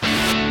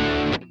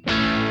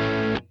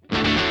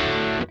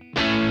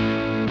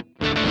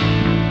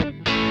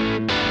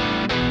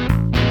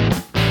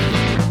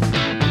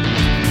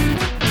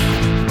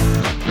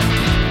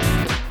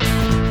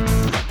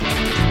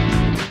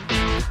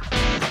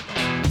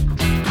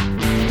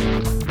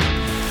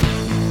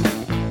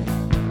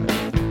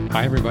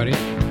Hi, everybody.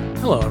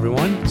 Hello,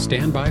 everyone.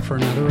 Stand by for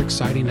another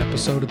exciting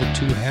episode of the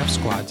Two Half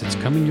Squads. It's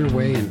coming your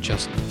way in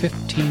just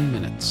 15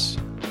 minutes.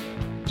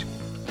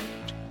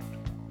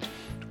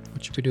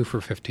 What should we do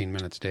for 15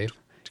 minutes, Dave?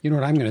 You know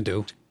what I'm going to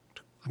do?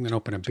 I'm going to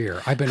open a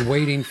beer. I've been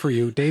waiting for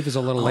you. Dave is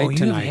a little late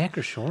tonight. You have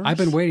hacker shorts? I've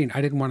been waiting. I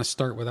didn't want to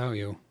start without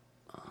you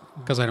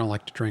because I don't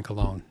like to drink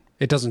alone.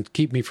 It doesn't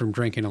keep me from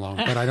drinking alone,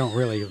 but I don't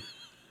really...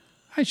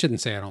 I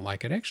shouldn't say I don't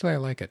like it. Actually, I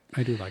like it.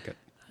 I do like it.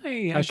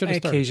 I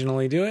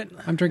occasionally do it.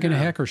 I'm drinking a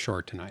hacker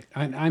short tonight.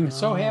 I'm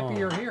so happy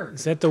you're here.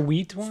 Is that the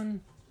wheat one?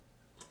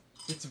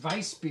 It's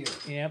Weiss beer.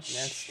 Yep,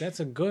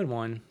 that's a good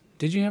one.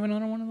 Did you have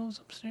another one of those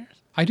upstairs?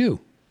 I do.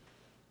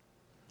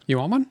 You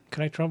want one?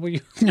 Could I trouble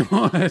you?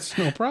 No, that's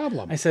no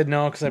problem. I said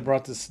no because I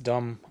brought this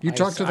dumb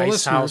talked to the Ice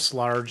listeners. House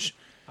large.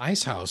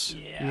 Ice House.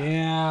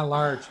 Yeah.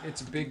 Large. It's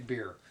a big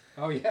beer.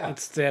 Oh, yeah.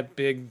 It's that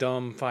big,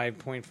 dumb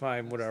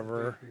 5.5,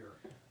 whatever.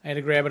 I had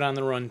to grab it on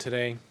the run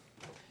today.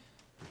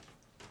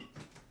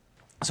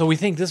 So we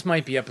think this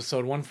might be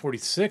episode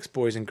 146,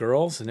 boys and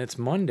girls, and it's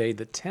Monday,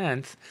 the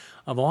 10th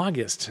of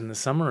August, and the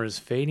summer is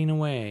fading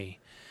away.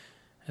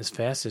 As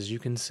fast as you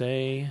can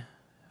say,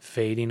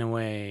 fading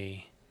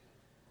away.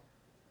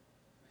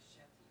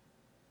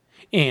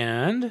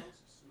 And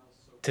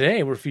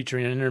today we're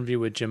featuring an interview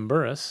with Jim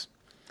Burress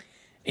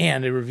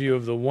and a review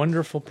of the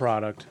wonderful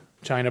product,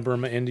 China,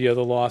 Burma, India,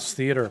 The Lost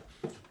Theater.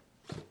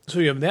 So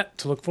you have that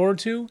to look forward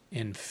to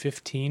in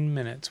 15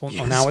 minutes. Well,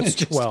 now it's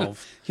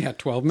 12.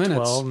 12 minutes.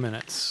 12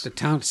 minutes.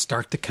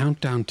 Start the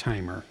countdown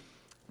timer.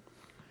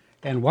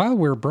 And while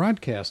we're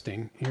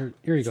broadcasting, here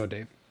you go,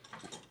 Dave.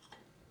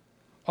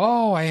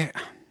 Oh, I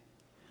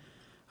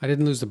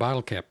didn't lose the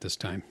bottle cap this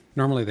time.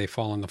 Normally they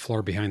fall on the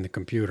floor behind the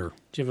computer.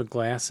 Do you have a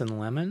glass and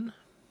lemon?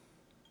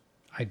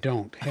 I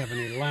don't have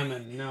any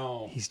lemon,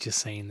 no. He's just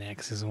saying that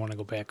because he doesn't want to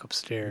go back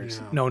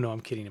upstairs. No,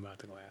 I'm kidding about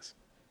the glass.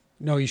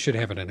 No, you should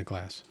have it in a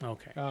glass.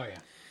 Okay. Oh, yeah.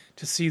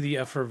 To see the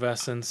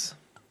effervescence.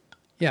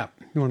 Yeah,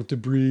 you want it to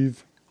breathe.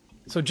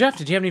 So, Jeff,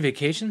 did you have any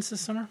vacations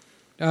this summer?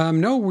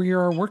 No, we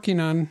are working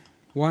on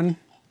one.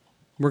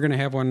 We're going to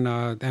have one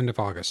end of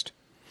August.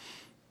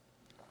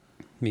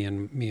 Me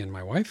and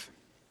my wife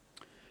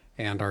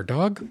and our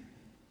dog.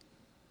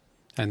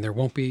 And there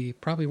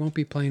probably won't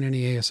be playing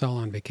any ASL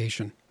on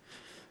vacation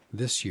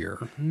this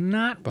year.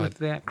 Not with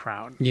that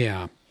crowd.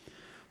 Yeah.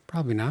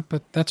 Probably not,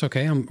 but that's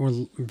okay.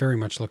 We're very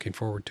much looking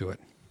forward to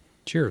it.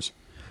 Cheers.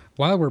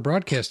 While we're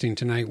broadcasting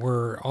tonight,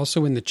 we're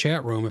also in the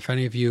chat room. If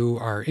any of you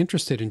are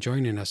interested in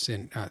joining us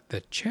in the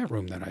chat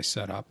room that I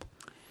set up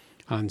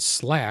on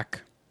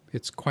Slack,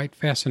 it's quite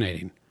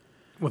fascinating.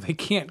 Well, they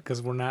can't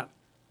because we're not.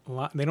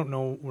 They don't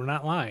know we're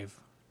not live.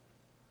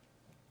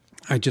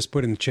 I just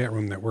put in the chat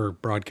room that we're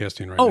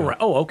broadcasting right now. Oh, right.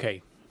 Oh,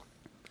 okay.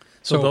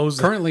 So those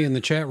currently in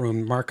the chat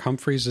room, Mark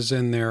Humphreys is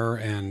in there,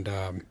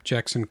 and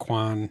Jackson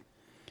Kwan.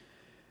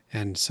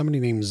 And somebody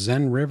named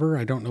Zen River,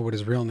 I don't know what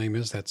his real name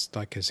is. That's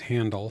like his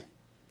handle.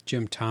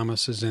 Jim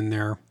Thomas is in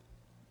there.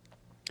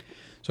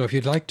 So if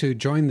you'd like to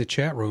join the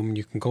chat room,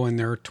 you can go in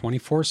there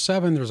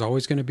 24/7. There's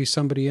always going to be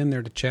somebody in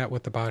there to chat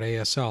with about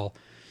ASL.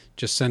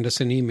 Just send us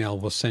an email.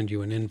 We'll send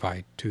you an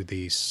invite to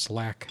the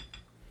Slack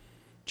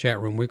chat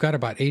room. We've got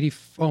about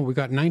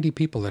 90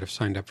 people that have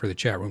signed up for the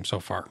chat room so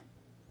far.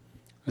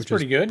 That's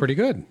pretty good. Pretty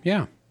good,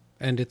 yeah.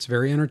 And it's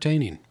very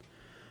entertaining.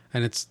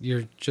 And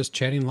you're just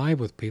chatting live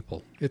with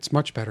people. It's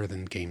much better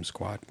than Game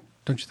Squad,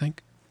 don't you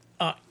think?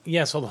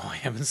 Yes, although I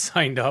haven't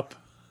signed up.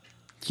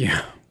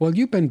 Yeah. Well,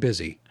 you've been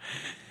busy.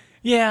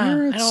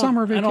 Yeah.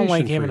 Summer vacation. I don't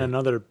like having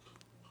another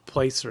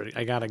place where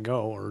I got to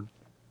go or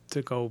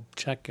to go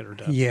check it or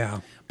to.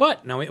 Yeah.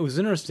 But, no, it was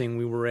interesting.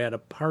 We were at a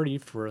party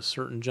for a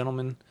certain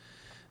gentleman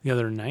the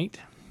other night.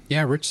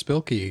 Yeah, Rich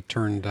Spilkey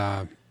turned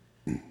a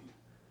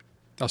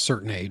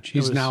certain age.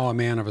 He's now a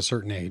man of a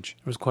certain age.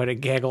 It was quite a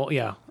gaggle.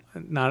 Yeah.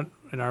 Not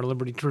in our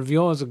liberty to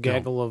reveal. There's a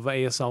gaggle of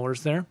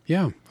ASLers there.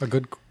 Yeah, a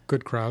good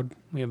crowd.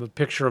 We have a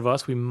picture of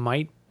us. We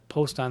might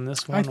post on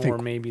this one or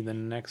maybe the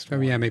next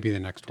one. Yeah, maybe the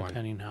next one.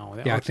 Depending how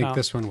that I works think out.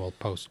 This one will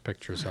post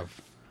pictures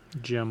of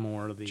Jim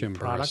or the Jim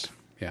product.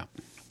 Burress. Yeah.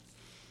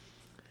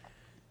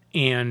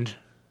 And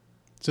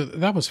so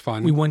that was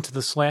fun. We went to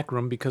the Slack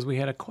room because we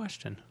had a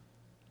question.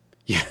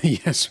 Yeah,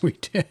 yes, we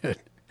did.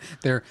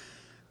 There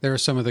are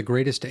some of the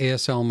greatest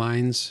ASL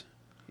minds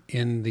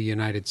in the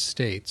United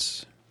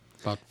States.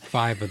 About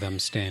 5 of them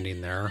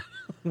standing there.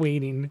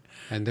 Waiting.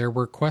 And there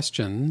were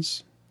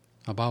questions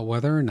about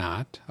whether or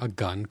not a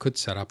gun could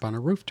set up on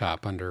a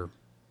rooftop under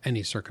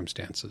any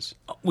circumstances.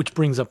 Which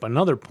brings up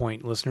another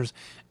point, listeners.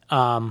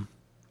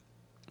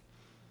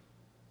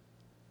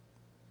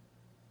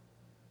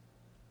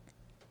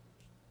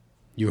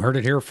 You heard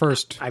it here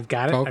first. I've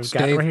got it. Folks, I've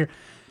got Dave. it right here.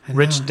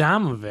 Rich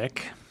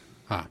Domovic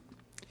Ah.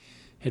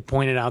 had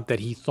pointed out that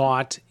he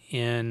thought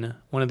in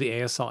one of the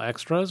ASL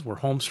extras where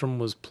Holmstrom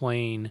was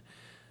playing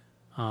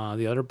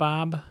the other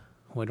Bob,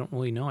 who I don't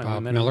really know. I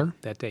met Miller? him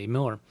that day,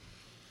 Miller.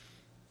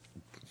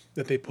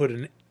 That they put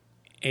an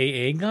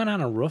AA gun on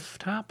a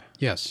rooftop.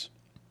 Yes.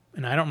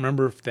 And I don't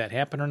remember if that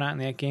happened or not in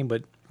that game,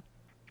 but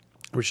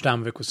Rich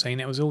Domovic was saying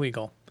that was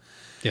illegal.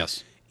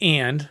 Yes.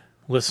 And,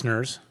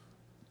 listeners,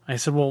 I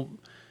said, well,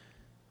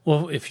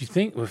 if you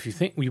think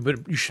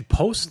you should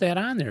post that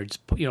on there.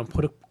 Just put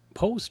a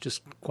post,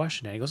 just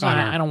question it. He goes,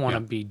 I don't want to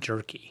be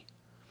jerky.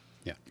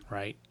 Yeah.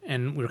 Right.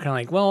 And we were kind of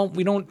like, well,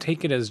 we don't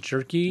take it as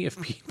jerky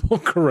if people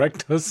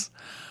correct us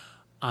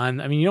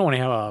on. I mean, you don't want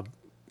to have a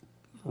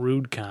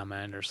rude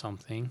comment or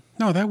something.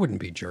 No, that wouldn't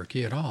be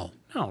jerky at all.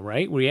 No,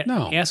 right? We're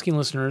asking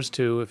listeners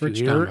to, if Rich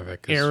you hear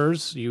Domovic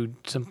errors, you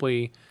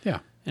simply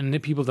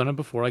And people have done it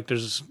before. Like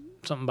there's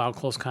something about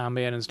Close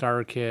Combat and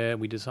Starter Kit.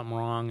 We did something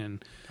wrong,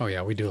 and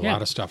we do a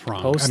lot of stuff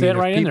wrong. Post that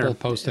right in there. People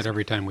posted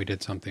every time we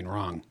did something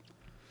wrong,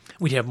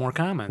 we'd have more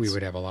comments. We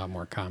would have a lot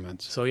more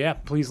comments. So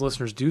please,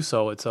 listeners, do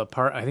so. It's a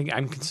part. I think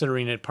I'm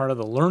considering it part of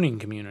the learning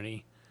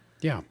community.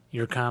 Yeah,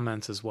 your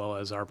comments as well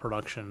as our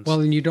productions. Well,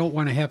 and we don't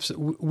want to have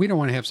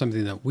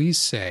something that we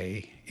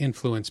say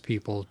influence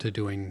people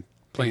to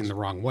playing the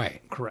wrong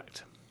way.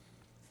 Correct.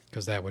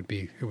 Because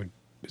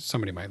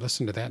somebody might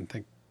listen to that and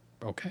think,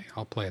 okay,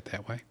 I'll play it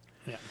that way.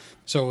 Yeah.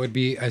 So it would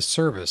be a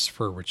service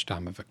for Rich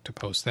Domovic to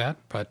post that,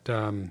 but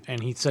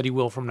and he said he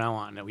will from now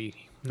on. That he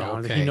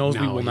knows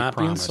we will not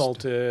be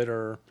insulted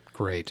or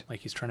great, like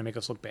he's trying to make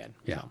us look bad.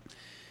 Yeah.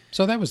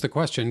 So that was the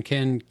question: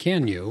 Can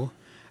you?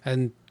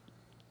 And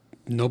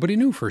nobody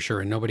knew for sure,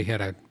 and nobody had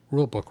a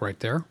rule book right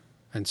there.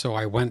 And so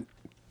I went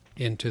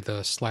into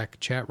the Slack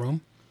chat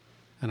room,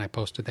 and I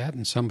posted that,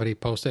 and somebody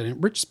posted,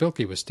 and Rich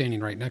Spilkey was standing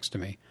right next to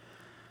me.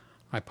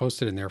 I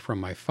posted in there from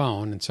my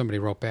phone, and somebody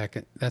wrote back,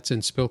 that's in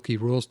Spilkey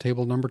Rules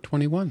Table number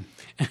 21.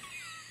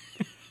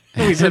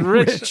 He said,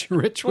 Rich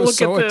was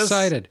so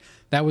excited.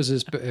 That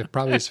was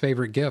probably his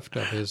favorite gift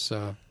of his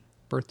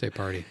birthday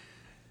party.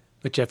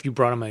 But Jeff, you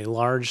brought him a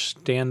large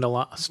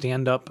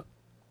stand-up.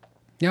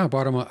 Yeah, I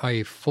bought him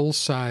a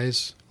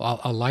full-size,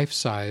 a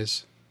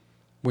life-size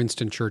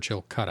Winston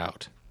Churchill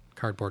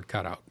cardboard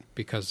cutout,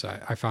 because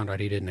I found out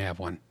he didn't have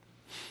one.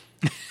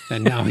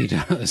 And now he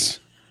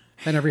does.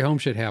 And every home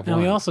should have one.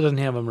 Now, he also doesn't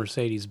have a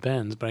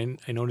Mercedes-Benz, but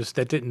I noticed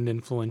that didn't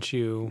influence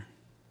you.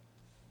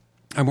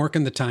 I'm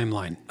working the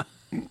timeline.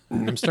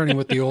 I'm starting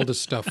with the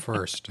oldest stuff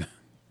first.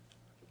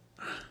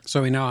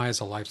 So he now has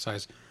a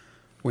life-size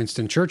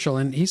Winston Churchill,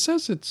 and he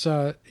says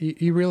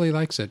he really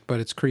likes it, but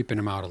it's creeping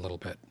him out a little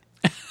bit.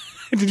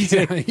 Did he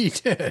say? Yeah, he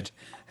did.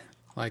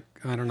 Like,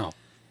 I don't know.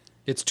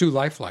 It's too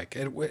lifelike.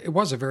 It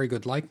was a very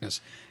good likeness.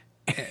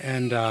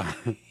 And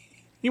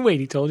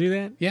he told you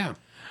that? Yeah.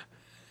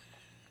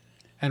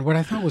 And what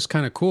I thought was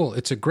kind of cool,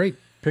 it's a great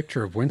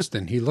picture of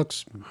Winston. He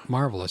looks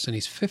marvelous, and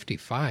he's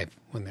 55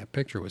 when that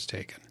picture was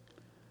taken.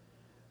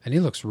 And he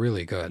looks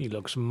really good. He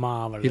looks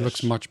marvelous. He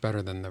looks much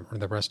better than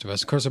the rest of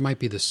us. Of course, it might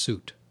be the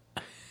suit.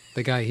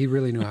 The guy, he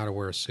really knew how to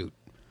wear a suit.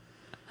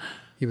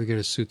 He would get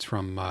his suits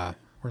from,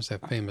 where's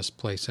that famous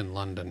place in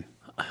London?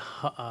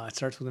 It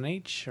starts with an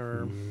H,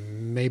 or?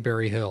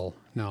 Mayberry Hill.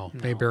 No.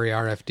 Mayberry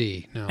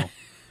RFD. No.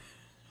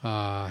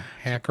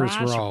 Hackers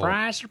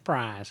Row.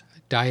 Surprise.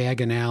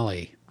 Diagon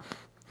Alley.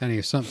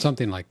 Anyway,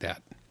 something like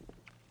that.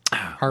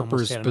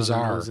 Harper's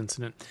Bazaar.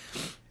 Incident.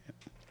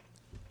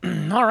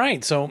 All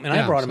right. So,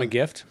 I brought him a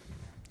gift.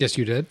 Yes,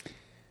 you did.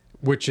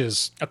 Which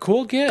is a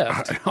cool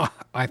gift.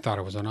 I thought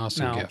it was an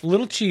awesome gift. A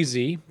little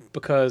cheesy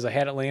because I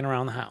had it laying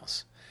around the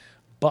house,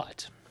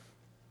 but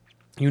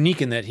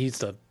unique in that he's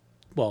the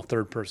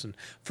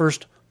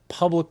first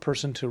public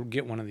person to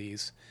get one of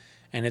these,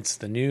 and it's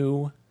the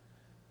new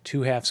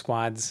 2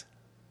 Squads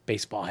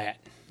baseball hat.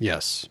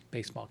 Yes.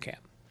 Baseball cap.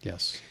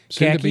 Yes.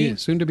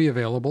 Soon to be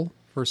available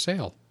for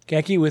sale.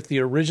 Khaki with the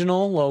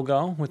original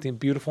logo with the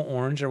beautiful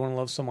orange everyone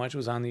loves so much. It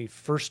was on the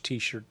first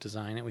T-shirt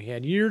design that we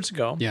had years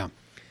ago. Yeah.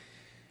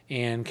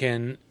 And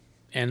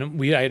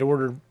I had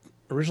ordered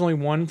originally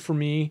one for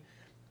me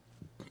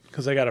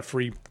because I got a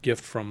free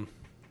gift from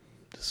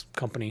this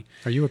company.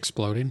 Are you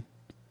exploding?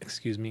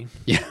 Excuse me.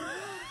 Yeah.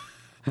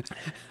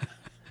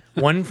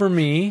 One for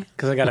me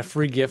because I got a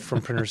free gift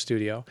from Printer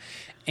Studio.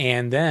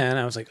 And then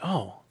I was like,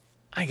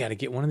 I got to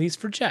get one of these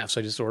for Jeff.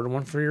 So I just ordered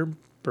one for your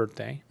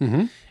birthday.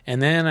 Mm-hmm.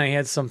 And then I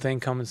had something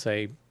come and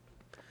say,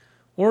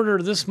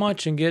 order this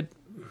much and get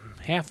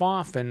half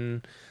off.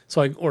 And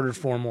so I ordered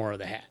 4 more of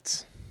the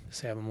hats.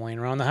 Just have them laying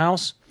around the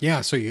house.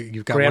 Yeah, so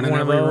you've got one in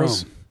every room.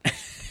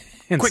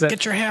 Quick,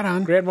 get your hat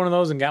on. Grabbed one of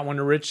those and got one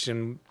to Rich,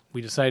 and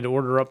we decided to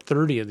order up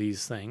 30 of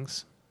these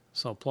things.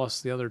 So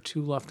plus the other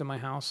 2 left in my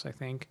house, I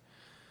think.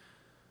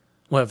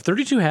 We'll have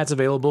 32 hats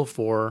available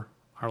for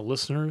our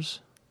listeners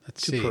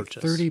to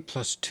purchase. 30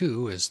 plus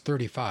 2 is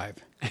 35.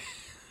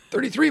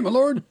 33, my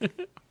lord.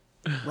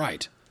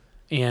 Right.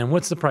 And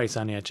what's the price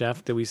on that,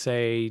 Jeff? Did we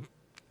say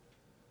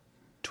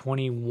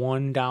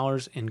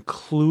 $21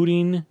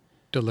 including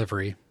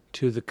delivery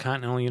to the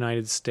continental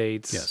United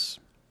States? Yes.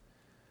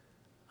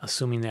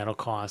 Assuming that'll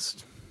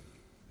cost.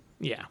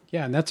 Yeah.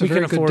 Yeah, and that's a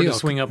very good deal. We can afford to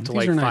swing up to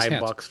like nice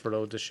 $5 for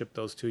those to ship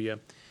those to you.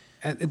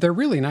 And they're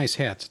really nice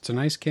hats. It's a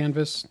nice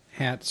canvas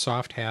hat,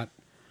 soft hat.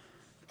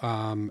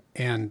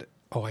 And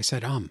I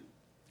said I'm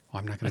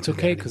not going to. That's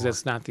okay because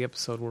that's not the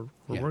episode we're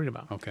worried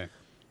about. Okay.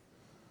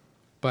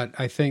 But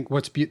I think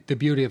what's the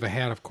beauty of a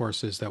hat, of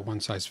course, is that one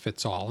size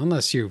fits all,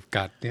 unless you've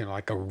got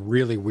like a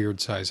really weird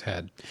size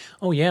head.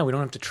 Oh yeah, we don't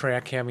have to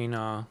track having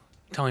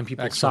telling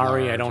people, extra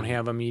sorry, I large don't and-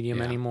 have a medium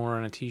yeah. anymore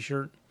on a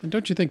T-shirt. And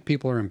don't you think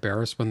people are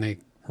embarrassed when they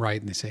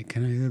write and they say,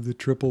 "Can I have the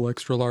triple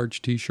extra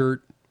large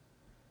T-shirt?"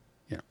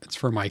 Yeah, it's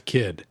for my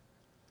kid.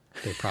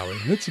 They probably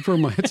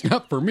it's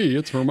not for me,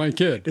 it's for my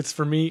kid. It's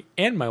for me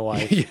and my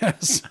wife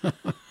Yes.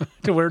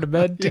 to wear to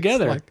bed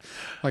together. Yes,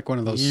 like one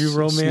of those You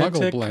romantic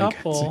snuggle blankets.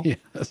 couple.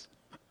 Yes.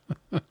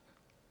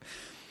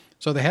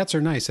 So the hats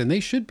are nice, and they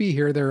should be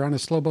here. They're on a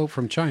slow boat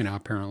from China,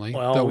 apparently.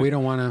 Well, though we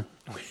don't want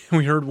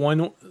We heard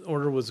one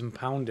order was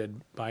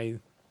impounded by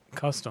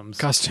customs.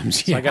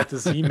 customs. So Yeah. I got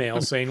this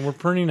email saying we're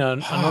printing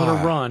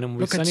another run and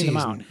we're Look at sending them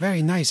these out.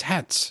 very nice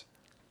hats.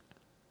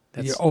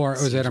 That's, Yeah, or was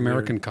seems that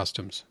American weird.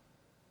 Customs?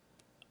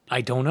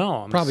 I don't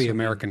know. I'm Probably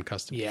assuming. American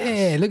Customs. Yes.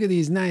 Hey, look at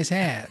these nice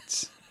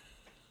hats.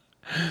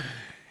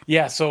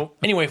 Yeah. So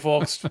anyway,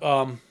 folks,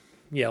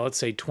 let's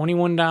say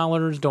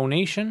 $21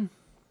 donation.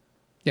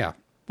 Yeah.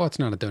 Well, it's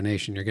not a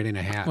donation. You're getting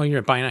a hat. Well,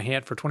 you're buying a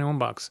hat for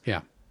 $21.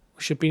 Yeah.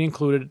 Shipping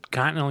included,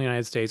 continental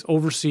United States,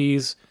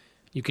 overseas.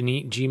 You can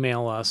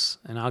Gmail us,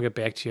 and I'll get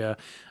back to you.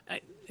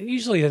 It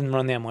usually doesn't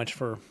run that much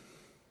for.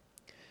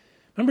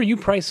 Remember, you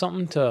priced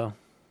something to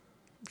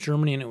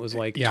Germany, and it was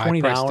like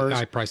 $20.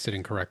 I priced it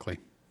incorrectly.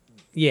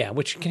 Yeah,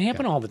 which can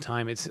happen all the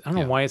time. I don't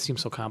know why it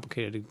seems so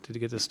complicated to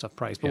get this stuff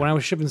priced. But when I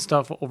was shipping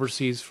stuff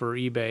overseas for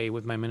eBay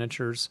with my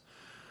miniatures,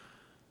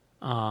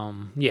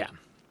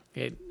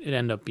 it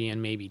ended up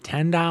being maybe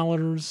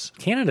 $10.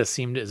 Canada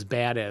seemed as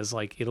bad as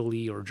like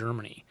Italy or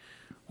Germany,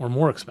 or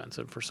more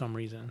expensive for some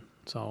reason.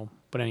 So,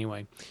 but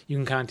anyway, you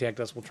can contact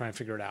us. We'll try and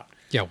figure it out.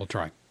 Yeah, we'll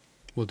try.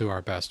 We'll do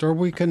our best. Or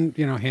we can,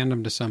 hand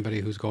them to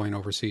somebody who's going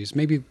overseas.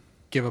 Maybe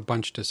give a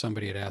bunch to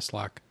somebody at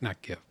ASLOC.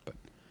 Not give, but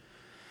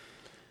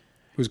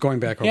who's going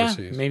back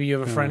overseas. Maybe you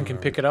have a friend can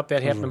pick it up.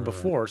 That happened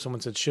before. Someone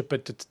said, ship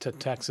it to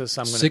Texas.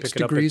 I'm going to pick it up.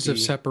 6 degrees of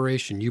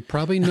separation. You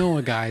probably know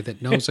a guy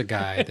that knows a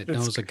guy that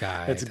knows a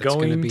guy That's going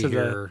going to be to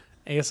here.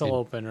 the ASL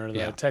Open or the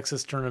yeah.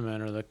 Texas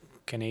tournament or the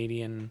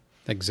Canadian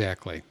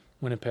Exactly.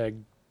 Winnipeg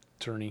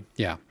tourney.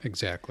 Yeah,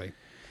 exactly.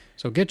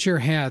 So get your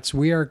hats.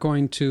 We are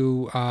going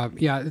to,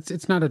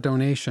 it's not a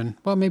donation.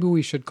 Well, maybe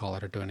we should call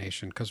it a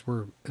donation because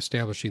we're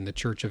establishing the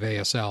Church of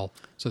ASL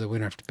so that we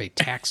don't have to pay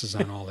taxes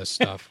on all this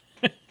stuff.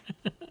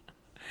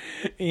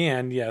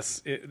 And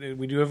yes,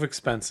 we do have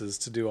expenses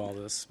to do all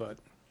this, but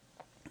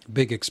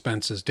Big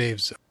expenses.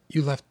 Dave's,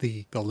 you left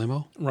the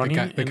limo? Running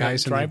in the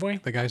driveway?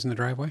 The guys in the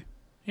driveway?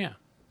 yeah,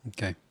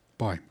 Okay.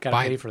 Boy. got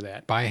to pay for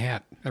that. Buy a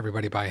hat.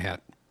 Everybody buy a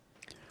hat.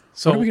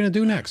 So, What are we going to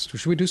do next?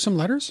 Should we do some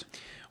letters?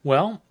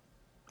 well,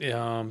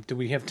 do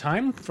we have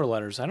time for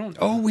letters? I don't.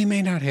 Oh, we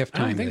may not have I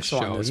don't time think this so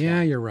on show. this Yeah,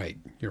 one. you're right.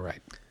 You're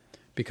right.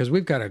 Because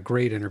we've got a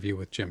great interview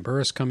with Jim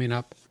Burris coming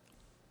up.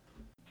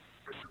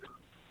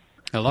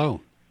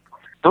 Hello.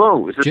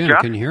 Hello, is this Jim,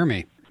 Jeff? can you hear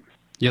me?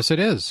 Yes, it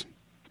is.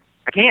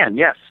 I can,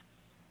 yes.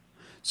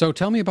 So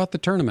tell me about the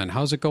tournament.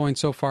 How's it going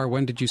so far?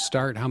 When did you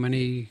start? How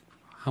many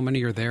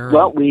are there?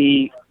 Well,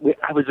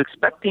 I was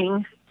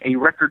expecting a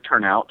record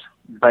turnout,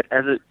 but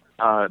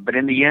but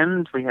in the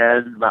end, we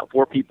had about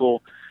 4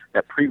 people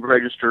that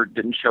pre-registered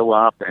didn't show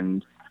up,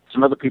 and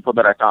some other people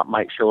that I thought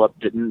might show up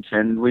didn't,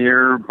 and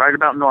we're right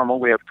about normal.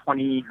 We have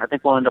 20. I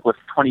think we'll end up with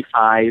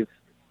 25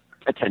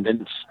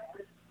 attendants.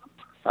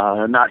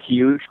 Not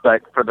huge,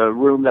 but for the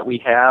room that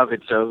we have,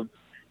 it's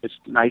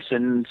nice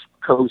and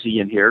cozy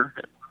in here.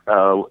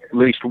 At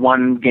least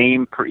one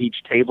game per each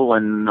table,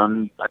 and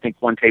on I think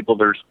one table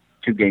there's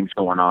 2 games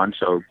going on,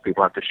 so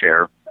people have to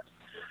share.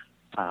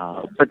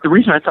 But the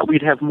reason I thought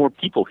we'd have more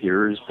people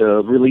here is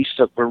we're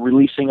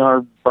releasing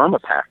our Burma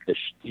pack this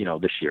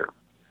year,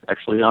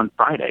 actually on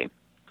Friday.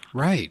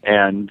 Right.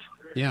 And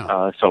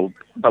Yeah.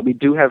 but we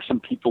do have some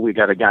people. We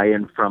got a guy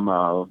in from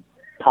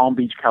Palm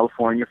Beach,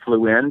 California,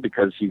 flew in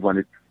because he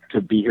wanted to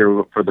be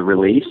here for the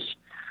release.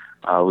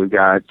 We've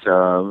got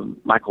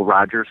Michael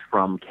Rogers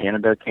from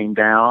Canada came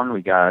down.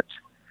 We got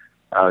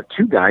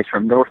 2 guys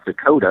from North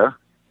Dakota.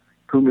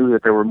 Who knew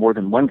that there were more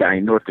than one guy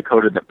in North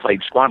Dakota that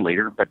played squad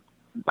leader? But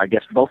I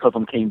guess both of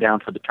them came down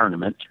for the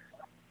tournament.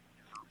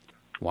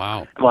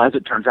 Wow. Well, as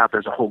it turns out,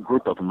 there's a whole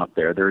group of them up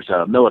there. There's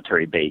a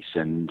military base,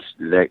 and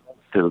the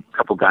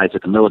couple guys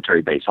at the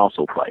military base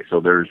also play. So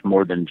there's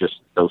more than just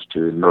those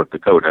 2 in North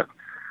Dakota.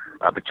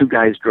 But 2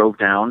 guys drove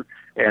down,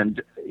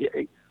 and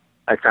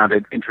I found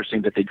it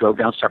interesting that they drove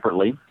down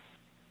separately.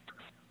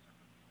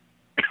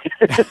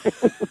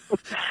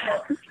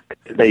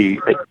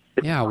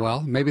 Yeah,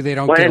 well, maybe they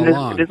don't Well, get and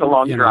along. it is a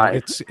long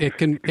drive.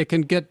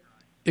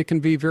 It can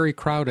be very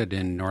crowded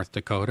in North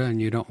Dakota,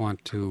 and you don't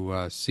want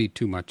to see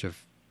too much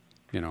of,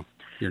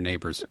 your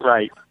neighbors.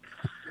 Right.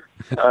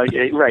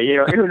 Yeah,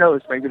 right. Who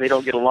knows? Maybe they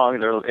don't get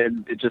along,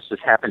 and it just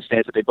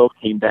happenstance that they both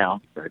came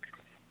down. But,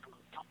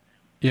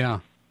 Yeah.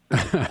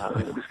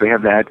 so we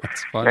have that.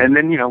 That's funny. And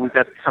then, we've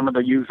got some of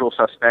the usual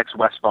suspects,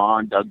 Wes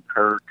Vaughn, Doug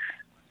Kirk,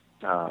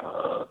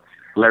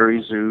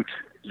 Larry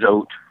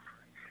Zote,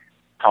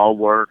 Paul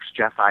Works,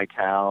 Jeff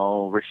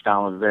Eitel, Rich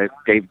Dolovic,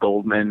 Dave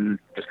Goldman,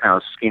 just kind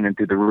of scanning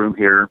through the room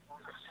here.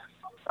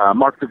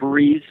 Mark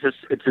DeVries,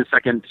 it's his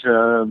second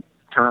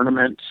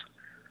tournament.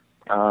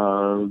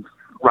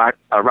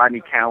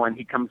 Rodney Cowan,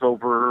 he comes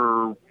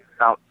over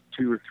about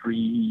 2 or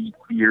 3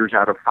 years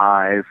out of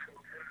 5.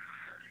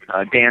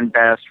 Dan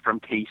Best from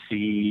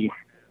KC.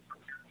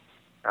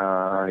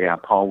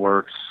 Paul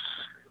Works.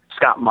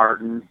 Scott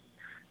Martin.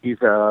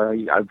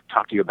 I've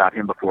talked to you about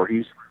him before.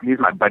 He's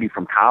my buddy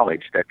from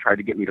college that tried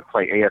to get me to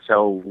play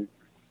ASL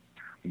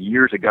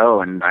years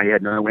ago, and I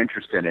had no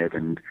interest in it.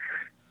 And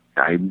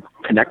I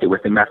connected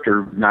with him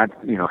after not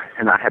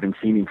having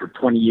seen him for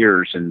 20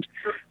 years. And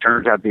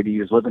turns out that he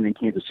was living in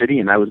Kansas City,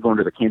 and I was going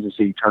to the Kansas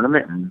City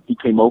tournament, and he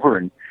came over,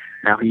 and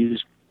now he's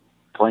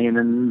playing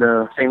in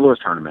the St. Louis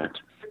tournament.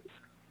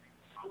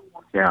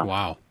 Yeah.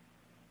 Wow.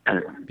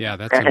 Yeah,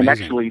 that's and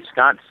amazing. actually,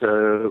 Scott's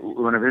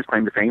one of his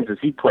claim to fame is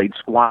he played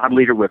squad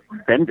leader with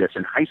Bendis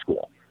in high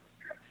school.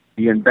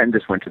 He and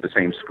Bendis went to the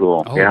same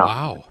school. Oh, yeah.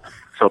 wow.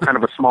 So kind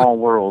of a small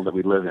world that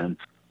we live in.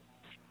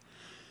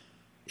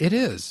 It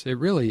is. It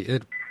really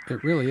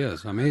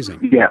is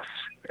amazing. Yes,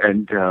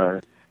 and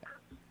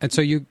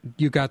so you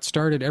got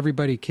started.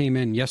 Everybody came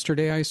in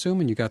yesterday, I assume,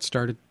 and you got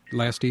started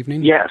last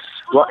evening. Yes.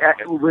 Well,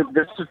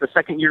 this is the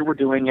second year we're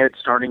doing it,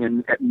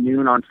 starting at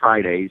noon on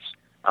Fridays.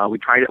 We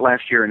tried it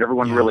last year, and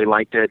everyone really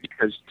liked it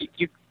because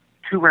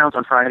 2 rounds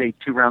on Friday,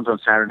 2 rounds on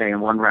Saturday,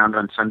 and 1 round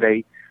on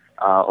Sunday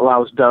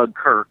allows Doug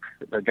Kirk,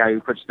 the guy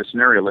who puts the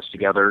scenario list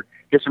together,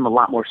 gives him a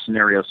lot more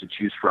scenarios to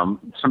choose from.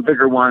 Some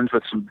bigger ones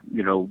with some,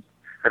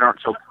 that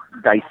aren't so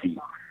dicey.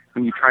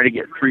 When you try to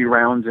get 3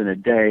 rounds in a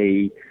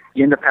day,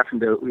 you end up having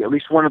to, at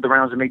least one of the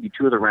rounds and maybe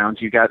 2 of the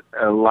rounds, you got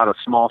a lot of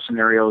small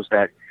scenarios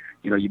that,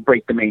 you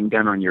break the main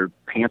gun on your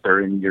Panther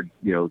and your,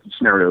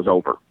 scenario's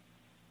over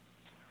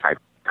type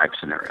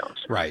scenarios.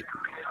 Right.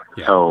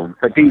 Yeah. So,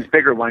 but these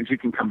bigger ones, you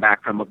can come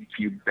back from a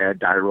few bad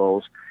die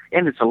rolls,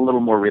 and it's a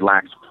little more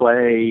relaxed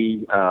play.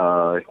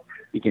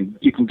 You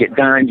can get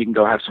done. You can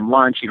go have some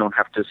lunch. You don't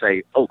have to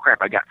say, "Oh crap,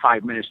 I got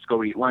 5 minutes to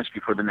go eat lunch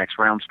before the next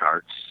round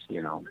starts."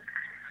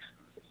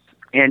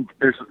 And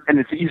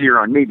it's easier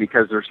on me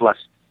because there's less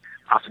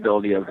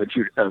possibility of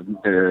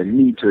the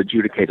need to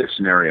adjudicate a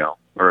scenario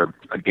or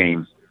a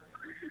game.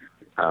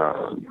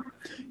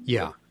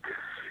 Yeah.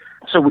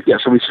 So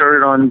we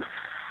started on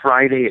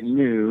Friday at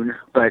noon,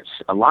 but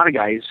a lot of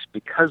guys,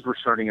 because we're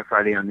starting at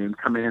Friday on noon,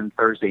 come in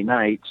Thursday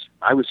night.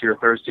 I was here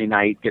Thursday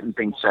night getting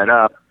things set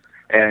up,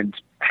 and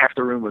half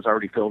the room was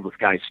already filled with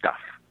guys' stuff,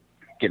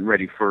 getting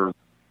ready for,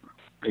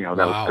 that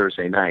was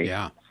Thursday night.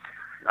 Yeah.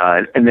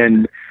 And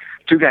then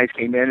 2 guys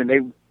came in, and they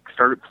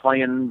started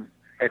playing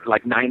at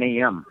like 9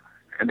 a.m.,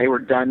 and they were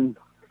done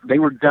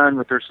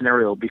with their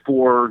scenario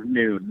before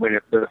noon when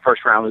the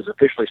first round was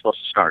officially supposed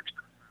to start.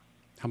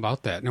 How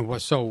about that? No,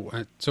 so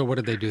what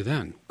did they do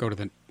then?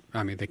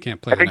 They can't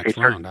play the next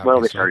round, obviously.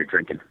 Well, they started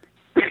drinking.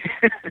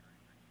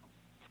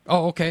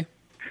 Oh, okay.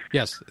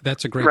 Yes,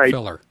 that's a great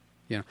filler.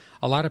 Yeah,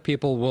 a lot of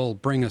people will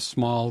bring a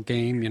small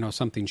game,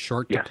 something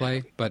short to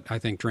play, but I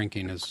think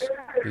drinking is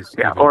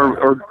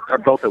or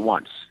both at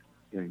once.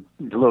 A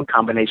little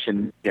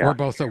combination. Yeah. Or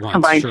both at once.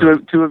 Combine sure.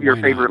 two of your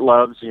favorite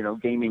loves,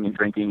 gaming and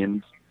drinking,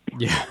 and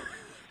yeah.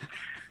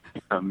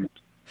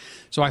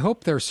 So I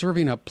hope they're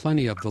serving up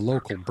plenty of the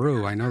local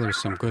brew. I know there's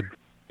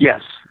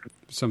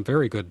some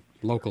very good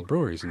local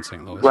breweries in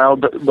St. Louis. Well,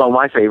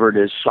 my favorite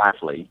is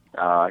Schlafly.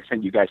 I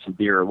sent you guys some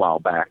beer a while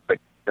back, but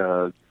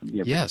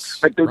yes,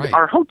 but right.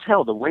 Our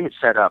hotel, the way it's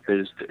set up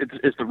is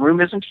the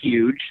room isn't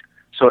huge.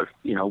 So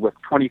with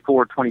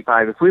 24,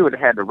 25, if we would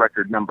have had a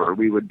record number,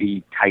 we would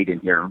be tight in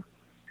here.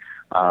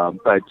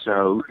 But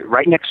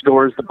right next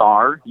door is the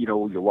bar. You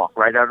walk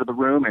right out of the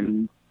room,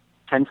 and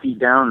 10 feet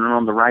down and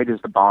on the right is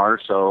the bar.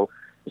 So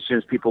as soon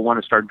as people want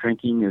to start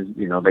drinking,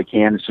 they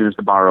can as soon as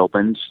the bar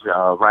opens.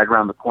 Right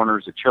around the corner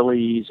is a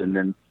Chili's, and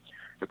then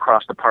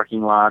across the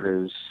parking lot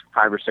is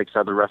 5 or 6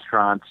 other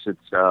restaurants.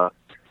 It's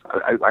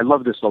I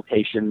love this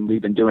location.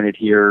 We've been doing it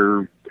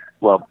here,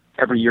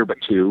 every year but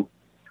 2,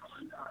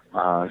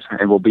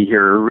 and we'll be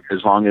here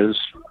as long as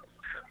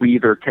we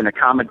either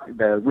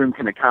the room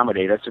can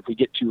accommodate us. If we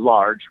get too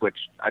large, which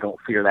I don't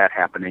fear that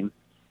happening,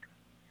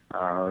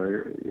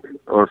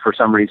 or for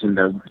some reason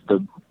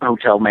the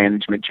hotel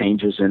management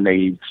changes and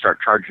they start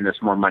charging us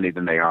more money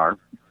than they are,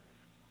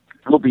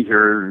 we'll be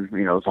here,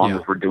 as long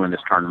as we're doing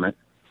this tournament.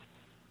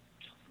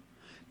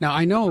 Now,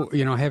 I know,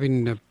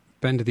 having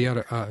been to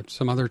the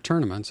some other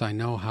tournaments, I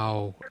know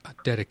how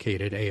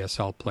dedicated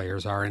ASL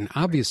players are, and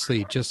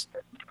obviously just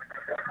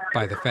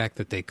by the fact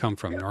that they come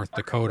from North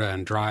Dakota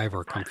and drive,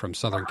 or come from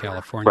Southern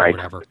California, or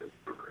whatever,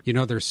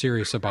 they're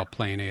serious about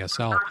playing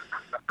ASL.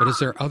 But is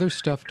there other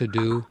stuff to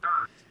do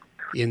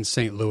in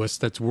St. Louis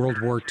that's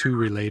World War II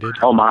related?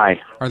 Oh my!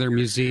 Are there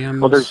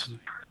museums? Well, there's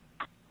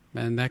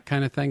and that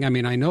kind of thing.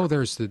 I know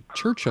there's the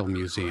Churchill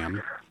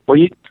Museum. Well,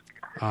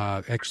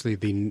 actually,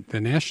 the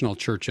National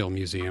Churchill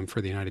Museum for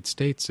the United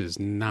States is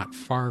not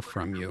far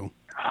from you.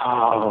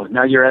 Oh,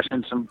 now you're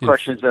asking some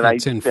questions that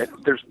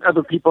there's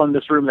other people in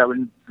this room that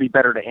would be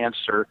better to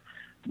answer.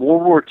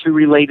 World War II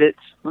related.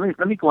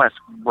 Let me go ask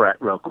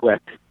Brett real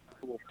quick.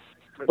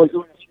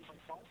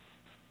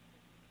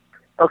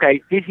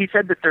 Okay, he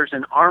said that there's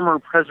an Armor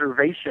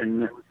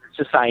Preservation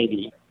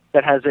Society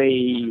that has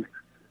a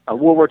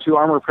World War II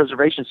Armor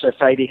Preservation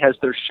Society has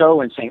their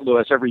show in St.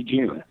 Louis every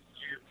June.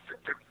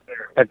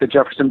 at the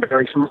Jefferson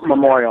Barracks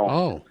Memorial.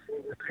 Oh.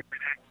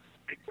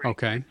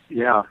 Okay.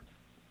 Yeah.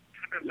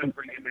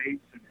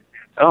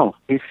 Oh,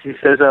 he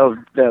says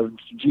the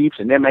Jeeps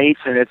and M8s,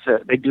 and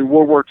they do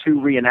World War II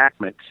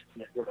reenactments,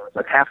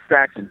 like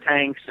half-tracks and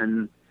tanks,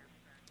 and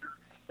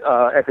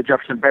at the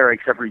Jefferson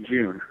Barracks every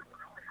June.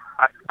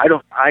 I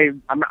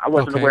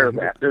wasn't aware of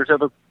that. There's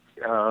other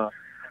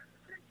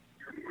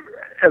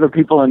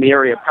people in the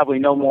area probably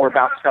know more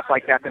about stuff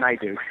like that than I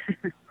do.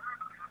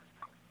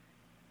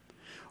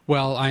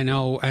 Well, I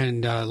know,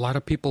 and a lot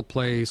of people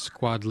play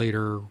squad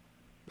leader.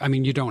 I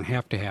mean, you don't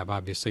have to have,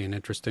 obviously, an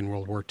interest in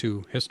World War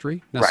II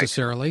history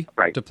necessarily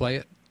to play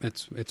it.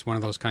 It's one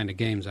of those kind of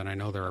games, and I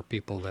know there are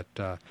people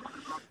that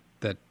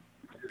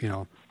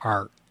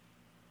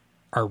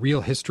are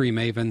real history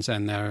mavens,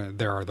 and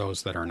there are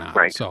those that are not.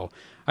 Right. So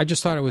I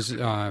just thought it was,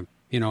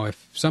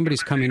 if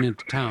somebody's coming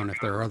into town, if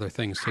there are other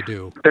things to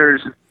do.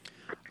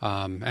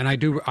 And I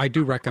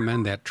do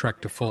recommend that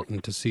trek to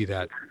Fulton to see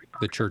the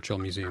Churchill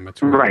Museum. It's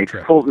worth the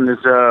trip. Fulton is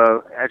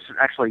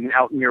actually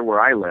out near where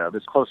I live.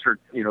 It's closer,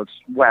 it's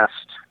west,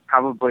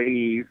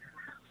 probably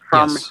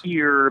from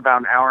here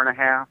about an hour and a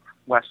half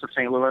west of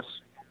St. Louis,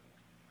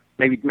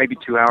 maybe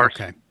 2 hours.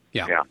 Okay.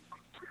 Yeah.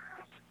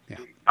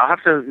 I'll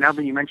have to, now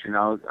that you mention,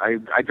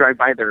 I drive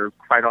by there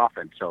quite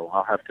often, so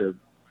I'll have to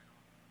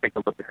take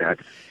a look at that.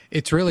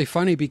 It's really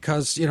funny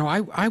because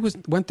I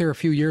went there a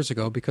few years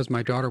ago because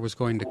my daughter was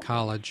going to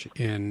college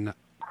in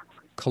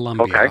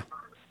Columbia,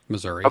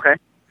 Missouri. Okay.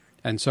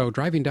 And so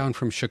driving down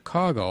from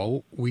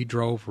Chicago, we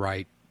drove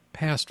right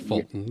past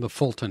Fulton, the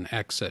Fulton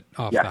exit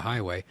off the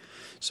highway.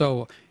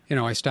 So,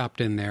 I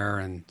stopped in there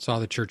and saw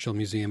the Churchill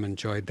Museum,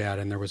 enjoyed that,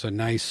 and there was a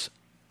nice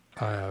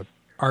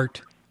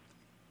art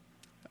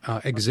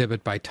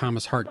exhibit by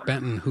Thomas Hart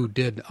Benton, who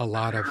did a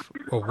lot of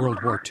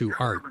World War II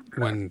art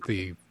when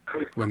they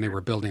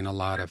were building a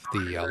lot of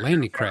the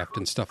landing craft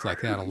and stuff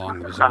like that along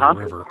the Missouri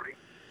River.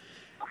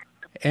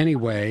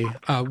 Anyway,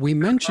 we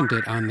mentioned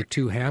it on the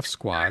Two Half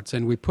Squads,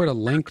 and we put a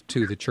link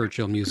to the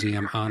Churchill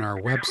Museum on our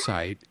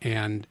website,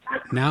 and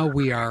now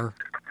we are,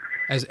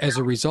 as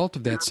a result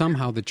of that,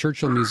 somehow the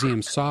Churchill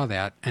Museum saw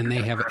that, and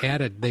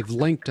they've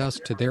linked us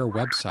to their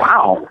website.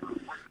 Wow.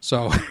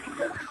 So...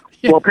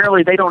 Well,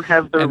 apparently they don't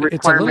have the requirement.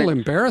 It's a little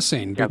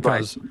embarrassing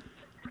because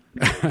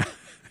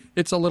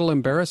it's a little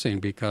embarrassing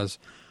because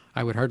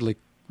I would hardly,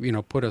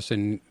 put us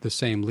in the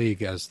same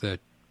league as the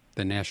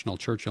National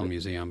Churchill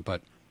Museum,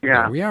 but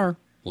there we are,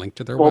 linked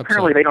to their website. Well,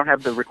 apparently they don't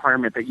have the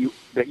requirement that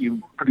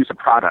you produce a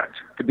product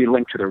to be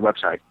linked to their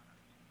website.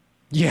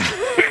 Yeah,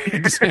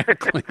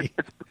 exactly.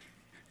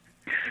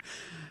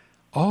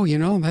 Oh,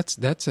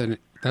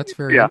 that's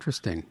very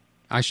interesting.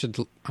 I should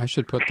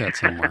put that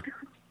somewhere.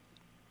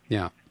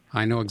 Yeah.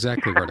 I know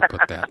exactly where to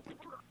put that.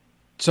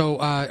 So,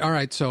 all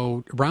right.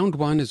 So, round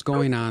one is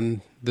going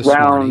on this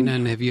morning,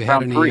 and have you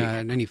had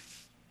any?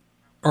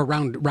 Or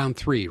round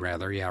three,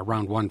 rather. Yeah,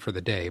 round one for the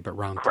day, but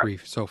round three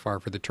so far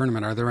for the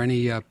tournament. Are there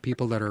any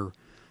people that are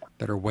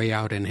way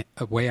out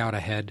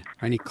ahead?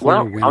 Any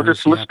clear winners? I'll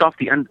just list off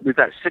we've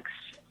got 6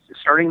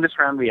 starting this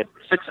round. We had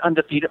 6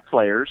 undefeated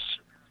players.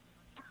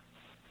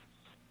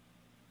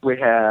 We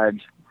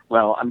had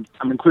I'm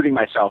including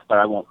myself, but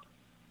I won't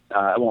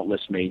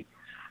list me.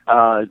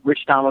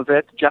 Rich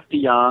Domovic, Jeff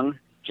DeYoung,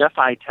 Jeff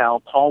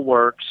Eitel, Paul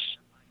Works,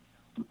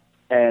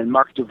 and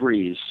Mark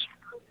DeVries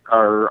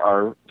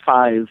are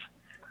 5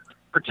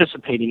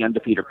 participating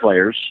undefeated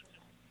players.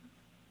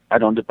 I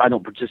don't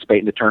participate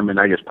in the tournament.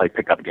 I just play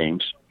pickup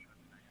games.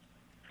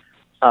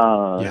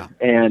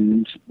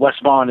 And Wes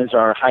Vaughn is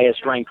our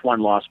highest ranked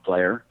 1-loss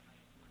player.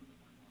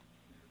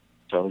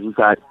 So we've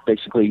got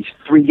basically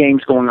 3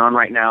 games going on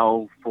right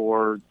now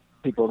for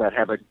people that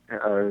have a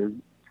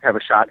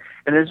shot.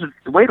 And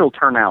the way it'll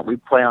turn out, we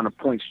play on a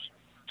points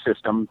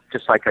system,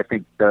 just like I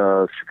think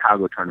the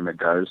Chicago tournament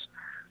does.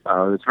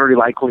 It's very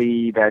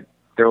likely that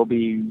the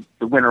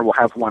winner will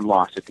have 1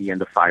 loss at the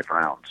end of 5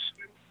 rounds.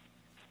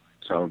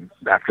 So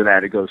after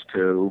that, it goes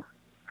to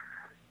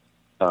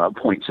a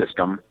point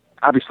system.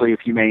 Obviously,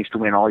 if you manage to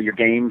win all your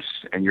games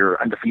and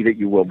you're undefeated,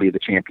 you will be the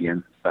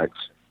champion. But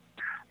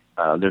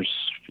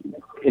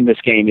in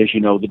this game, as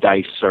you know, the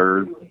dice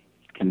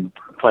can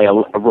play a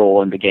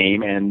role in the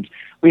game, and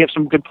we have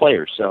some good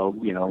players, so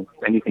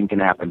anything can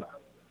happen.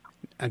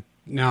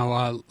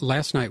 Now,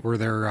 last night, were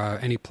there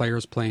any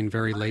players playing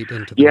very late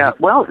into the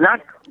night? Well, not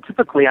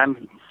typically.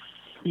 I'm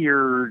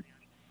here.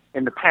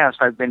 In the past,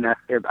 I've been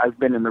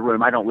in the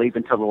room. I don't leave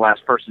until the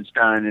last person's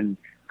done, and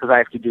because I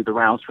have to do the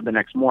rounds for the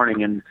next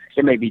morning, and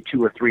it may be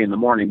 2 or 3 in the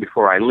morning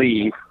before I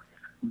leave.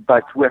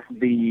 But with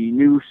the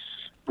new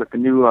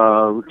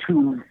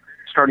 2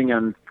 starting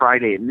on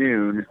Friday at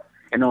noon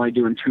and only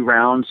doing 2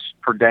 rounds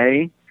per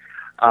day,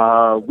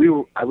 I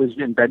was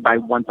in bed by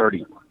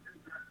 1:30.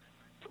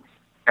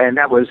 And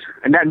that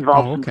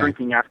involved some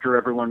drinking after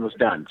everyone was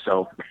done.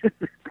 So,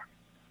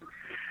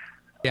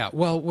 yeah.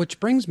 Well, which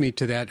brings me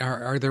to that: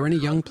 are there any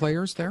young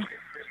players there?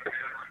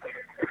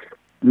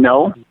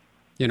 No.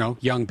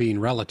 Young being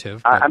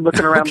relative. I'm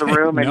looking around the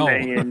room and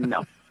saying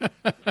no.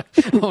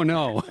 Oh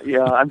no.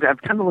 Yeah, I'm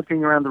kind of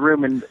looking around the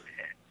room and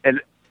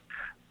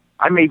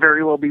I may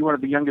very well be one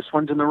of the youngest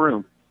ones in the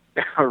room.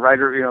 Right,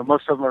 or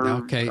most of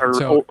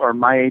them are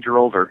my age or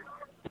older.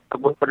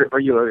 What are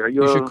you? Are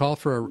you? You should call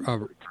for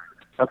a.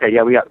 Okay,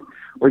 yeah,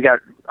 we got.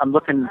 I'm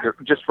looking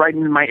just right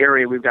in my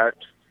area. We've got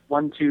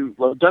 1, 2.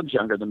 Well, Doug's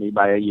younger than me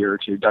by a year or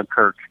two. Doug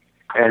Kirk,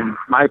 and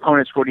my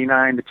opponent's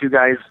 49. The two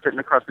guys sitting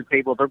across the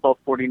table, they're both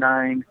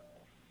 49.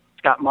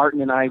 Scott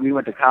Martin and I, we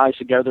went to college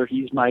together.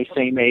 He's my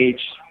same age.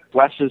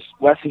 Wes is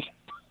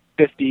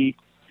 50,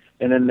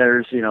 and then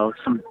there's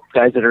some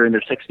guys that are in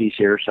their 60s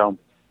here. So.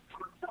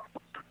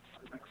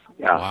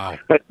 Yeah. Wow.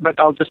 But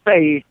I'll just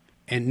say.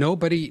 And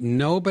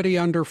nobody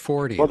under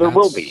 40. Well, there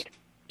will be.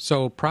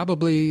 So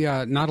probably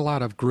not a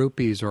lot of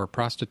groupies or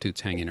prostitutes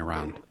hanging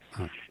around.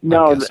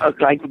 No,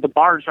 like the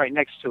bar's right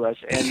next to us,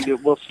 and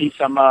we'll see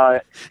some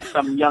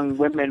young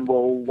women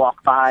will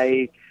walk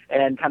by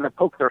and kind of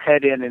poke their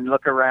head in and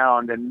look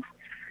around and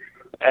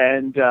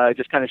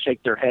just kind of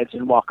shake their heads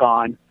and walk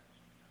on.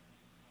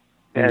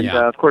 And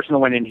of course, no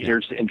one in here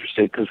is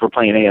interested because we're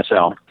playing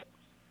ASL.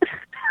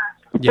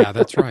 Yeah,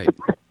 that's right.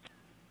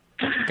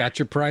 Got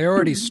your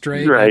priorities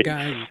straight, right?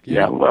 Guy.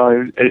 Yeah.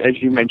 Well,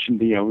 as you mentioned,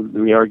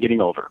 we are getting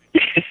older.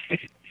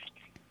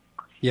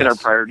 Yes. And our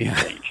priorities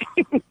change.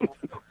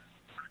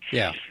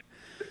 Yeah.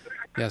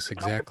 Yes,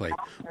 exactly.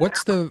 What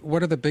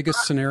are the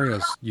biggest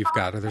scenarios you've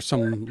got? Are there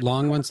some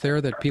long ones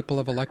there that people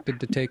have elected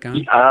to take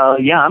on?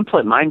 Yeah, I'm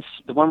playing. Mine's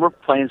the one we're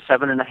playing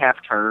 7.5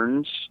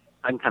 turns.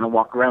 I can kind of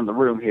walk around the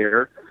room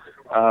here.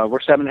 We're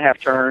 7.5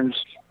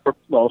 turns.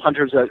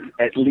 Hunters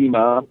at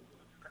Lima.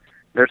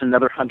 There's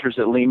another Hunters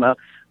at Lima.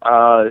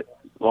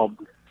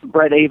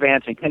 Brett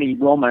Avance and Kenny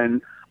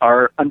Willman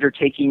are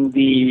undertaking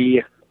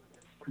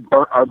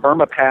our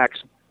Burma Pax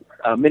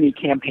mini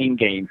campaign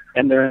game,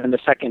 and they're in the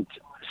second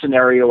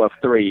scenario of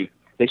 3.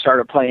 They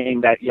started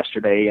playing that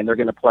yesterday, and they're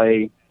going to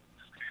play.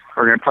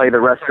 We're going to play the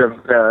rest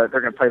of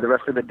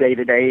the day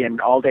today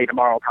and all day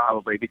tomorrow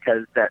probably,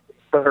 because that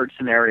third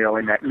scenario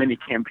in that mini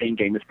campaign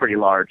game is pretty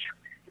large.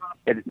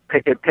 It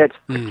pits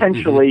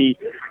potentially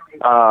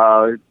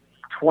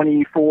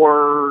 20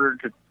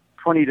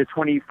 to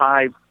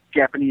 25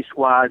 Japanese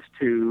squads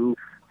to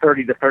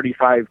 30 to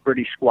 35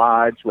 British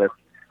squads with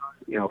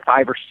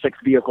 5 or 6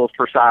 vehicles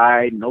per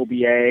side and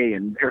OBA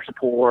and air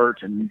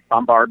support and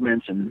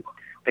bombardments and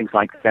things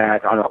like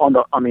that on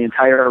the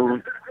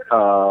entire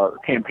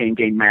campaign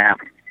game map.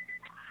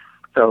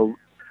 So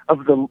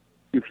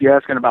if you're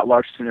asking about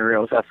large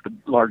scenarios, that's the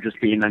largest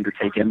being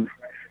undertaken.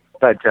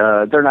 But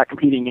they're not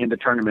competing in the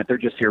tournament. They're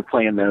just here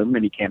playing the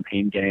mini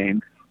campaign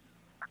game.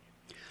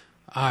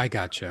 I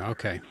gotcha.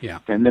 Okay, yeah.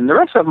 And then the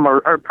rest of them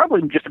are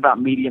probably just about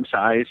medium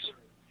size,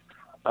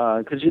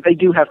 because they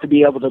do have to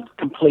be able to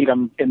complete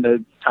them in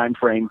the time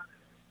frame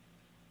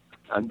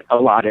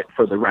allotted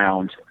for the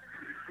round.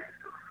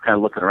 Kind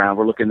of looking around,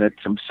 we're looking at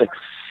some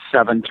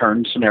 6-7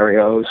 turn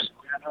scenarios.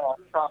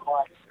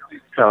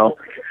 So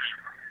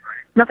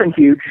nothing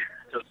huge.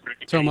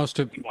 It's almost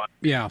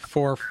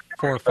 4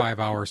 or 5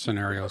 hour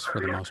scenarios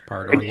for the most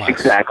part, or less.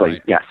 Exactly.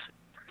 Right? Yes.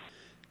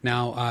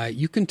 Now,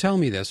 you can tell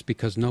me this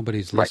because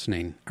nobody's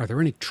listening. Are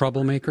there any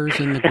troublemakers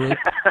in the group?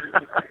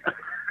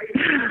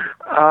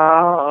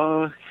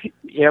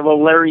 Yeah,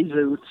 well, Larry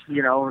Zoots,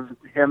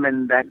 him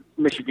and that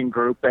Michigan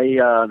group, they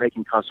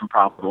can cause some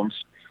problems.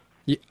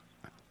 Yeah.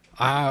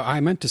 I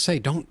meant to say,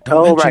 don't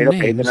mention right, names.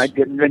 Okay, then I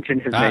didn't mention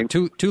his name.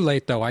 Too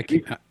late, though. I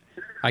can't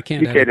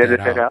edit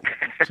that out.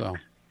 So,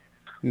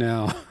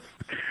 no.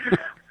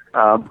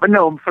 But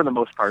no, for the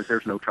most part,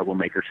 there's no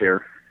troublemakers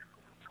here.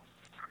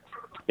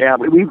 Yeah,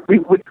 we weed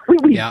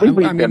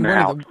them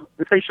out.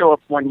 If they show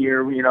up one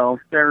year,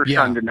 they're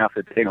shunned enough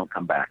that they don't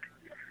come back.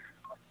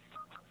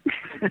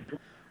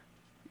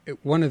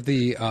 One of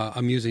the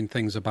amusing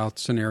things about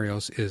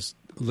scenarios is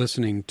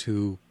listening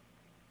to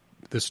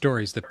the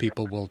stories that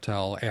people will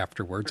tell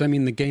afterwards. I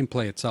mean, the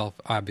gameplay itself,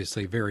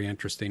 obviously, very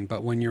interesting,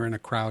 but when you're in a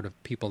crowd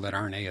of people that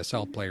aren't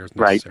ASL players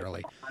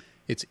necessarily,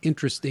 it's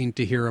interesting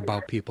to hear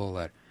about people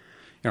that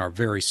are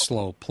very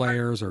slow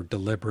players or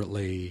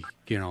deliberately,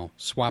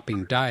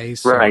 swapping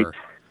dice or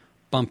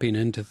bumping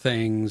into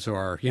things,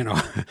 or,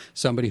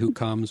 somebody who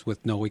comes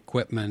with no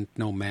equipment,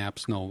 no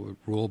maps, no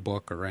rule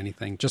book or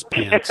anything, just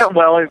pants.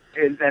 Well,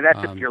 that's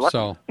if you're lucky.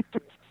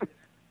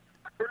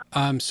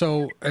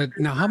 So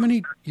now how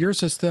many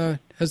years has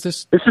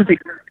this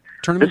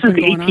tournament been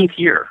going on? This is the 18th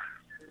year.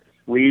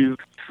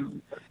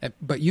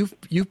 But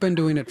you've been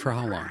doing it for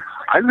how long?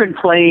 I've been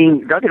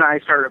playing. Doug and I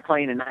started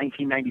playing in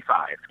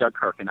 1995. Doug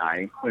Kirk and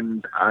I,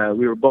 when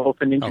we were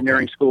both in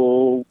engineering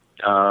school.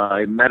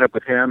 I met up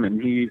with him,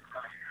 and he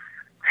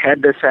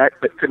had this set,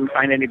 but couldn't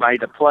find anybody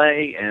to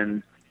play.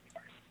 And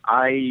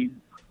I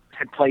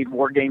had played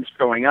war games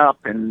growing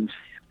up, and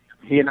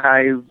he and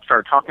I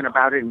started talking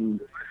about it. And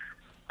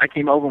I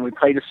came over and we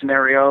played a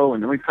scenario,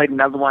 and then we played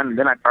another one, and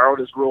then I borrowed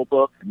his rule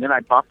book, and then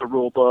I bought the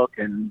rule book,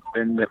 and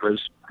then it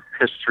was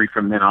history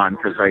from then on,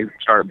 because I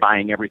started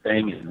buying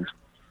everything, and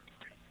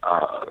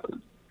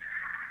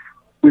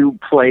we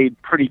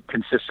played pretty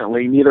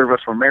consistently. Neither of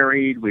us were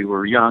married. We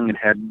were young and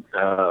had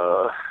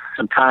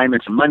some time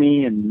and some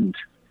money, and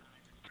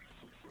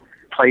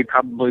played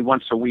probably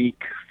once a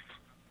week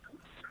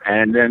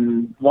and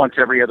then once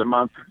every other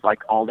month, like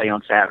all day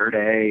on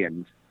Saturday.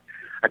 And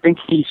I think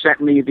he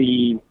sent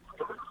me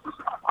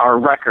our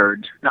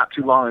record not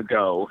too long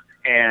ago,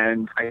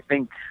 and I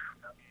think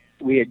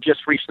we had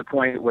just reached the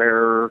point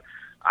where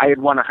I had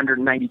won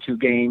 192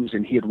 games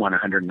and he had won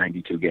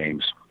 192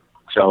 games.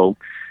 So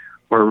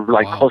we're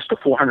like close to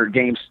 400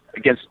 games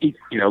against each,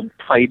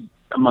 played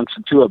amongst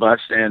the two of us,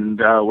 and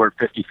we're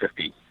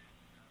 50-50.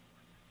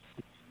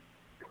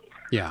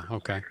 Yeah.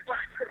 Okay.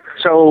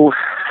 So,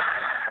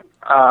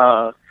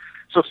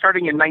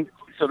 starting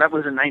so that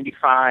was in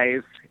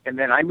 95, and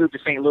then I moved to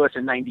St. Louis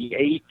in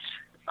 98,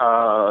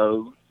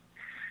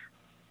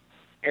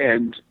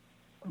 and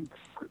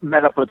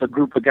met up with a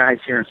group of guys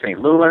here in St.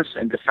 Louis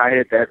and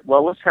decided that,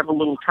 well, let's have a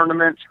little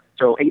tournament.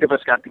 So 8 of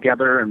us got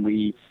together and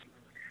we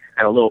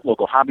had a little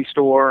local hobby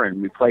store,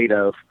 and we played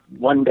a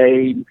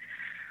one-day,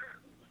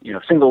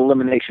 single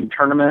elimination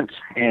tournament,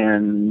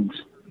 and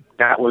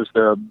that was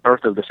the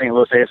birth of the St.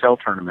 Louis ASL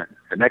tournament.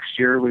 The next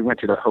year we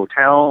went to the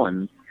hotel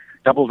and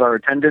doubled our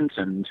attendance,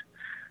 and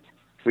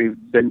we've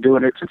been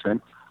doing it since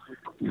then.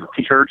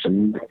 T-shirts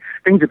and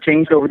things have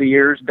changed over the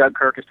years. Doug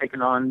Kirk has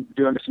taken on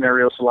doing the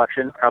scenario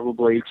selection,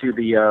 probably to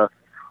the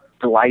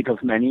delight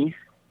of many.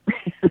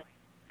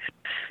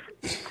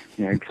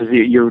 Because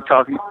you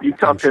talk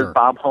to sure.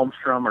 Bob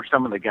Holmstrom or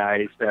some of the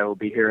guys that will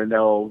be here, and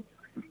they'll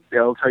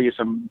tell you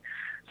some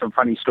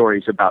funny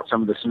stories about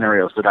some of the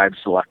scenarios that I've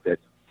selected.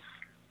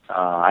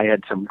 I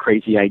had some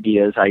crazy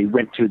ideas. I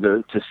went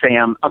to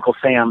Uncle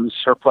Sam's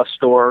surplus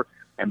store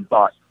and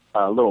bought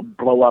a little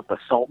blow-up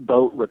assault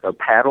boat with a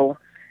paddle,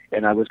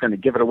 and I was going to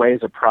give it away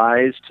as a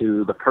prize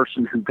to the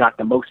person who got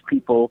the most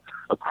people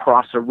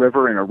across a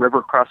river in a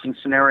river crossing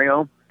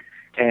scenario.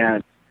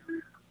 And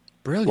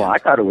brilliant. Well, I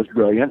thought it was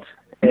brilliant,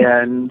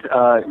 and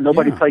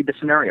nobody played the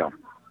scenario.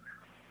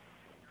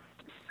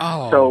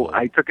 Oh. So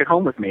I took it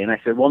home with me, and I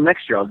said, well,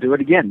 next year I'll do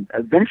it again.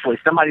 Eventually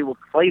somebody will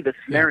play this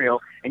scenario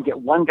and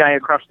get one guy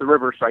across the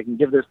river so I can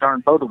give this darn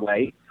boat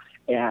away.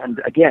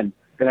 And again,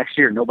 the next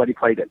year nobody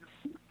played it.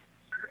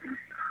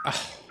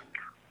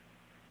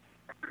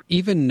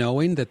 Even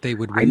knowing that they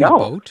would win the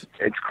boat?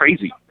 It's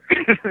crazy.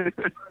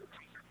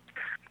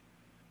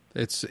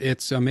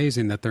 It's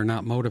amazing that they're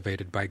not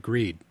motivated by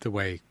greed the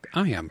way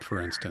I am, for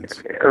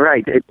instance.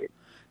 Right.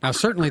 Now,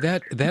 certainly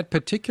that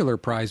particular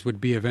prize would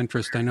be of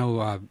interest. I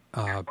know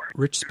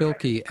Rich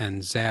Spilkey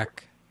and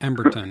Zach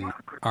Emberton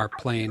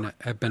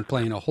have been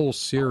playing a whole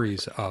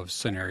series of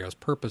scenarios,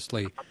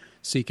 purposely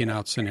seeking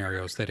out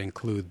scenarios that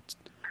include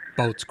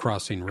boats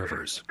crossing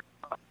rivers.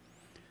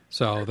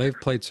 So they've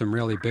played some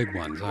really big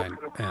ones.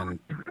 And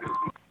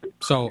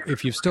so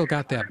if you've still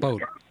got that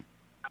boat,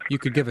 you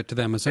could give it to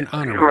them as an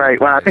honor. Right.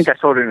 Well, I think I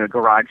sold it in a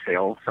garage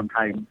sale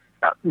sometime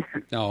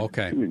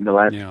in the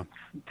last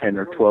 10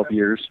 or 12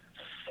 years.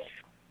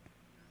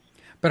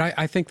 But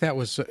I think that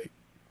was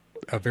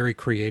a very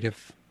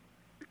creative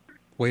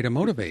way to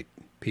motivate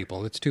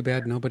people. It's too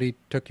bad nobody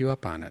took you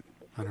up on it.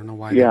 I don't know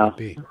why that would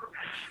be.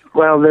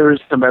 Well, there's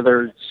some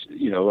others,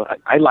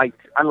 I like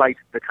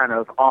the kind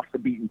of off the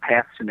beaten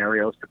path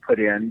scenarios to put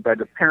in, but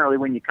apparently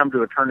when you come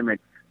to a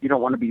tournament, you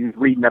don't want to be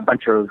reading a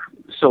bunch of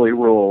silly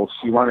rules.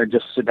 You want to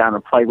just sit down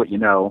and play what you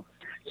know.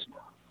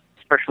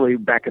 Especially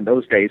back in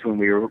those days when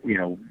we were,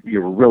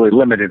 you were really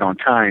limited on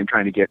time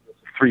trying to get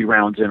 3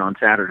 rounds in on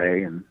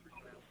Saturday.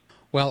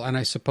 Well, and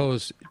I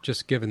suppose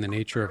just given the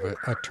nature of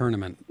a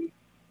tournament,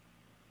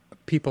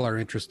 people are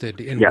interested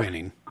in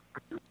winning.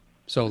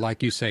 So,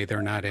 like you say,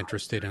 they're not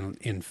interested in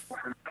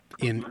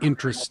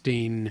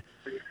interesting,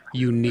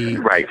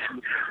 unique, right?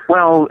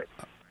 Well,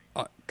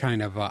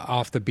 kind of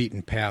off the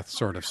beaten path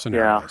sort of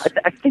scenarios.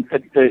 Yeah, I think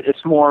that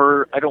it's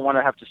more. I don't want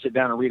to have to sit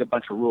down and read a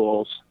bunch of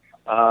rules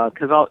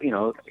because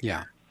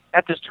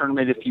at this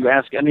tournament, if you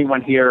ask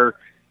anyone here,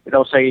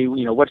 they'll say,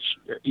 what's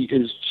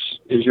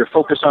is your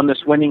focus on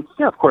this winning?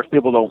 Yeah, of course,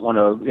 people don't want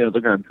to.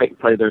 They're going to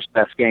play their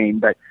best game,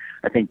 but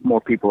I think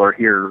more people are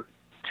here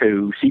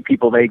to see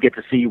people they get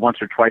to see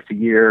once or twice a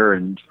year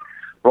and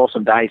roll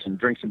some dice and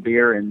drink some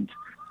beer and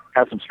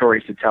have some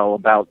stories to tell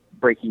about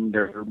breaking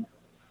their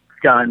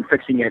gun,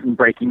 fixing it, and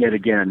breaking it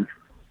again.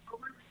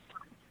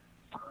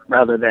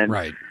 Rather than,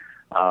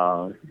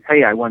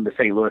 hey, I won the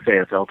St. Louis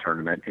ASL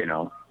tournament,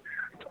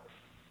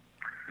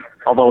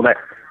 Although that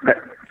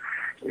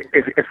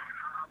if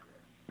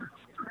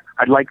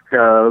I'd like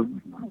the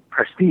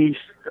prestige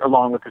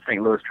along with the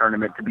St. Louis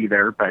tournament to be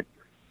there, but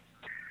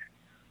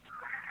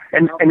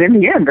And in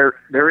the end,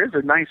 there is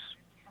a nice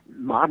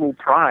model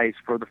prize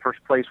for the first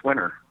place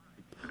winner.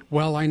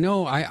 Well, I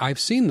know. I've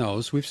seen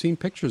those. We've seen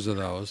pictures of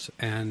those,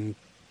 and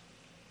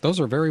those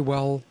are very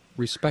well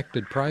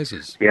respected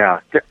prizes.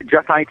 Yeah.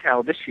 Jeff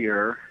Eitel this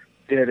year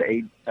did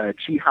a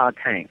Chiha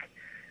tank.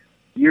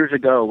 Years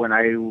ago, when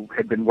I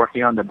had been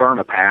working on the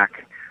Burma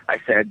pack, I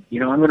said,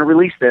 I'm going to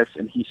release this.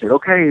 And he said,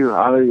 okay.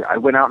 I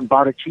went out and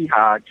bought a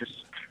Chiha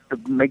just to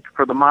make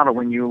for the model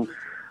when you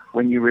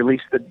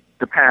release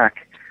the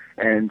pack.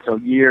 And so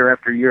year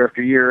after year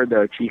after year,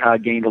 the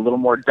Chiha gained a little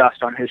more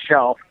dust on his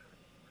shelf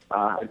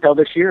until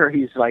this year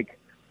he's like,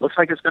 looks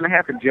like it's going to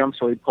happen, Jim.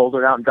 So he pulled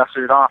it out and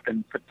dusted it off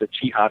and put the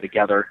Chiha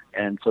together.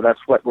 And so that's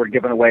what we're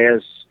giving away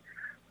as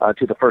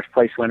to the first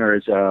place winner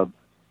is a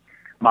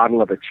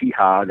model of a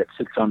Chiha that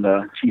sits on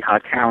the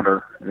Chiha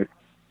counter. An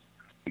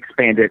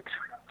expanded,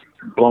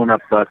 blown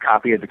up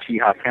copy of the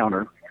Chiha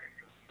counter.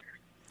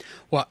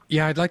 Well,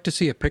 yeah, I'd like to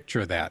see a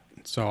picture of that.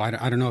 So I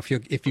don't know if you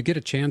get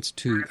a chance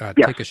to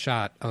take a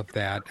shot of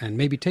that and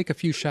maybe take a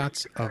few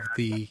shots of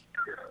the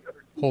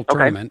whole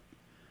tournament.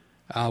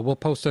 We'll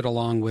post it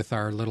along with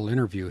our little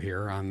interview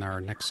here on our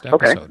next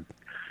episode.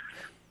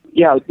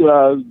 Yeah,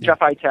 Jeff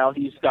Eitel,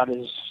 he's got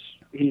a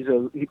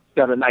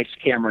nice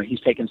camera.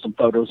 He's taken some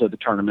photos of the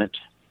tournament.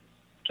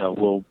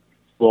 So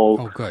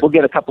we'll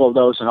get a couple of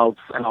those and I'll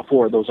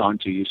forward those on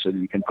to you so that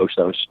you can post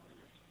those.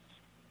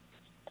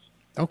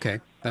 Okay,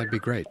 that'd be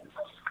great.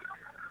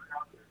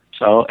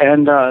 So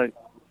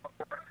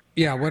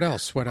yeah, what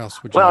else? What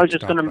else would you? Well,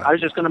 like I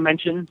was just gonna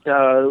mention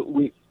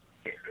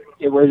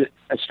it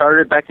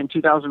started back in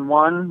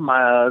 2001.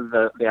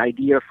 The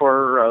idea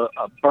for a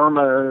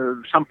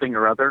Burma something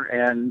or other,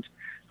 and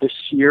this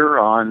year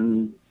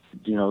on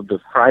the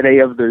Friday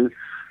of the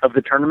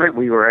tournament,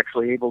 we were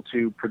actually able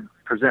to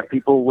present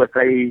people with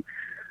a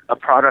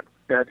product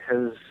that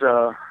has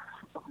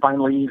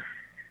finally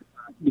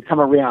become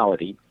a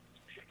reality.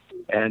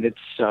 And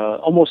it's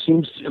almost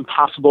seems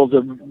impossible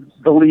to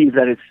believe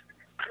that it's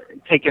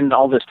taken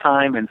all this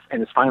time and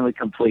it's finally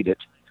completed.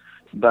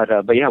 But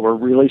yeah, we're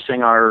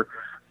releasing our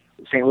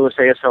St. Louis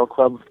ASL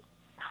Club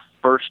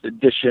first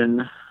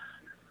edition,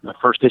 the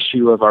first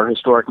issue of our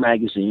historic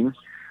magazine.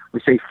 We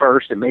say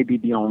first, it may be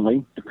the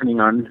only, depending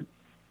on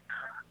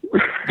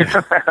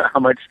how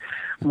much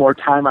more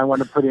time I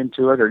want to put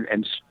into it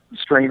and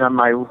strain on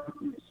my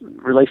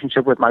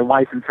relationship with my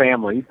wife and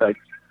family.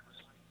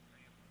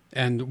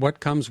 And what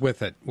comes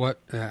with it?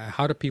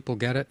 How do people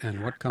get it,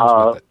 and what comes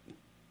with it?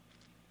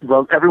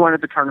 Well, everyone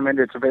at the tournament,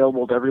 it's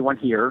available to everyone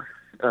here.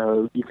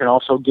 You can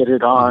also get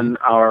it on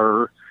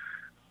our,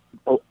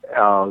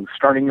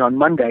 starting on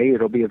Monday,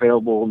 it'll be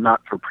available not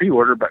for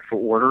pre-order, but for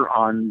order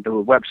on the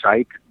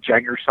website,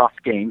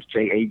 Jagersoft Games,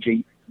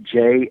 JAGERSOFT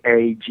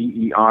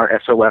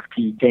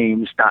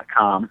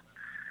Games.com.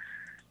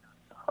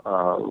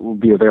 Will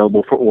be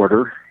available for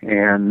order,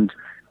 and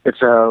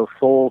it's a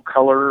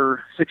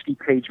full-color,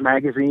 60-page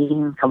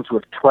magazine. Comes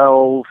with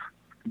 12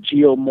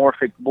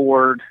 geomorphic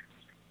board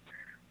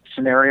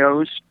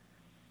scenarios.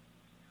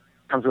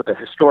 Comes with a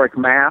historic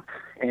map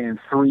and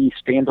 3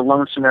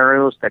 standalone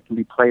scenarios that can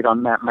be played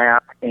on that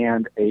map,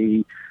 and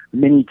a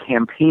mini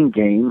campaign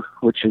game,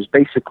 which is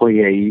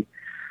basically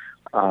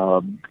a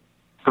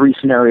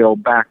 3-scenario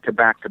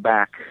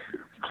back-to-back-to-back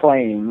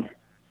playing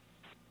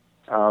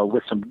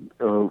with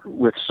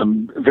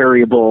some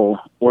variable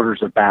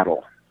orders of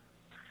battle.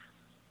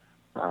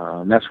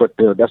 That's what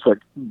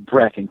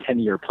Breck and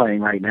Kenny are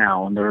playing right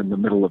now, and they're in the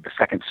middle of the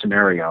second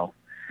scenario.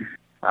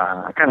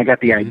 I kind of got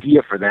the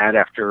idea for that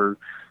after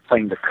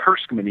playing the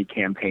Kursk mini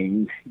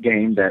campaign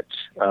game that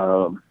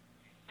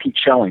Pete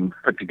Schelling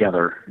put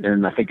together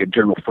in, I think, a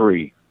Journal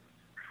 3.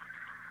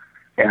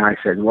 And I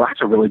said, well,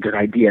 that's a really good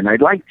idea. And I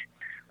like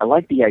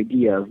the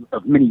idea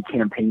of mini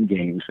campaign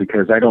games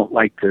because I don't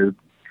like to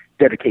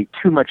dedicate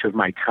too much of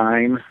my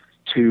time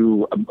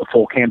to a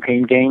full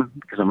campaign game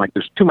because I'm like,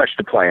 there's too much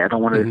to play. I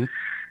don't want to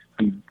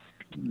be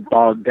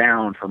bogged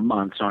down for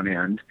months on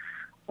end.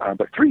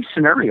 But 3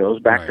 scenarios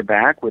back to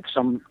back with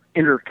some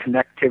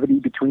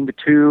interconnectivity between the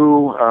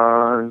two.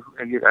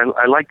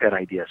 I like that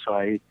idea. So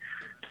I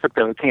took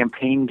the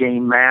campaign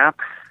game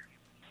map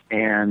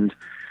and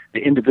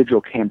the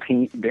individual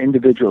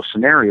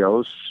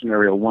scenarios,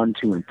 scenario 1,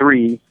 2, and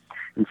 3,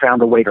 and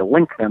found a way to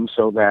link them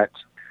so that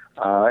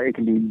it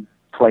can be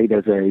played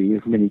as a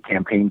mini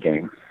campaign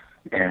game.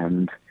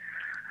 And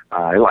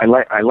I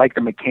like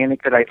the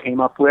mechanic that I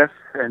came up with,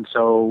 and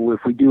so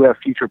if we do have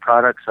future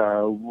products,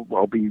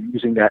 I'll be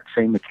using that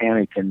same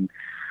mechanic and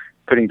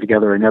putting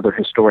together another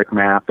historic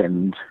map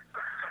and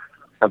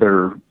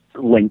other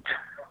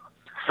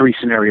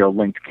 3-scenario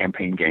linked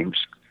campaign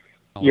games.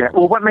 Yeah,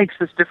 well, what makes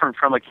this different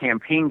from a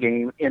campaign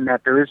game in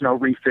that there is no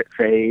refit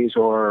phase,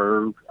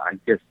 or I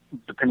guess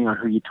depending on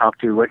who you talk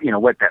to, what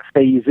that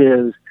phase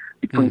is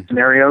between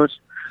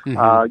scenarios.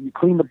 You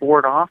clean the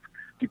board off.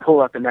 You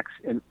pull out the next,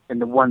 in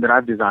the one that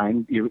I've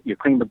designed, you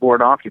clean the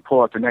board off, you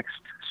pull out the next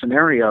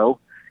scenario,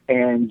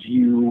 and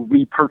you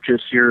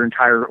repurchase your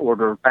entire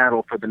order of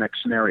battle for the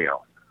next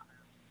scenario.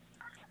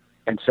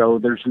 And so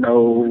there's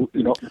no,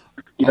 you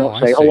don't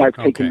say, I've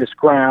taken this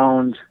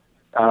ground,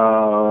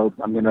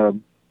 I'm going to,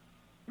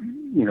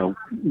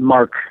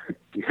 mark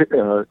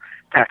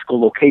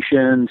tactical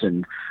locations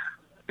and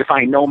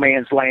define no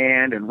man's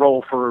land and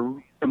roll for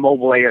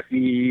immobile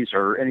AFVs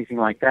or anything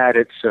like that.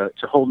 It's a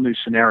whole new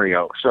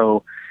scenario.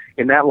 So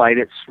in that light,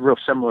 it's real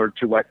similar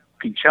to what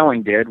Pete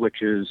Schelling did,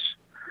 which is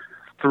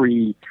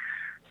 3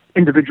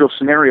 individual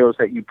scenarios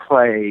that you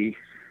play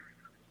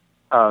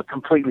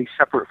completely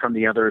separate from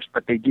the others,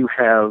 but they do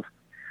have,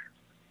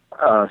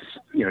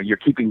 you're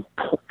keeping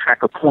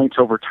track of points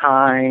over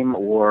time,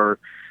 or,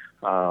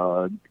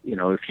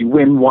 if you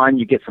win one,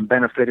 you get some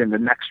benefit in the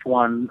next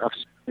one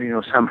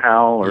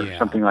somehow or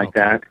something like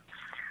that.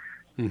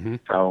 Mm-hmm.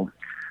 So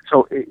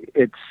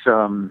it's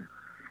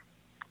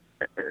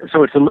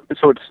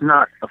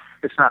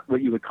not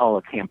what you would call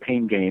a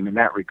campaign game in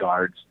that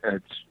regard.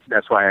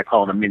 That's why I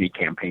call it a mini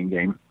campaign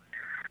game.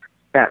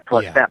 That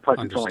plus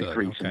it's only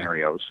 3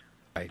 scenarios.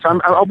 Right. So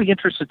I'll be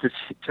interested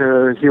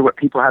to hear what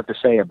people have to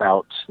say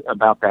about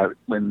that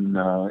when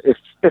if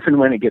and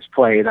when it gets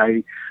played.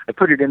 I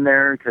put it in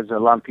there because a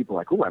lot of people are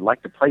like, oh, I'd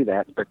like to play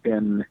that, but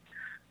then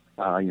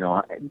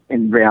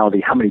in reality,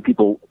 how many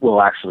people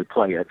will actually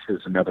play it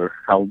is another.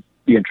 I'll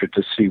be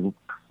interested to see,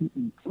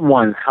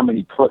 one, how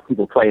many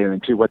people play it,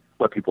 and two,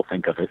 what people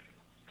think of it.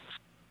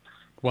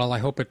 Well, I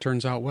hope it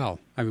turns out well.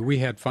 I mean, we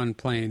had fun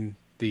playing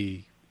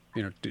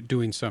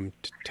doing some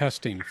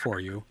testing for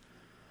you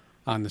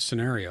on the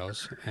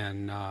scenarios,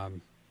 and I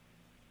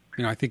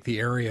think the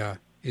area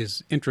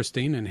is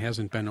interesting and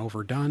hasn't been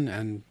overdone,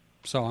 and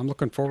so I'm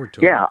looking forward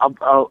to it. Yeah,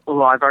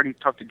 well, I've already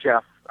talked to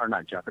Jeff, or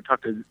not Jeff. I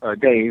talked to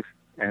Dave,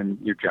 and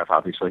you're Jeff,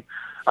 obviously.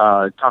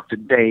 Talked to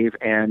Dave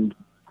and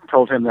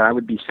told him that I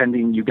would be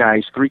sending you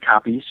guys 3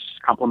 copies,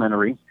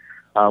 complimentary,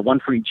 one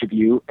for each of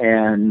you,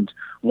 and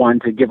one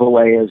to give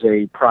away as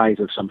a prize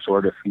of some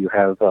sort if you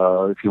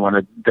want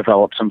to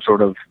develop some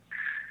sort of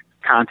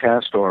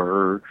contest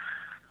or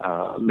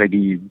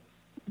maybe,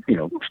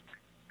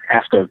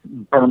 ask a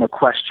Burma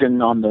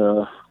question on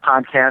the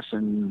podcast,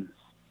 and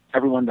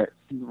everyone that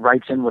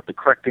writes in with the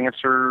correct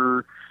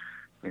answer,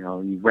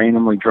 you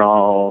randomly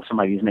draw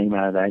somebody's name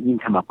out of that. You can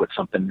come up with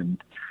something and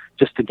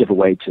just to give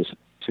away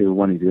to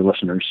one of your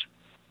listeners.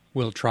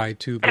 We'll try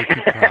to make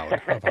you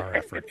proud of our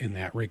effort in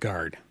that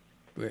regard.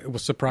 It will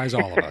surprise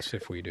all of us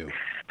if we do.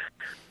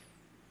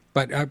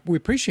 But we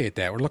appreciate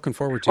that. We're looking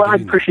forward to doing that. Well,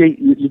 I appreciate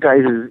you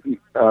guys'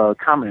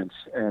 comments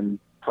and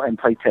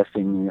play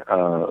testing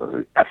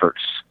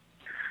efforts.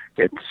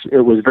 It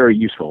was very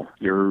useful.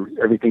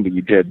 Everything that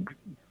you did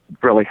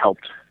really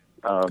helped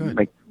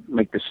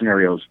make the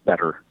scenarios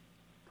better.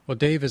 Well,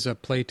 Dave is a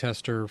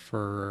playtester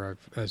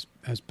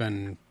has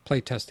been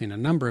playtesting a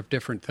number of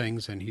different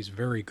things, and he's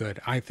very good.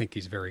 I think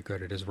he's very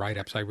good at his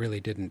write-ups.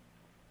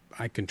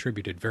 I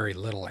contributed very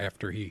little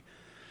after he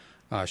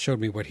showed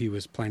me what he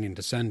was planning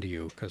to send to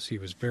you, because he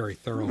was very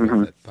thorough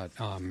with it. But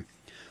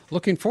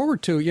looking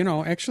forward to,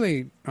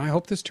 actually, I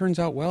hope this turns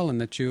out well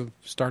and that you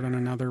start on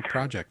another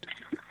project.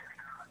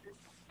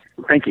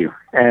 Thank you.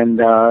 And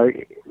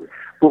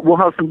we'll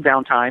have some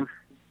downtime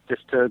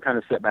just to kind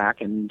of sit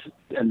back and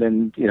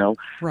then,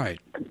 right.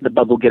 The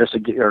bug will get us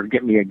or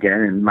get me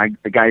again. And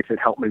the guys that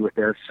helped me with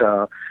this,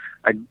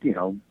 I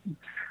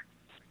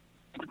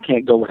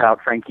can't go without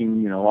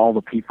thanking, all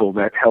the people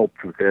that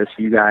helped with this.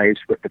 You guys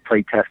with the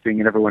play testing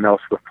and everyone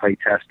else with play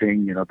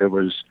testing. There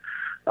was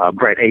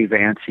Brett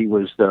Avance. He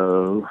was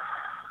the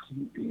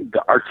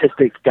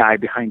artistic guy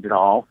behind it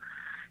all.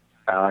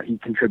 He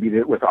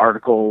contributed with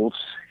articles.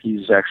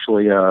 He's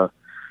actually a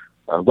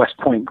West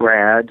Point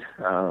grad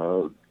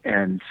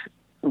and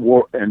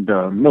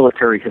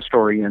military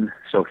historian,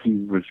 so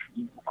he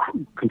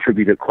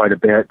contributed quite a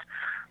bit.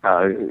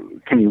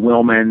 Kenny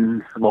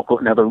Willman,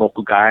 another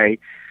local guy.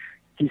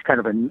 He's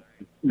kind of a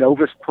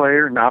novice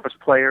player in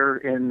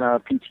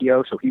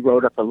PTO, so he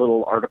wrote up a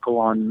little article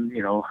on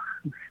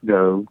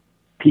the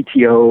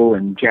PTO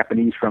and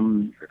Japanese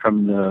from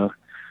the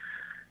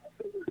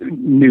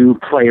new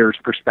player's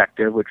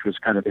perspective, which was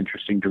kind of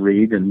interesting to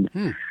read. And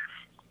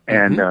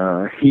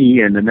he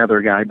and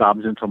another guy, Bob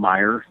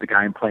Zintelmeyer, the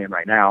guy I'm playing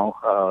right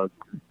now,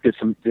 did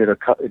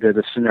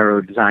a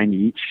scenario design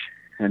each,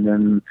 and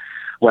then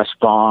Wes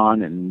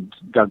Vaughn and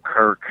Doug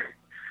Kirk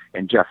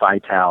and Jeff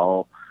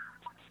Eitel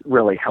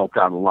really helped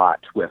out a lot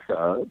with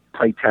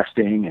play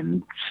testing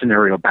and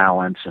scenario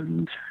balance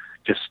and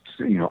just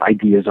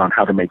ideas on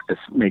how to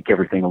make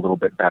everything a little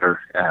bit better.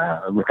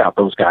 Without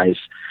those guys,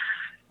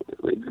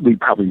 we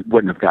probably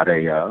wouldn't have got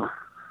a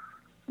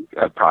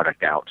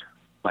product out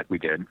like we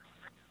did.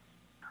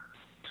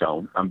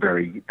 So I'm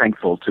very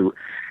thankful to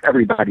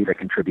everybody that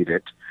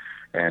contributed,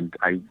 and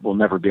I will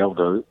never be able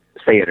to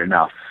say it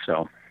enough.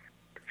 So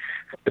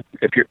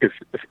if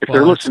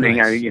they're listening,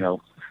 nice.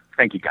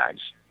 Thank you guys.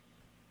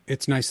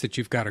 It's nice that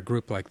you've got a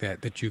group like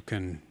that you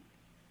can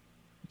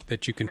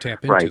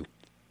tap into. Right.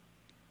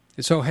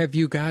 So have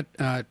you got?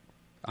 I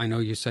know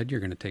you said you're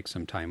going to take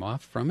some time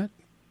off from it.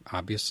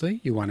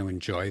 Obviously, you want to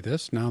enjoy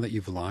this now that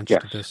you've launched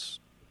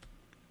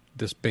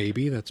this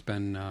baby that's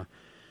been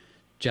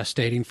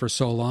gestating for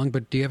so long.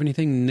 But do you have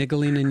anything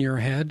niggling in your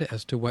head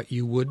as to what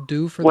you would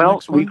do for the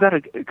next one? Well, we've got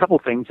a couple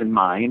things in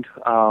mind.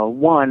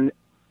 One,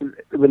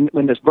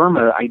 when this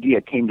Burma idea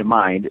came to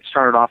mind, it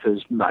started off as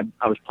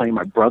I was playing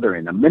my brother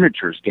in a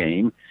miniatures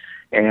game,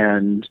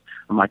 and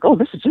I'm like, oh,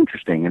 this is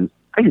interesting. And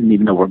I didn't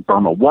even know where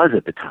Burma was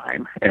at the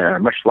time,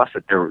 much less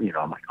that there.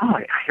 I'm like, oh,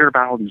 I hear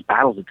about all these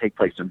battles that take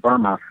place in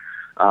Burma.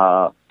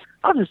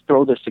 I'll just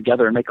throw this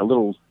together and make a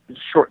little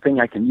short thing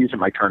I can use in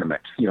my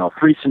tournament.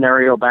 3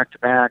 scenario back to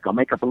back. I'll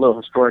make up a little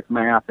historic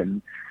map,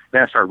 and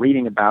then I start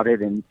reading about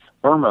it. And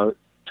Burma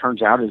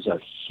turns out is a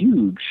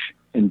huge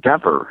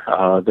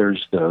endeavor.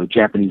 There's the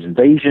Japanese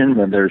invasion,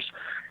 then there's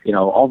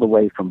all the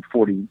way from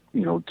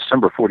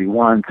December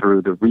 41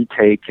 through the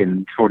retake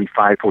in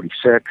 45,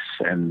 46,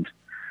 and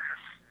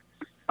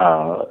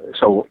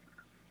so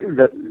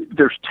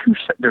there's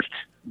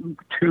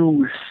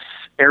two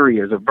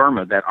areas of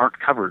Burma that aren't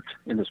covered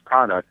in this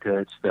product.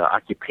 It's the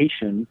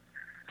occupation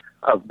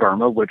of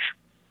Burma, which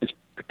is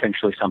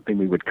potentially something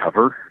we would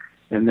cover,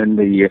 and then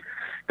the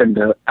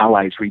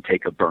Allies'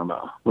 retake of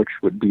Burma, which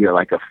would be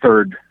like a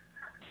third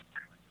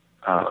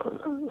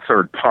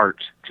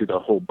part to the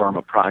whole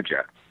Burma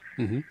project.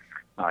 Mm-hmm.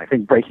 I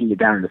think breaking it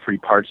down into 3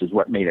 parts is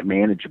what made it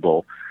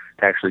manageable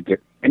to actually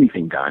get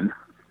anything done.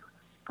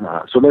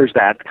 So there's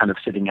that kind of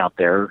sitting out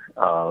there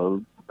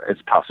as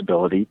a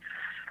possibility.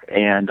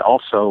 And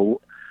also,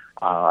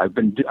 I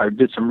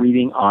did some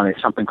reading on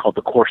something called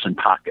the Korsun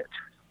Pocket.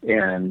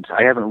 And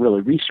I haven't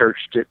really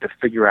researched it to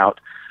figure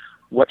out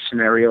what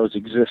scenarios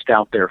exist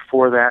out there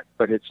for that,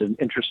 but it's an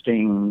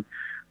interesting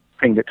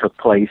thing that took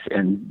place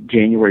in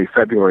January,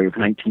 February of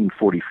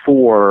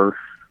 1944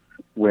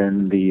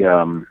 when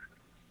the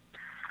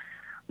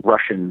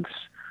Russians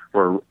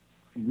were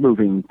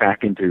moving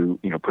back into,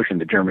 pushing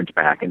the Germans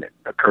back, and it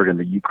occurred in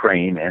the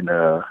Ukraine, and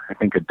I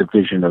think a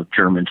division of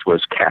Germans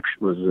was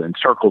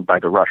encircled by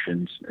the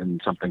Russians in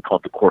something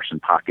called the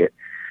Korsun Pocket,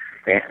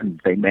 and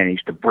they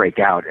managed to break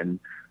out and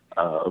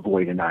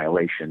avoid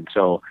annihilation.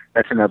 So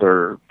that's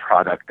another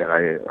product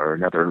or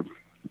another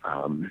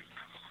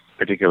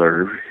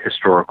particular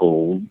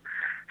historical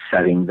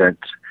setting that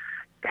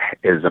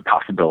is a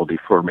possibility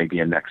for maybe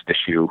a next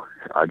issue,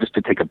 just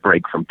to take a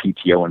break from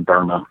PTO in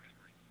Burma.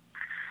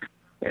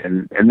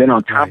 And then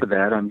on top of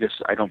that, I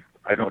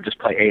don't just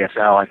play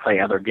ASL. I play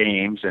other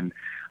games, and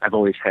I've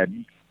always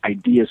had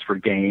ideas for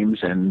games.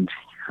 And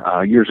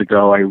years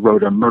ago, I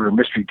wrote a murder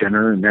mystery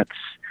dinner, and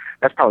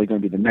that's probably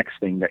going to be the next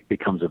thing that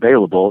becomes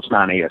available. It's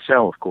not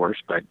ASL, of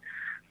course, but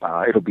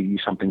it'll be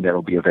something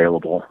that'll be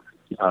available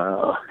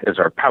as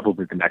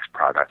probably the next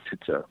product.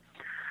 It's a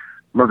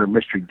murder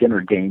mystery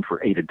dinner game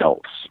for 8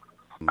 adults.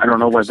 I don't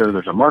know whether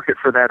there's a market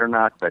for that or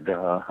not, but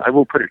I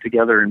will put it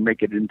together and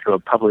make it into a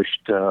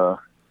published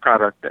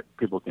product that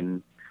people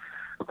can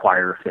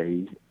acquire if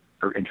they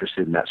are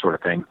interested in that sort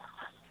of thing.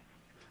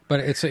 But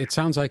it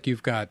sounds like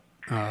you've got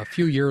a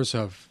few years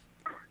of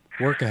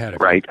work ahead of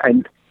you. Right,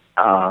 and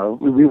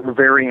we were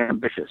very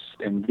ambitious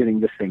in getting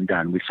this thing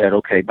done. We said,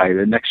 okay, by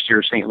the next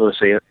year, St. Louis,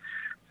 it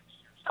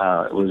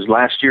was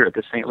last year at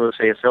the St. Louis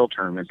ASL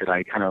tournament that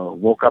I kind of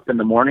woke up in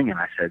the morning and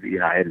I said,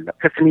 I had an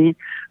epiphany.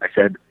 I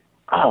said,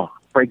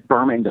 break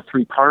Burma into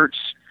 3 parts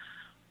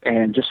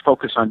and just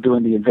focus on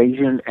doing the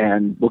invasion,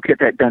 and we'll get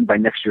that done by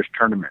next year's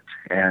tournament.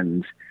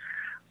 And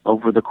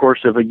over the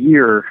course of a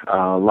year,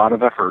 a lot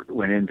of effort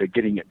went into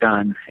getting it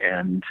done,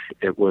 and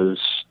it was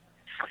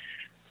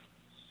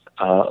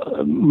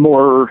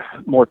more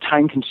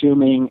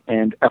time-consuming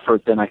and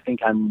effort than I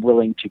think I'm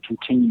willing to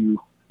continue.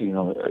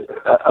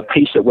 A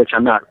pace at which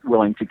I'm not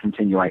willing to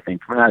continue. I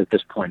think, not at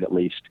this point, at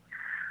least.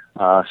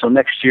 So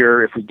next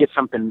year, if we get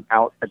something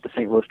out at the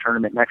St. Louis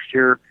tournament next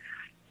year,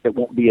 it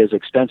won't be as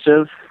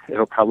extensive.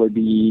 It'll probably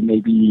be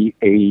maybe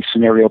a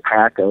scenario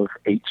pack of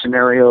 8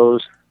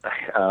 scenarios,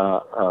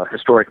 a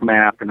historic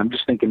map, and I'm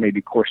just thinking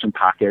maybe Korsun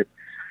Pocket,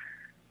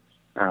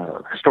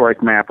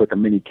 historic map with a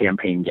mini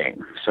campaign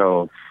game.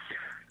 So,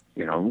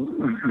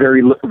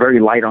 very very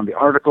light on the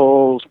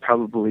articles,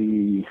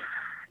 probably,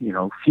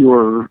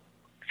 fewer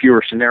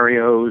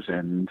scenarios,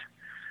 and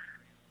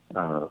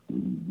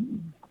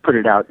put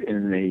it out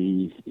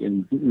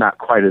in not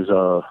quite as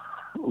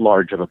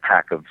large of a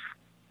pack of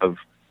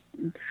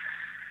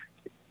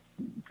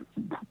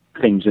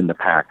things in the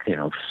pack,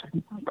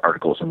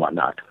 articles and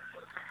whatnot.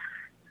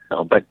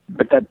 So, but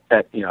that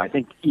I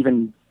think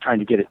even trying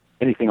to get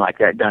anything like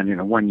that done in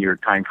a 1-year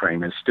time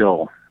frame is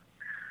still.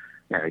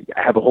 I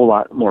have a whole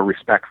lot more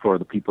respect for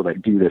the people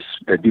that do this,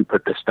 that do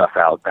put this stuff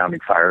out,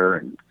 Bounding Fire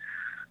and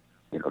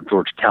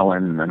George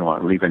Kellen, and I don't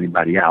want to leave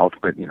anybody out,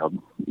 but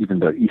even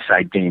the East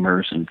Side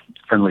Gamers and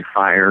Friendly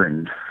Fire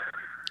and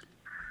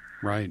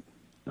right.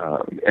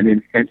 And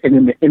in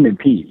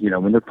MMP,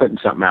 when they're putting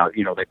something out,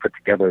 they put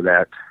together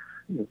that,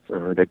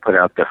 or they put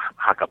out the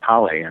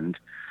Hakapale, and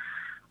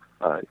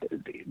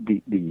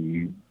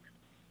the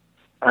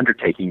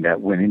undertaking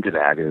that went into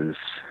that is,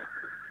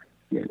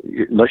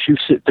 unless you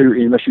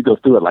go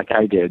through it like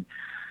I did,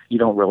 you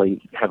don't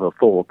really have a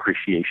full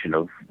appreciation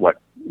of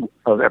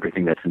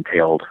everything that's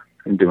entailed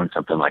in doing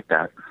something like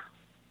that.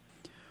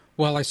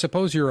 Well, I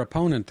suppose your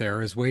opponent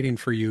there is waiting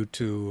for you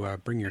to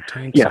bring your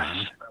tanks yes.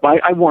 on. Well,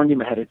 I warned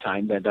him ahead of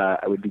time that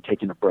I would be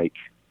taking a break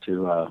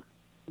to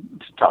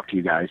talk to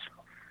you guys.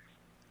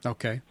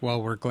 Okay.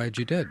 Well, we're glad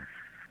you did.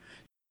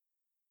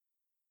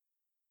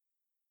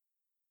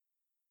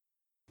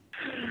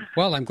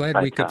 Well, I'm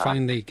glad we could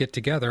finally get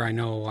together. I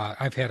know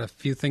I've had a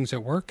few things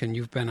at work, and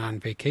you've been on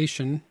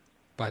vacation,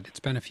 but it's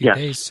been a few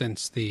days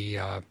since the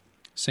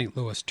St.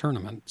 Louis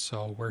tournament,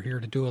 so we're here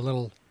to do a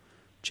little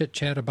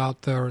chit-chat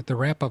about the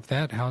wrap of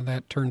that, how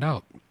that turned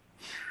out.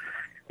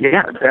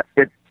 Yeah,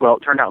 it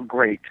turned out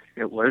great.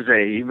 It was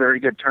a very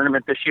good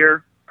tournament this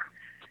year,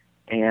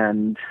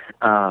 and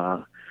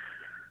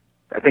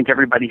I think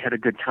everybody had a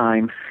good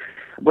time.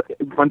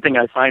 One thing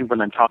I find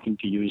when I'm talking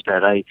to you is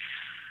that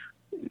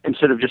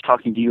instead of just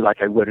talking to you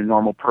like I would a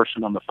normal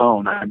person on the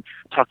phone, I'm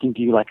talking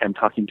to you like I'm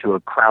talking to a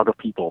crowd of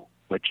people,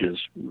 which is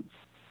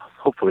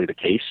hopefully the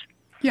case.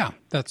 Yeah,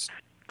 that's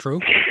true.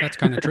 That's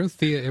kind of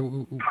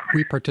true.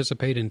 We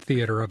participate in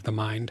theater of the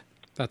mind.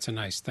 That's a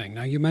nice thing.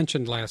 Now, you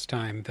mentioned last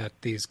time that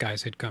these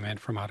guys had come in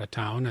from out of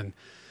town, and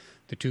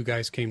the two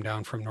guys came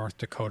down from North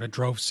Dakota,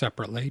 drove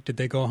separately. Did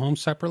they go home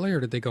separately, or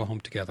did they go home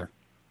together?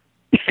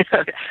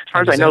 As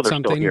far as I know, they're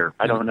still here.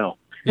 I don't know.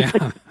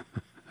 Yeah.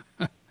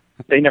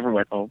 They never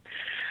went home.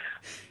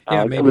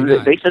 Yeah, maybe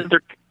not. They said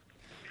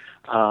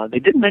they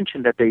did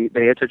mention that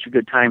they had such a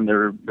good time.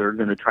 They're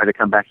going to try to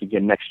come back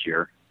again next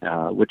year,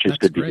 which is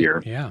good to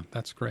hear. Yeah,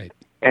 that's great.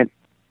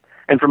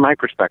 And from my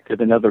perspective,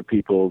 and other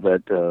people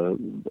that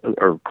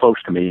are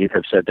close to me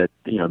have said that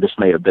this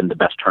may have been the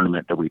best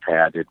tournament that we've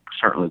had. It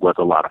certainly was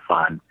a lot of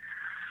fun,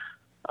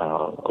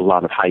 a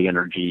lot of high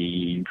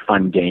energy,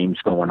 fun games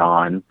going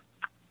on.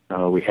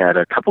 We had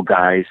a couple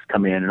guys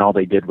come in, and all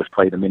they did was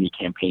play the mini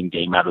campaign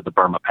game out of the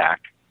Burma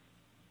pack,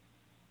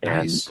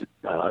 nice.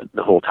 And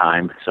the whole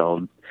time.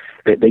 So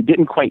they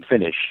didn't quite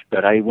finish,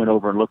 but I went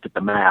over and looked at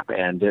the map,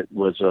 and it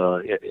was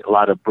a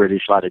lot of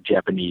British, a lot of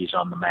Japanese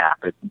on the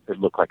map. It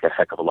looked like a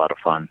heck of a lot of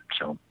fun.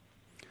 So,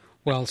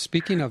 well,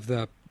 speaking of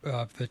the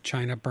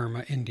China,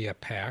 Burma, India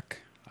pack,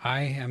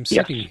 I am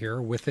sitting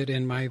here with it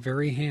in my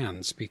very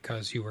hands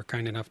because you were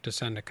kind enough to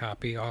send a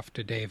copy off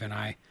to Dave and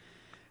I.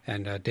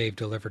 And Dave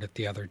delivered it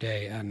the other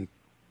day, and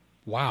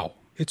wow,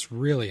 it's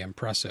really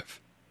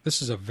impressive.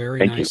 This is a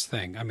very nice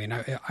thing. I mean,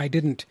 I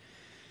didn't,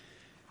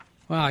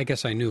 well, I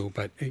guess I knew,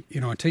 but,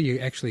 until you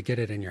actually get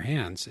it in your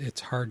hands, it's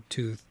hard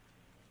to,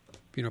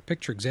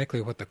 picture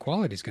exactly what the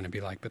quality is going to be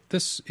like. But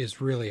this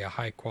is really a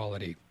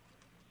high-quality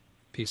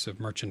piece of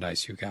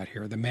merchandise you got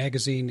here. The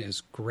magazine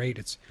is great.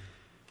 It's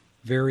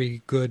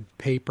very good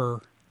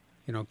paper,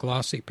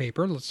 glossy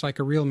paper. It looks like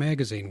a real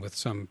magazine with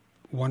some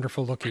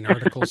wonderful-looking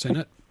articles in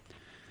it.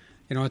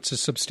 It's a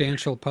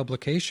substantial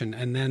publication.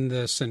 And then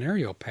the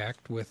scenario pack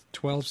with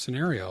 12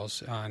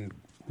 scenarios on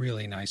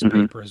really nice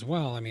paper as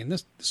well. I mean,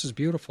 this is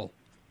beautiful.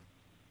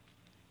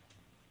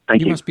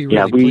 Thank you. You must be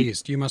really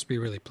pleased. You must be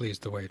really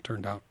pleased the way it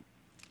turned out.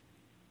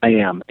 I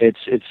am.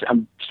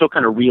 I'm still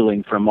kind of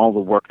reeling from all the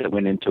work that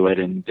went into it,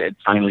 and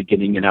finally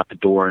getting it out the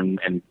door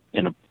and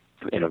in a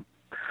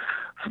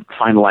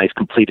finalized,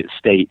 completed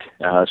state,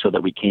 so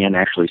that we can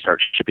actually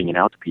start shipping it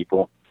out to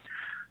people.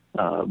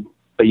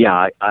 But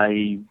yeah,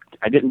 I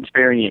didn't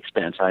spare any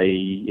expense.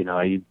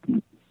 I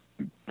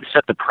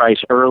set the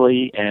price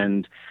early,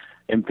 and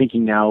am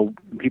thinking now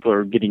people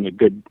are getting a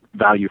good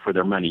value for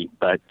their money.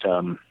 But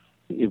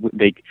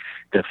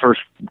the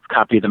first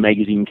copy of the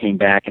magazine came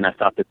back, and I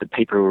thought that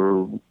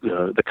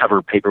the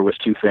cover paper was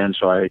too thin,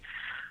 so I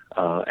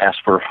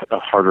asked for a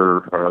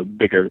harder or a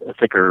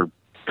thicker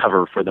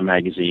cover for the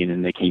magazine,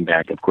 and they came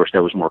back. Of course,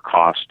 there was more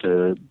cost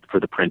for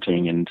the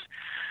printing and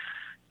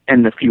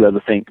a few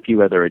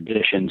other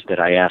additions that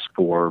I asked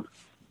for,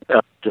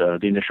 the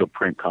initial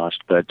print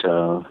cost. But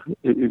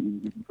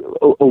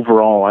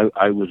overall,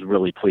 I was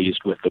really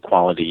pleased with the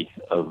quality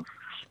of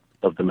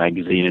the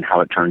magazine and how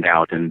it turned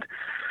out, and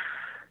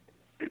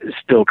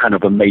still kind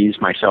of amazed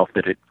myself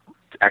that it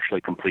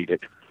actually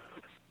completed.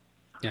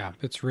 Yeah,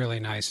 it's really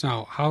nice.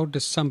 Now, how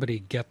does somebody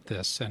get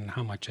this, and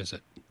how much is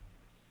it?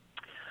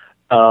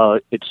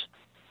 It's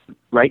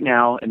right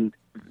now, and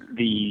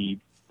the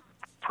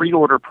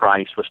pre-order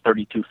price was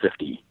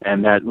 $32.50,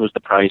 and that was the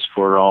price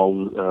for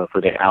all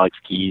for the Alex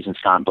Keys and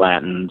Scott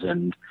Blattons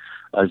and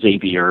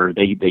Xavier.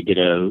 They get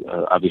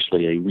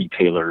obviously a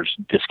retailer's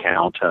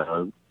discount.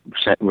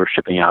 We're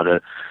shipping out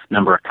a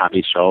number of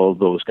copies to all of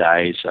those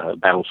guys.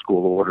 Battle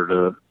School ordered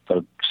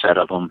a set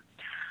of them,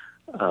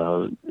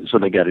 so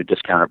they got a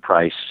discounted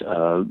price.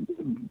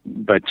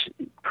 But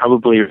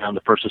probably around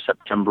the 1st of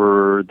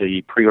September,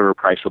 the pre-order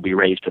price will be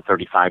raised to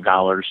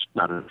 $35.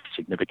 Not a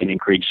significant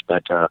increase,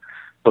 but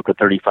book at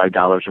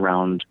 $35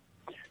 around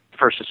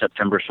 1st of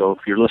September. So if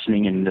you're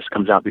listening and this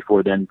comes out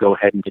before then, go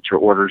ahead and get your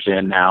orders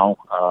in now.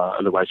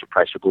 Otherwise, the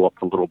price will go up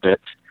a little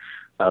bit.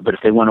 But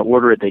if they want to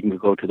order it, they can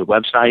go to the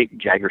website,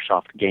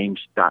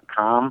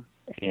 jaggersoftgames.com,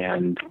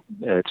 and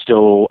it's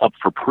still up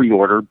for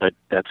pre-order, but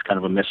that's kind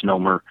of a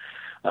misnomer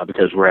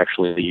because we're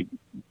actually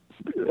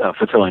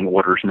fulfilling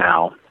orders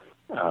now.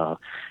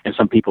 And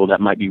some people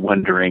that might be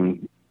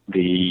wondering,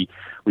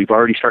 we've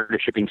already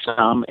started shipping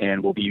some,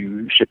 and we'll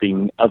be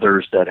shipping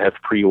others that have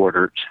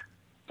pre-ordered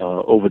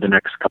over the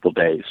next couple of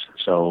days.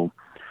 So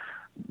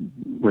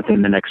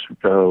within the next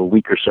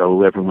week or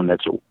so, everyone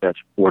that's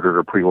ordered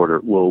or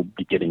pre-ordered will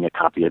be getting a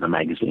copy of the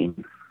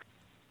magazine.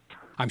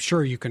 I'm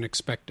sure you can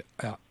expect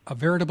a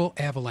veritable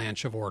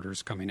avalanche of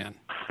orders coming in.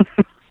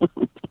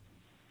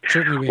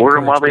 Certainly, order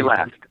them while they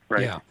last.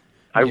 Right. Yeah.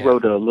 I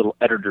wrote a little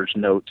editor's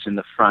notes in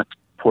the front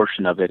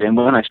portion of it, and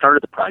when I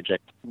started the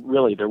project,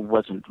 really there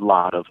wasn't a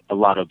lot of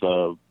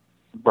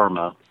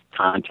Burma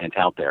content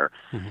out there,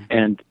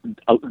 and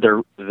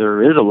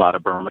there is a lot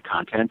of Burma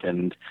content,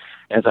 and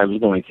as I was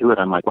going through it,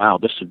 I'm like, wow,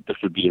 this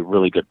would be a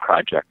really good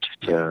project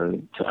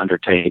to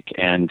undertake.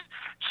 And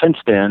since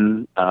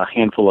then, a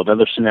handful of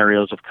other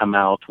scenarios have come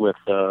out with,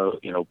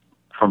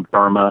 from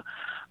Burma.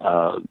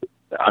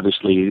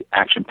 Obviously,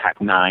 Action Pack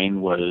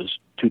 9 was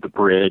to the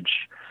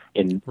bridge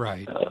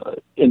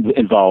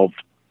involved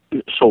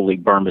solely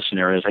Burma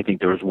scenarios. I think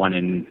there was one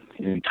in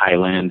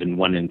Thailand and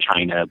one in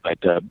China, but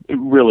it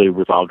really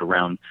revolved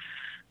around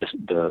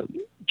the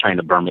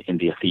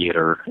China-Burma-India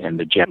theater and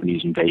the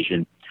Japanese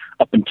invasion.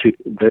 Up into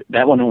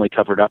that one only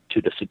covered up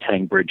to the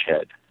Sitang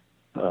Bridgehead,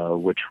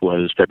 which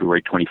was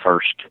February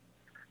 21st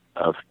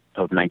of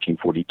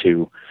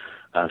 1942.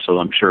 So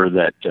I'm sure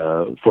that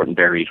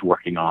Fortenberry is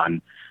working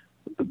on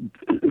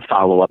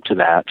follow up to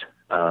that,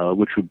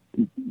 which would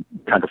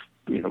kind of,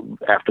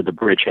 after the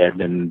bridgehead,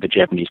 then the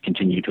Japanese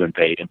continued to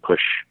invade and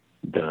push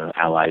the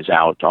Allies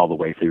out all the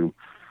way through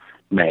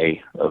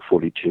May of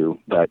 42.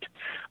 But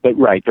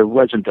right, there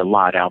wasn't a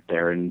lot out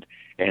there, and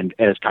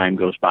as time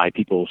goes by,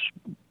 people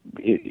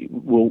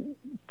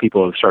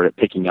have started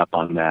picking up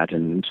on that,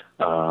 and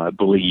I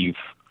believe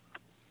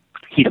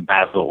Heat of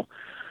Basil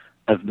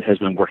has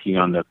been working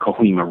on the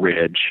Kohima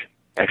Ridge.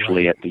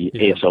 Actually, at the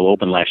ASL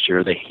Open last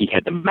year, he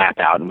had the map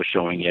out and was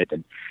showing it,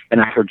 and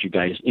I heard you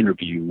guys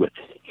interview with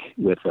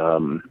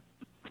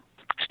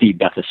Steve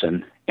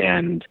Bethison,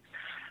 and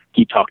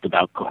he talked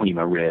about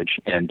Kohima Ridge,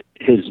 and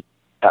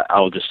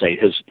I'll just say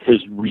his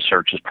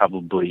research is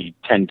probably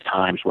 10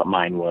 times what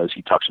mine was.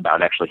 He talks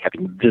about actually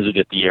having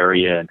visited the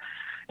area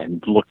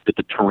and looked at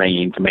the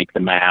terrain to make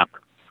the map.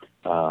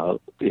 I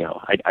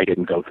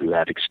didn't go through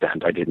that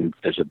extent. I didn't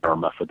visit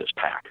Burma for this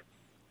pack.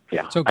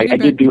 Yeah, so I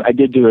did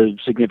do a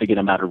significant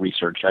amount of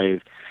research.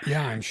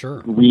 I'm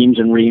sure. Reams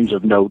and reams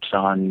of notes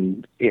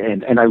on,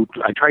 and I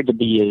tried to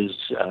be as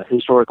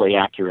historically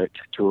accurate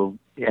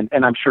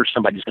and I'm sure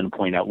somebody's going to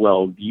point out,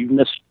 well, you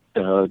missed,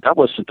 that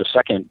wasn't the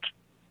 2nd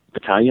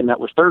Battalion, that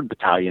was 3rd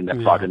Battalion that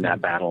fought in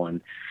that battle.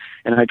 And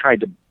I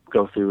tried to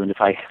go through, and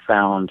if I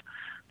found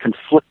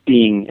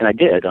conflicting, and I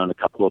did on a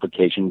couple of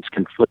occasions,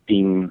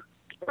 conflicting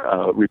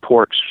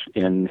reports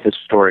in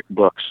historic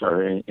books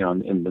or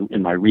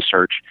in my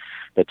research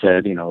that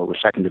said, it was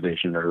 2nd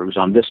Division or it was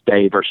on this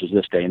day versus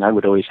this day. And I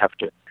would always have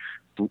to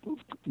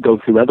go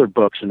through other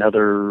books and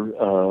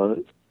other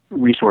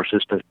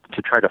resources to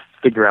try to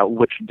figure out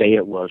which day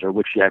it was or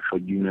which actual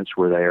units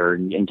were there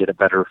and get a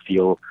better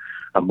feel,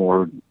 a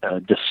more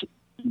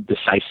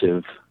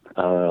decisive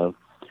amount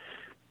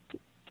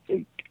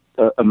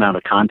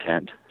of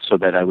content so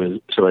that it was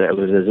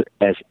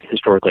as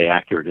historically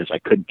accurate as I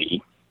could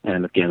be.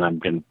 And again,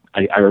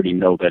 I already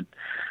know that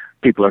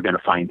people are going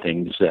to find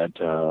things that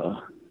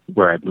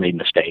where I've made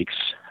mistakes.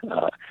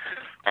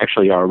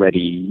 Actually,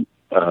 already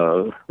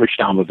Rich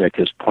Dalmovic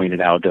has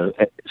pointed out a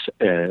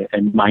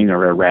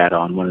minor errata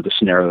on one of the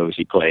scenarios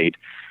he played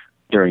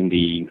during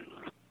the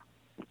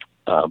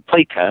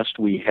play test.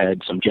 We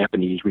had some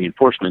Japanese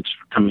reinforcements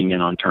coming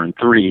in on turn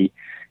 3,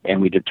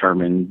 and we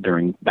determined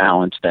during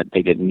balance that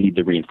they didn't need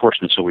the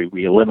reinforcements, so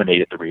we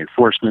eliminated the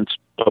reinforcements,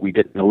 but we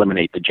didn't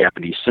eliminate the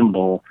Japanese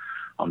symbol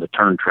on the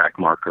turn track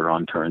marker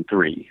on turn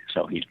 3.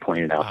 So he's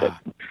pointed out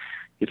that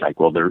he's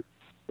like, well,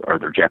 are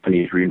there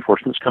Japanese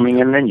reinforcements coming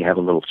in then? You have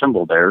a little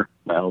symbol there.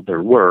 Well,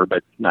 there were,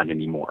 but not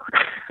anymore.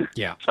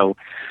 Yeah. So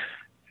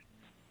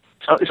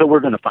we're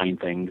going to find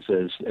things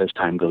as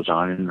time goes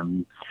on,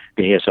 and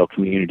the ASL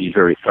community is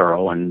very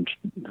thorough, and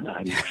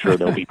I'm sure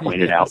they'll be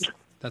pointed out.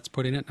 That's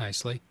putting it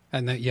nicely.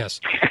 And that,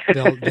 yes,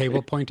 they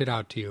will point it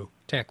out to you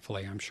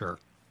tactfully, I'm sure.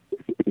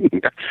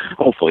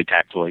 Hopefully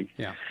tactfully.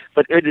 Yeah.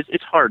 But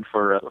it's hard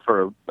for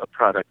a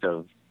product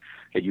of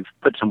that you've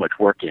put so much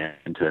work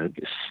into,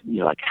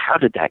 like, how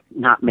did that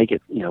not make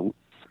it,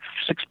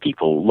 6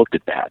 people looked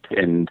at that,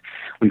 and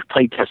we've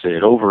play tested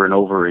it over and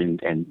over,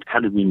 and how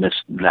did we miss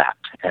that?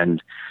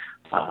 And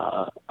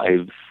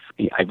I've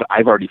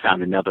already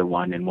found another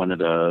one in one of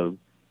the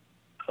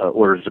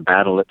orders of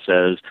battle that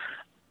says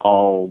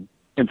all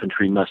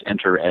infantry must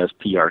enter as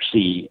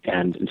PRC,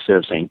 and instead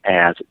of saying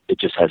as, it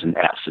just has an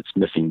S. It's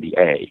missing the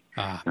A.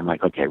 And I'm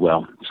like, okay,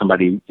 well,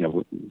 somebody,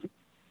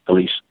 at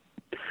least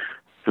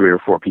 3 or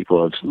 4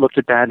 people have looked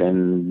at that,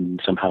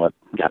 and somehow it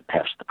got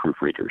past the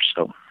proofreaders.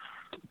 So,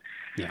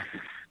 yeah.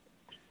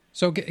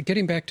 So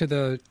getting back to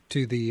the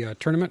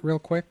tournament real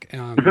quick,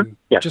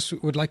 yes.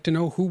 Just would like to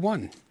know who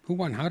won. Who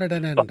won? How did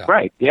it end up?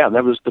 Right. Yeah,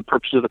 that was the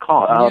purpose of the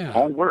call.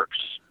 Paul Works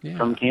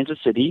from Kansas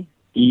City.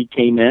 He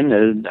came in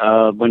and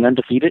went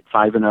undefeated,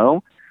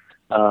 5-0,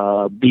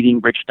 beating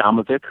Rich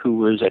Dalmovic, who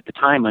was at the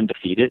time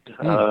undefeated.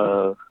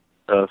 For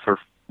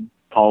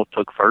Paul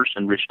took first,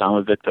 and Rich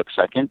Dalmovic took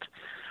second.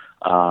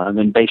 And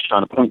then based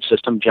on a point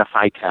system, Jeff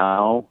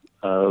Hightow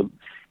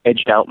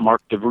edged out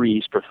Mark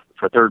DeVries for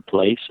third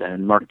place,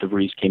 and Mark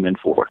DeVries came in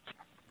fourth.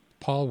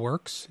 Paul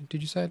Works,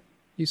 did you say?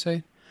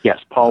 Yes,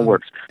 Paul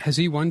Works. Has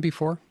he won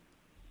before?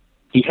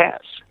 He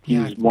has.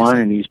 He's won,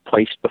 and he's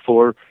placed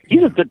before.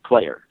 He's a good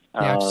player.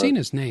 Yeah, I've seen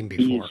his name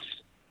before.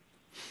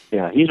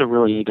 He's a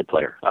really good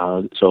player.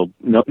 So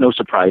no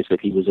surprise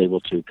that he was able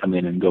to come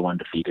in and go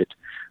undefeated.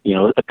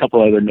 A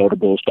couple other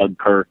notables, Doug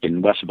Kirk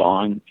and Wes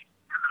Vaughn.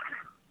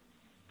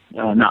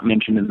 not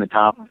mentioned in the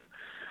top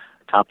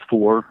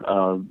four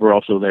were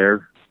also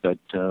there, but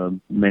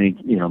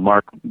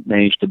Mark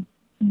managed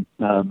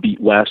to beat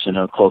Wes in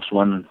a close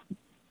one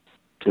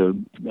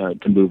to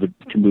move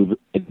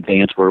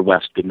advance where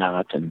Wes did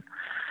not, and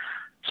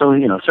so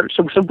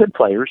some good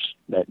players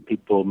that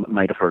people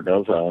might have heard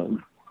of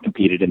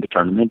competed in the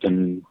tournament,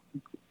 and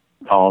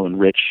Paul and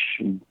Rich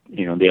and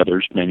the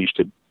others managed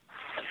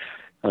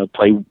to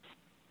play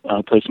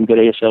some good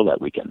ASL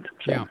that weekend.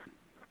 So. Yeah.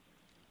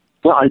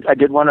 Well, I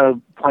did want to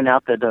point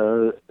out that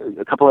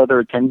a couple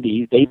other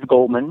attendees, Dave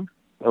Goldman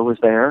was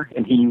there,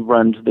 and he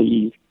runs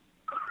the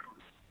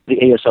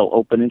ASL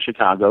Open in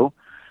Chicago.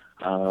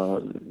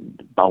 I'll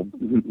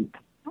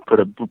put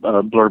a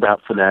blurb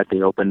out for that.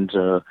 They opened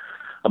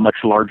a much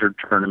larger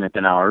tournament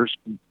than ours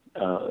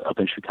up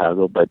in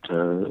Chicago, but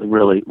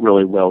really,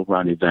 really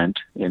well-run event,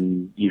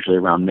 and usually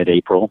around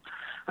mid-April.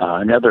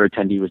 Another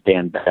attendee was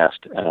Dan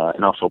Best,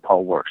 and also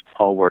Paul Works.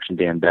 Paul Works and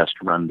Dan Best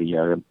run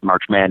the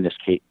March Madness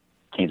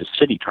Kansas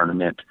City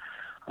tournament,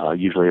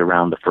 usually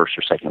around the first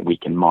or second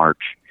week in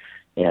March.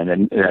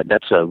 And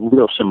that's a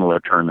real similar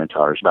tournament to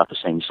ours, about the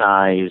same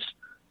size,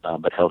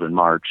 but held in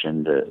March.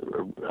 And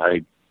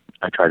I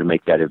try to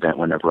make that event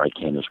whenever I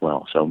can as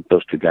well. So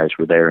those two guys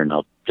were there, and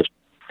I'll just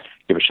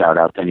give a shout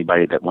out to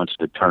anybody that wants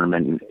the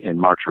tournament in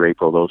March or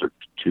April. Those are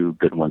two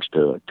good ones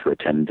to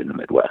attend in the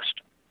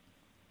Midwest.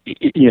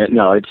 Yeah,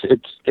 no,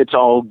 it's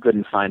all good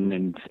and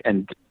fun,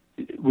 and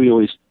we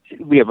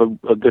have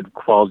a good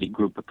quality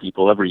group of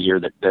people every year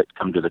that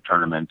come to the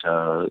tournament.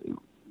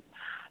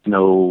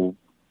 No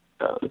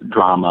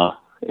drama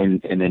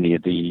in any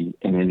of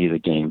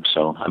the games,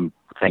 so I'm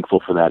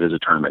thankful for that as a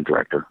tournament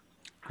director.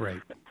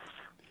 Great.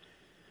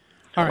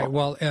 All right.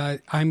 Well,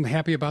 I'm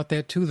happy about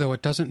that too, though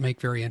it doesn't make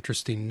very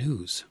interesting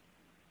news.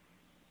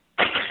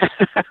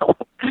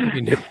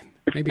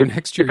 Maybe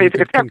next year you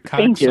could concoct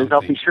changes, something.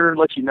 I'll be sure to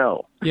let you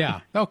know.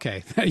 Yeah.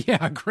 Okay.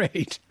 Yeah.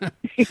 Great.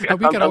 We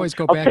could always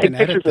go back and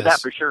edit this. Of that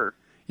for sure.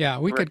 Yeah,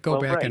 we could go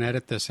back and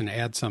edit this and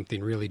add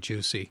something really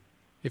juicy,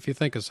 if you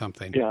think of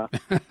something. Yeah.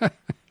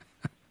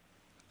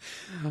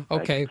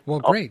 Okay. Well,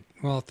 great.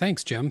 Well,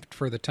 thanks, Jim,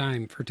 for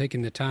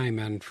taking the time,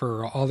 and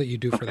for all that you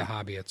do for the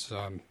hobby. It's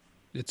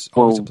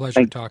always a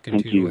pleasure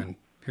talking to you and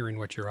hearing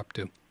what you're up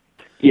to.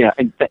 Yeah,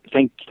 and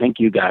thank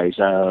you guys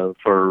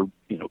for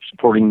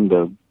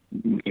supporting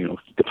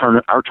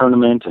our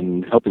tournament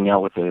and helping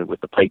out with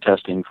the play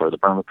testing for the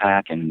Burma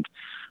Pack, and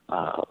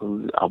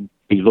I'll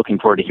be looking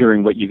forward to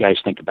hearing what you guys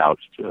think about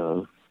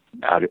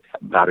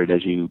it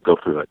as you go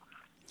through it.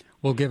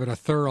 We'll give it a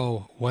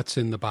thorough "What's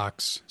in the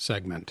Box"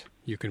 segment.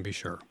 You can be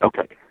sure.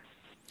 Okay.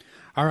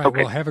 All right.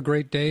 Okay. Well, have a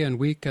great day and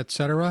week,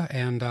 etc.,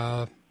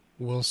 and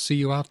we'll see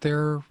you out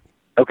there.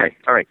 Okay.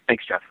 All right.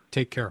 Thanks, Jeff.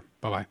 Take care.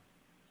 Bye-bye.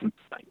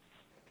 Bye.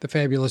 The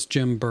fabulous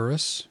Jim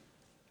Burris.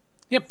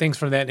 Yep. Thanks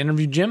for that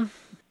interview, Jim.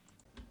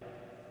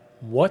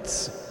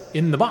 What's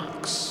in the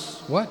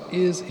box? What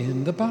is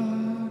in the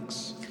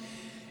box?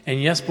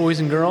 And yes, boys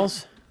and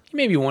girls, you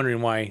may be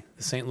wondering why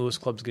the St. Louis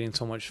Club's getting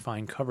so much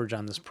fine coverage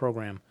on this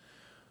program.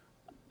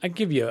 I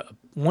give you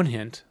one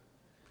hint.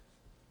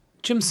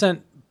 Jim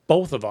sent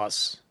both of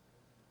us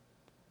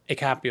a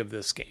copy of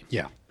this game.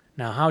 Yeah.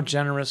 Now, how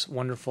generous,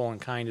 wonderful,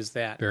 and kind is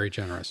that? Very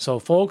generous. So,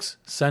 folks,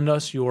 send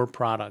us your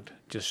product.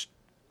 Just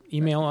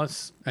email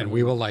us. And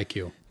we will like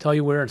you. Tell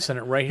you where and send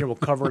it right here. We'll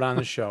cover it on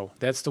the show.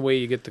 That's the way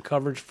you get the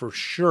coverage for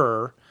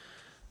sure,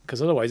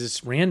 because otherwise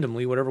it's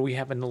randomly whatever we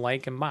happen to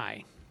like and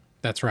buy.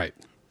 That's right.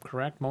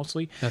 Correct,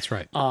 mostly? That's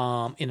right.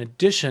 In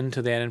addition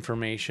to that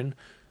information,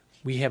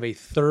 we have a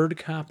third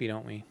copy,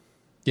 don't we?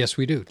 Yes,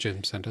 we do.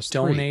 Jim sent us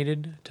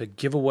donated to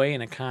give away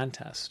in a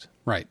contest.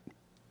 Right.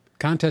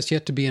 Contest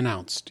yet to be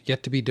announced,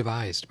 yet to be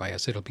devised by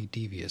us. It'll be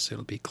devious.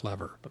 It'll be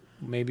clever. But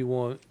maybe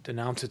we'll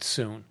announce it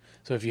soon.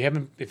 So if you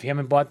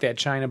haven't bought that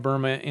China,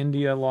 Burma,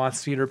 India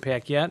Lost Theater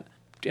pack yet,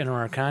 enter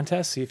our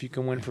contest. See if you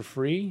can win for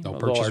free.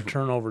 Although our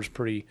turnover's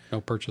pretty. No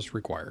purchase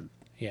required.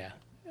 Yeah,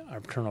 our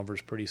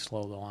turnover's pretty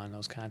slow though on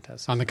those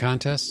contests. On the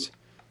contests.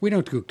 We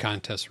don't do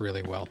contests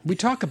really well. We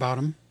talk about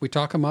them. We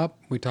talk them up.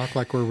 We talk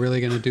like we're really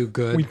going to do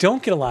good. We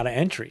don't get a lot of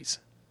entries.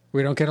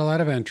 We don't get a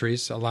lot of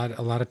entries. A lot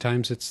of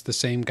times it's the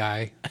same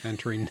guy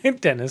entering.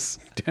 Dennis,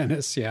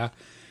 yeah.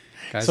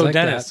 Guys so like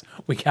Dennis,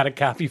 that. We got a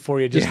copy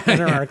for you. Just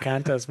enter our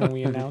contest when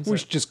we announce it. We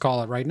should just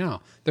call it right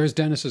now. There's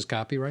Dennis's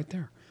copy right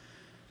there.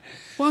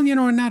 Well,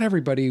 not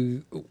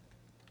everybody.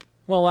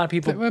 Well, a lot of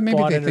people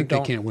maybe they think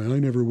they can't win. I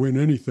never win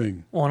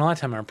anything. Well, and a lot of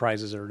time our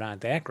prizes are not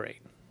that great.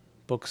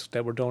 Books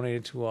that were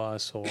donated to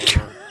us or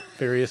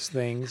various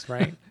things,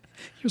 right?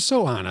 You're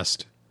so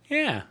honest.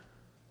 Yeah.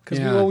 Because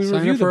we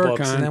review the books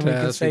contest, and then we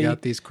can say we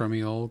got these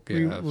crummy old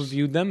gifts. We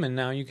reviewed them and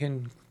now you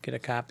can get a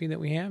copy that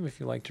we have if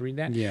you like to read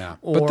that. Yeah.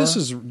 Or but this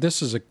is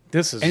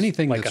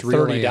anything like that's a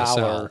real $30,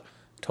 ASL.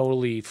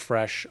 Totally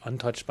fresh,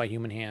 untouched by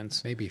human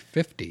hands. Maybe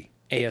 50.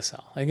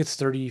 ASL. I think it's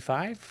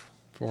 35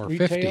 or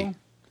retail. 50.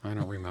 I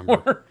don't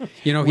remember.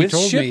 He with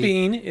told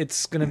shipping, me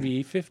it's going to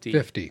be 50.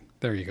 50.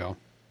 There you go.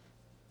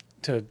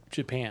 To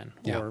Japan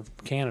or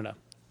Canada.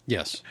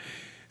 Yes.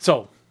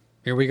 So,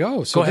 Here we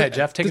go. So Go ahead,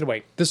 Jeff. Take it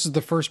away. This is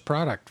the first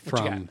product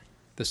What you got? from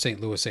the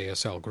St. Louis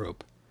ASL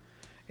group.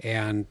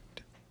 And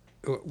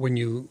when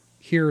you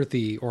hear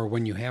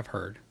when you have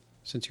heard,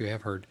 since you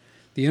have heard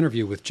the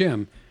interview with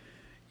Jim,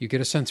 you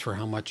get a sense for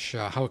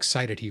how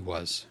excited he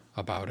was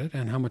about it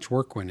and how much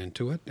work went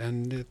into it.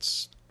 And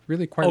it's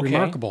really quite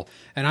remarkable.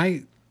 And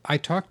I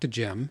talked to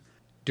Jim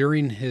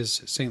during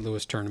his St.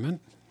 Louis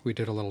tournament. We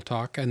did a little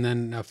talk. And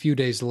then a few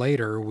days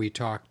later, we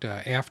talked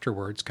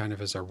afterwards, kind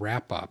of as a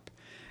wrap up.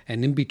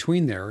 And in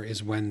between there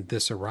is when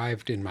this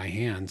arrived in my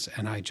hands.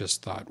 And I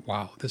just thought,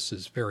 wow, this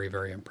is very,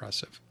 very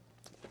impressive.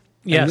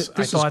 Yes,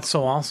 I thought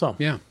so also.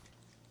 Yeah.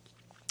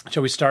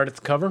 Shall we start at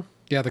the cover?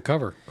 Yeah, the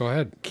cover. Go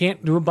ahead.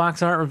 Can't do a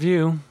box art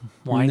review.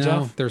 Why, no,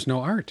 Jeff? There's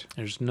no art.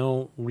 There's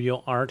no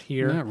real art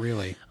here. Not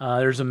really.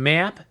 There's a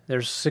map.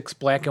 There's 6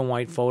 black and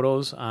white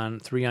photos,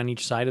 3 on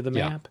each side of the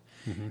map.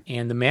 Mm-hmm.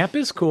 And the map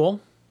is cool.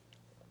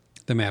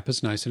 The map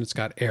is nice, and it's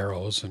got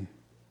arrows, and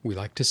we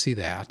like to see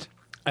that.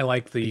 I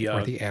like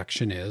where the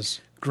action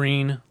is.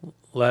 Green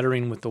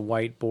lettering with the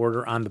white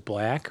border on the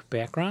black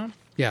background.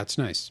 Yeah, it's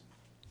nice.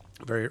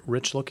 Very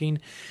rich looking.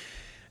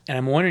 And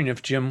I'm wondering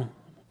if Jim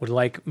would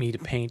like me to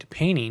paint a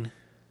painting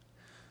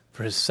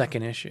for his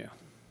second issue.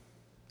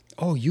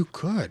 Oh, you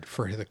could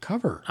for the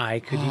cover. He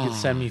could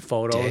send me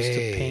photos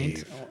to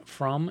paint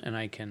from, and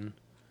I can.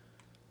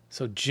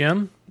 So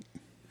Jim,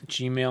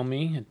 Gmail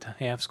me at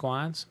Half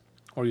Squads,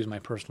 or use my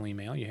personal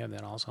email. You have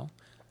that also.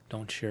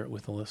 Don't share it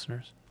with the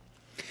listeners.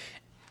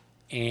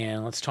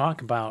 And let's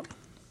talk about.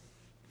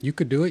 You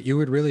could do it. You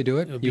would really do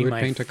it. You would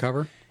paint a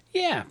cover.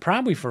 Yeah,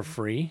 probably for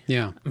free.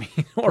 Yeah, I mean,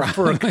 or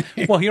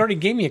well, he already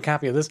gave me a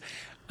copy of this.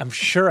 I'm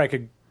sure I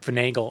could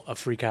finagle a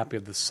free copy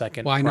of the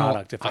second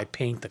product if I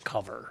paint the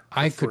cover.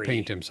 I could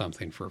paint him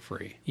something for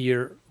free.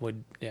 Yeah.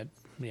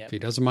 If he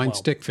doesn't mind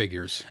stick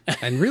figures,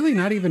 and really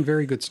not even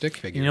very good stick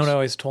figures. You know what I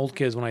always told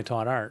kids when I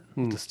taught art?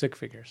 The stick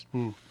figures.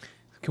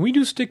 Can we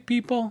do stick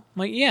people? I'm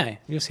like, yeah,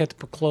 you just have to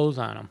put clothes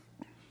on them.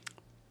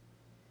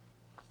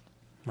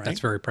 Right? That's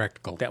very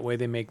practical. That way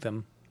they make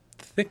them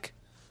thick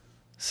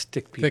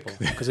stick people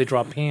because they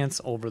draw pants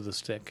over the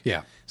stick.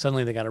 Yeah.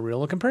 Suddenly they got a real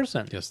looking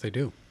person. Yes, they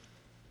do.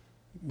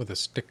 With a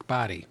stick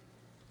body.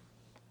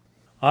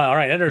 All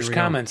right, editor's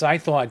comments. I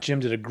thought Jim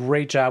did a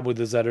great job with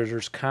his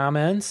editor's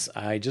comments.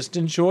 I just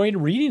enjoyed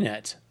reading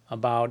it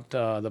about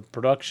the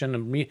production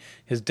and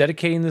his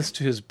dedicating this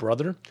to his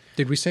brother.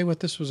 Did we say what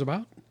this was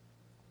about?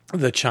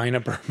 The China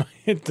Burma.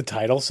 The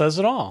title says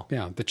it all.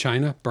 Yeah, the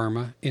China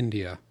Burma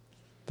India,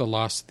 the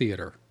Lost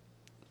Theater.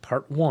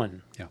 Part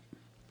 1. Yeah.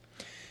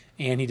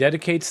 And he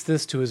dedicates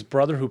this to his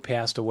brother who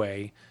passed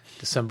away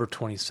December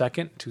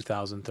 22nd,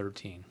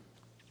 2013.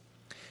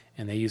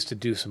 And they used to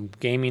do some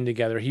gaming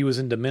together. He was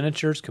into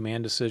miniatures,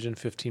 Command Decision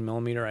 15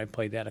 millimeter. I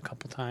played that a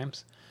couple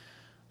times.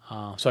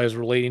 So I was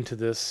relating to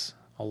this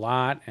a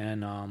lot,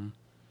 and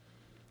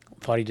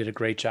thought he did a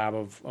great job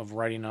of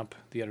writing up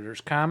the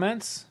editor's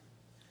comments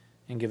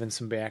and giving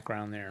some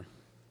background there.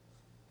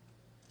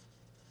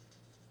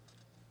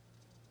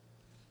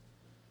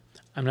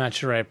 I'm not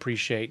sure I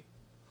appreciate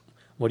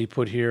what he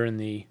put here in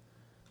the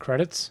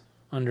credits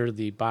under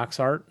the box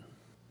art.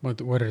 What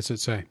does it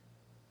say?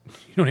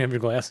 You don't have your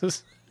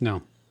glasses?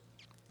 No.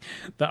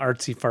 The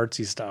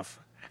artsy-fartsy stuff.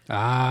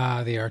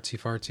 Ah, the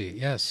artsy-fartsy,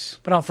 yes.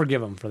 But I'll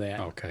forgive him for that.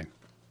 Okay.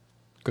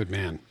 Good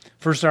man.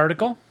 First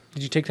article.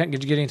 Did you take time?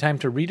 Did you get any time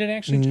to read it,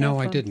 actually? No,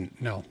 I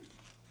didn't. No,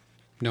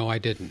 I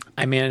didn't.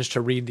 I managed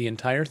to read the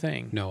entire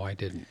thing. No, I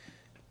didn't.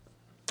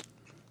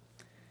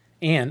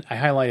 And I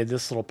highlighted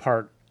this little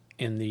part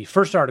in the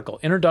first article,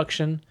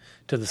 Introduction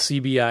to the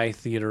CBI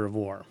Theater of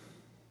War.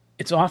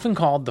 It's often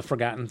called the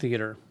Forgotten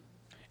Theater.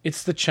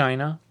 It's the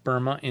China,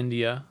 Burma,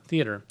 India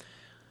theater.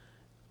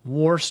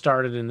 War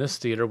started in this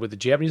theater with the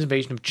Japanese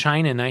invasion of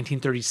China in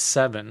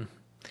 1937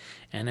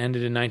 and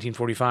ended in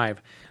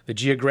 1945. The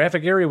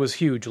geographic area was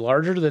huge,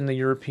 larger than the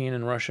European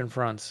and Russian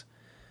fronts.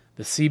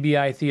 The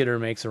CBI theater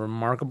makes a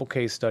remarkable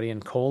case study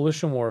in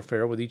coalition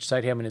warfare, with each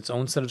side having its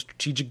own set of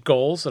strategic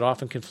goals that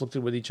often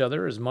conflicted with each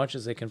other as much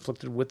as they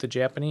conflicted with the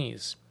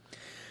Japanese.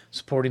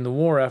 Supporting the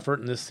war effort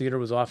in this theater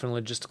was often a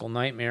logistical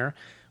nightmare,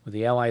 with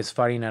the Allies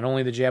fighting not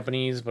only the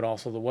Japanese, but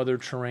also the weather,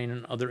 terrain,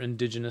 and other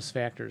indigenous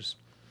factors.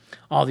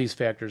 All these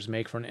factors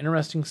make for an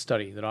interesting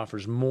study that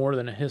offers more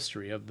than a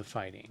history of the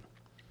fighting.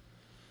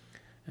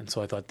 And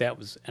so I thought that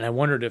was, and I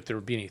wondered if there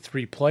would be any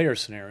 3-player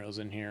scenarios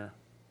in here.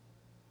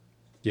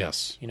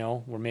 Yes. You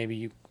know, where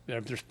maybe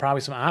there's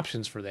probably some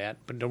options for that,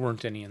 but there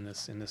weren't any in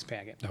this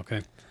packet.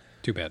 Okay.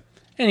 Too bad.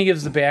 And he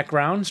gives the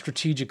background,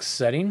 strategic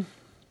setting,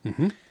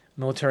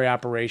 military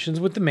operations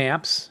with the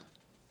maps.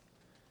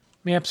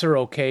 Maps are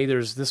okay.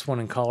 There's this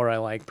one in color I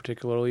like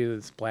particularly.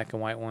 It's black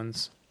and white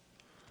ones.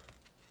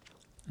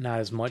 Not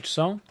as much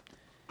so.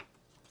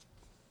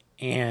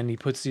 And he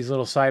puts these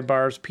little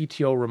sidebars,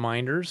 PTO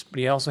reminders, but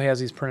he also has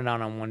these printed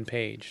out on one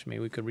page.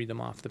 Maybe we could read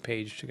them off the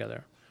page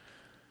together.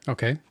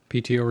 Okay.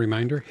 PTO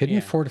reminder.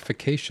 Hidden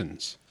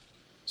fortifications.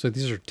 So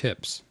these are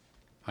tips,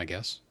 I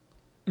guess.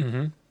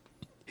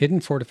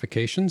 Hidden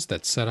fortifications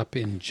that set up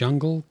in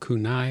jungle,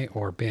 kunai,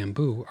 or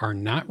bamboo are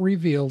not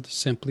revealed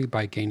simply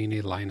by gaining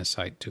a line of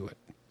sight to it.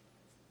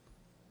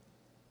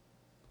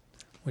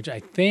 Which I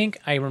think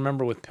I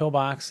remember with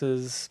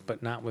pillboxes,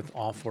 but not with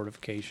all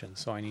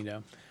fortifications. So I need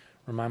to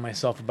remind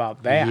myself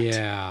about that.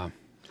 Yeah.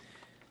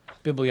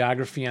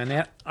 Bibliography on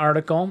that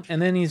article.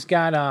 And then he's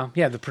got,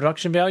 the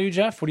production value,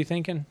 Jeff. What are you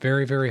thinking?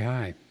 Very, very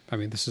high. I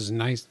mean, this is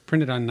nice,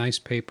 printed on nice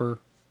paper,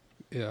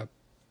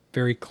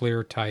 very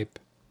clear type.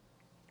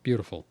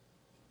 Beautiful.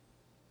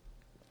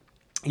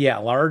 Yeah,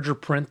 larger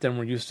print than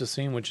we're used to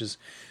seeing, which is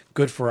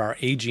good for our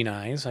aging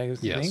eyes, I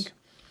think.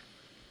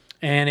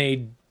 And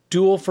a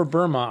Duel for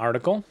Burma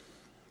article,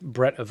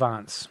 Brett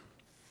Evans.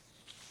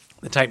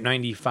 The Type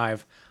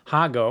 95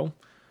 Hago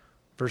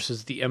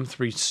versus the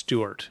M3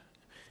 Stuart,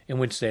 in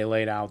which they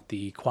laid out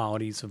the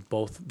qualities of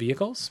both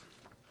vehicles.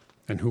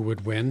 And who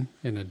would win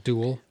in a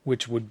duel?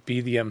 Which would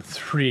be the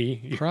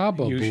M3.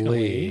 Probably,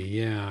 usually.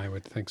 Yeah, I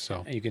would think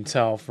so. You can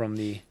tell from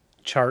the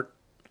chart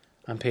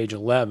on page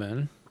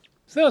 11.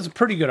 So that was a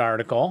pretty good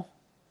article,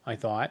 I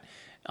thought.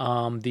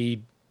 The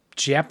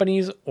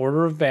Japanese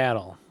Order of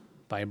Battle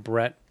by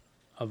Brett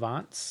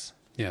Evans.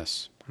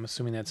 Yes. I'm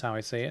assuming that's how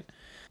I say it.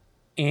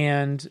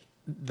 And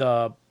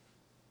the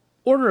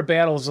Order of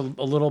Battle is a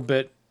little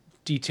bit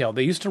detailed.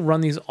 They used to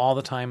run these all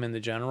the time in the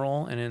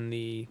general and in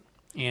the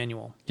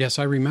annual. Yes,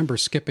 I remember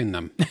skipping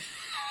them.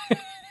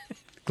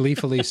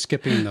 Gleefully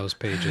skipping those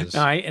pages.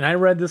 I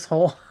read this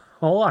whole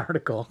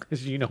article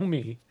because you know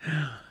me. I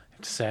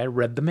have to say I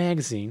read the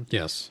magazine.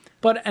 Yes.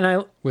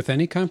 With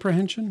any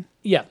comprehension?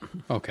 Yeah.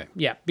 Okay.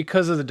 Yeah,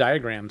 because of the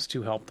diagrams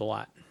too helped a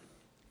lot.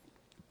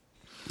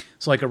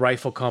 So like a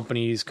rifle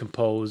company is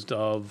composed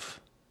of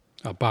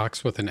a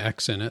box with an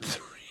X in it.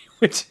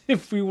 Which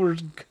if we were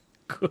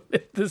good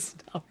at this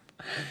stuff.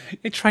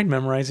 I tried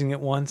memorizing it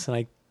once and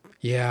I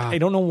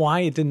don't know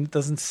why it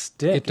doesn't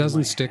stick. It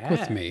doesn't stick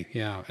with me.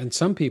 Yeah. And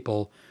some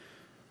people,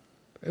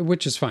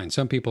 which is fine.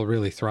 Some people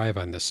really thrive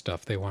on this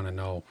stuff. They want to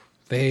know.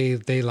 They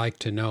like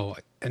to know.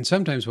 And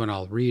sometimes when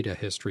I'll read a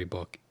history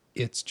book,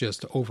 it's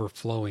just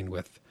overflowing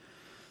with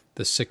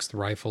the 6th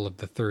Rifle of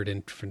the 3rd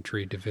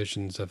Infantry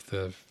Divisions of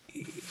the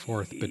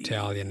 4th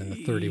Battalion and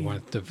the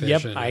 31th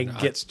Division. Yep,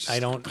 I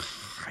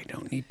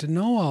don't need to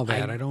know all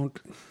that.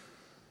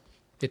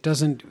 It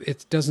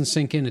doesn't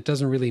sink in. It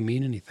doesn't really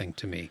mean anything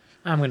to me.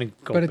 I'm going to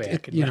go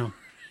back.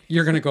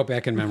 You're going to go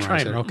back and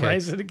memorize it. Okay.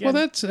 Memorize it again. Well,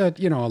 that's a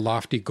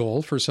lofty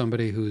goal for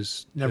somebody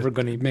who's never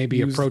going to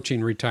maybe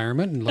approaching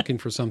retirement and looking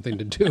for something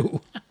to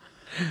do.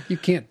 You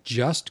can't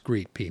just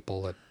greet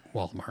people at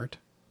Walmart.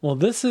 Well,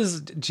 this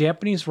is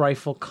Japanese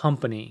Rifle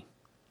Company.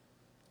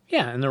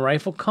 Yeah, and the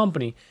Rifle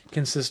Company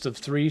consists of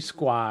 3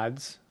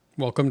 squads.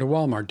 Welcome to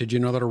Walmart. Did you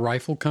know that a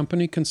rifle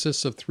company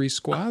consists of 3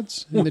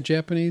 squads in the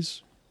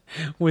Japanese?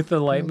 With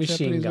the light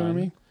machine gun,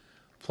 Army?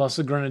 Plus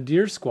a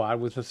grenadier squad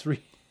with the 3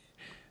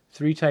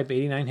 Type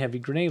 89 heavy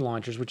grenade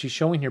launchers, which he's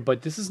showing here.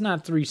 But this is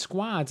not 3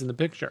 squads in the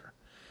picture.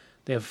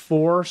 They have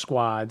 4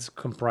 squads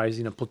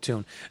comprising a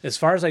platoon. As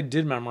far as I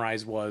did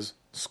memorize was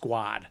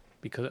squad,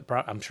 because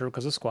I'm sure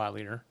because of squad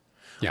leader.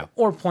 Yeah.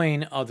 Or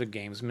playing other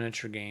games,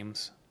 miniature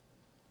games,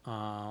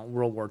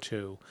 World War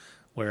II,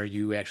 where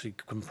you actually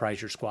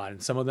comprise your squad.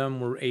 And some of them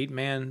were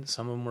 8-man,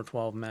 some of them were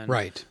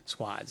 12-man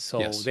squads. So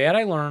that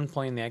I learned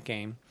playing that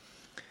game.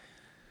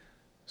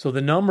 So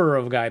the number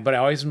of guys, but I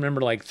always remember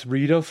like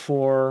 3 to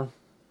 4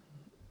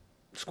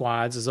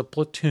 squads as a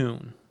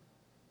platoon.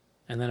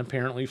 And then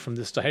apparently from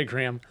this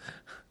diagram,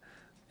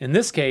 in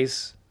this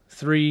case,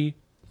 3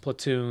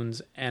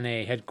 platoons and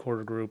a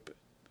headquarter group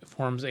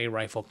forms a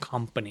rifle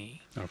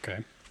company.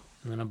 Okay.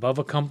 And then above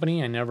a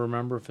company, I never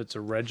remember if it's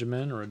a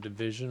regiment or a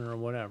division or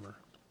whatever.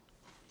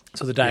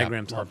 So the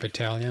diagrams or a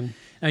battalion.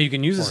 Now you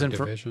can use this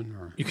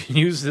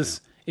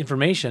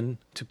information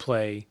to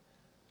play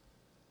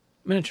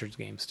miniatures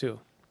games too.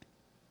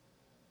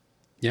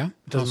 Yeah,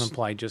 it doesn't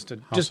apply just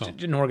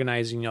in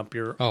organizing up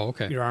your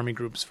your army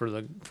groups for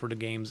the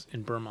games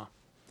in Burma.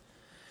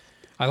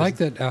 I like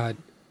that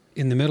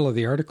in the middle of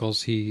the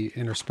articles he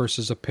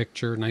intersperses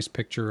a nice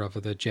picture of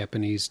the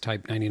Japanese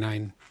Type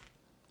 99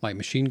 light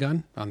machine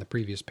gun on the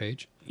previous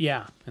page.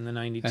 Yeah, and the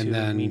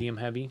 92 medium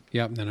heavy.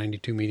 Yeah, the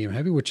 92 medium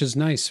heavy, which is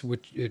nice.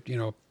 Which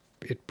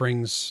it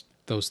brings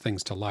those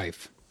things to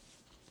life.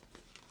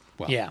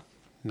 Well, yeah,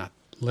 not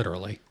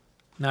literally.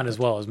 Not as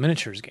well as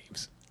miniatures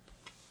games.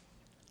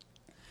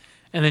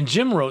 And then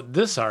Jim wrote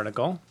this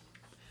article,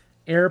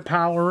 Air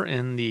Power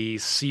in the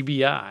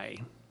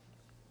CBI.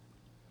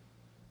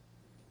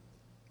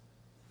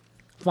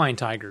 Flying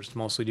Tigers,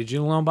 mostly. Did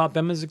you know about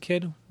them as a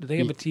kid? Did they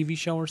have a TV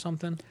show or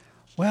something?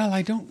 Well,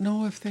 I don't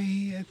know if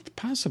it's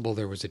possible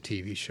there was a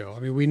TV show. I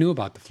mean, we knew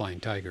about the Flying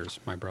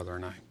Tigers, my brother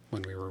and I,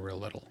 when we were real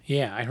little.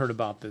 Yeah, I heard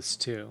about this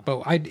too.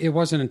 But it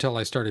wasn't until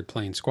I started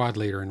playing Squad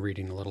Leader and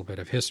reading a little bit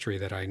of history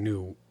that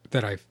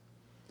I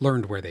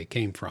learned where they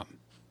came from,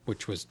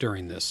 which was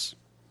during this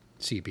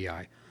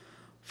CBI,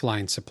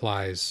 flying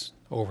supplies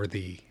over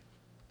the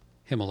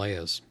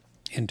Himalayas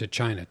into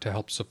China to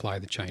help supply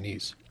the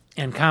Chinese.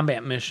 And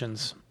combat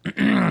missions.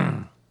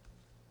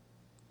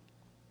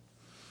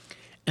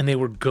 And they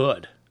were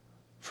good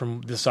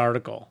from this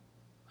article.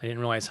 I didn't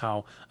realize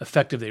how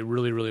effective they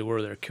really, really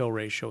were. Their kill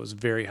ratio was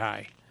very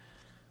high,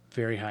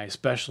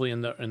 especially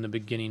in the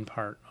beginning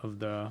part of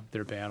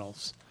their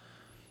battles.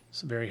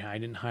 It's very high. I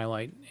didn't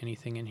highlight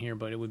anything in here,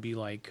 but it would be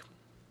like.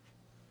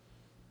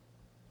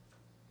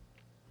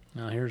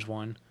 Now here's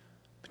one.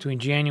 Between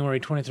January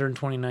 23rd and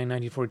 29,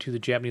 1942, the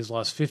Japanese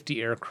lost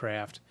 50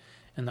 aircraft,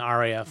 and the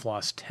RAF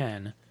lost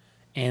 10,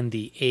 and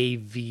the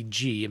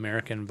AVG,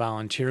 American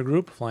Volunteer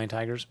Group, Flying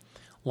Tigers,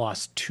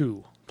 lost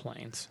 2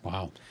 planes.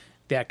 Wow.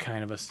 That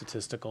kind of a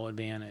statistical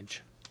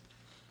advantage.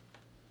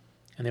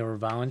 And they were a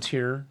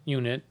volunteer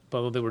unit,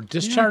 but they were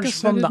discharged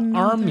from the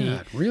Army,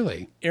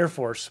 really, Air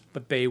Force,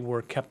 but they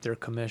kept their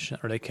commission,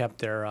 or they kept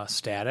their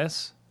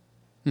status.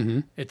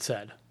 Mm-hmm. It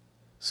said,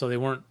 so they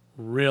weren't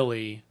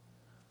really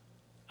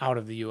out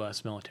of the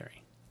U.S.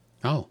 military.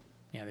 Oh,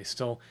 yeah, they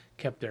still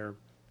kept their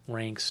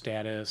rank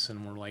status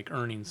and were like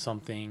earning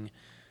something.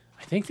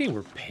 I think they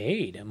were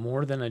paid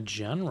more than a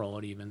general.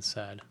 It even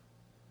said.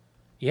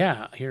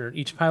 Yeah, here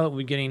each pilot will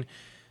be getting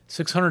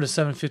 $600 to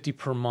 $750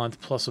 per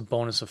month plus a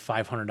bonus of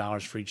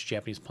 $500 for each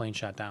Japanese plane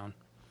shot down,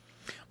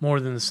 more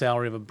than the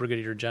salary of a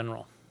brigadier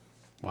general.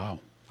 Wow.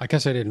 I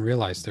guess I didn't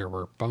realize there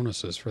were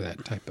bonuses for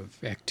that type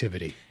of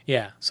activity.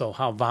 Yeah, so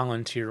how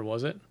volunteer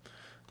was it?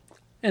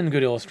 And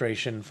good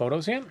illustration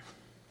photos, yeah.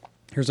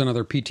 Here's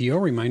another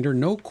PTO reminder.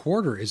 No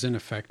quarter is in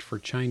effect for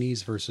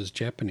Chinese versus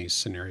Japanese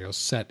scenarios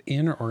set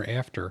in or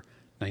after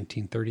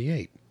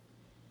 1938.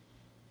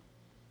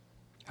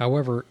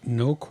 However,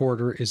 no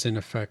quarter is in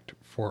effect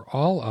for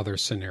all other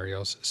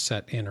scenarios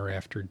set in or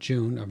after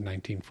June of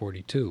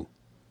 1942.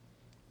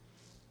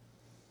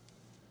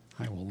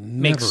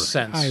 Makes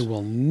sense. I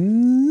will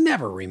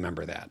never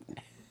remember that.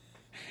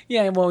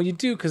 Yeah, well, you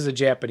do because the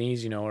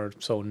Japanese, are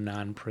so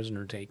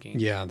non-prisoner taking.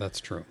 Yeah, that's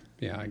true.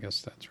 Yeah, I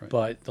guess that's right.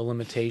 But the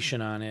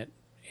limitation on it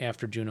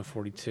after June of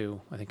 42,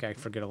 I think I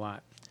forget a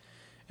lot.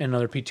 And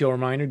another PTO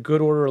reminder,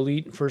 good order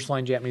elite and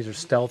first-line Japanese are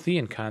stealthy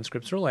and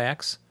conscripts are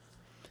lax.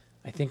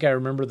 I think I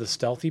remember the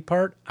stealthy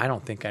part. I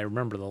don't think I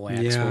remember the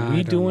lax. Yeah, were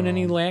we doing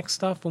any lax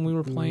stuff when we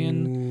were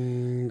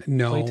playing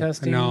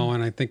playtesting? No,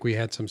 and I think we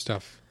had some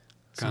stuff.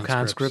 Some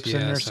conscripts in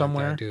there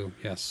somewhere? I do,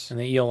 yes. And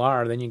the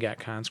ELR, then you got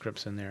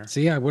conscripts in there.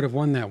 See, I would have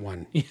won that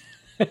one.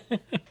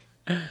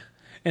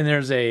 And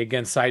there's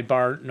again,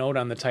 sidebar note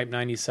on the Type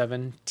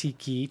 97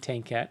 Tiki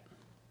tankette.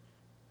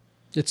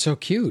 It's so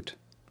cute.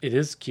 It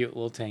is a cute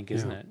little tank,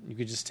 isn't it? You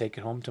could just take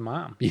it home to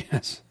mom.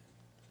 Yes.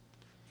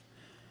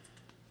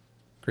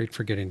 Great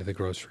for getting to the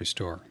grocery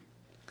store.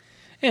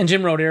 And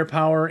Jim wrote Air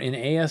Power in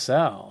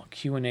ASL,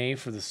 Q&A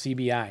for the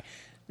CBI.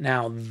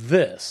 Now,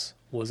 this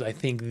was, I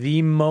think,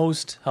 the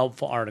most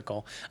helpful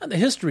article. The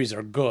histories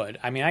are good.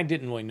 I mean, I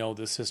didn't really know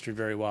this history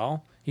very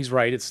well. He's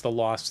right. It's the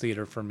Lost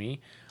Theater for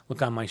me.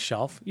 Look on my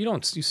shelf. You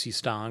see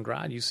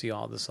Stalingrad. You see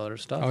all this other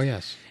stuff. Oh,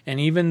 yes. And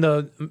even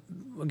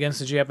against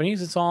the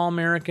Japanese, it's all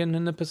American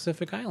and the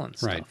Pacific Islands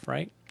stuff,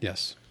 right?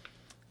 Yes.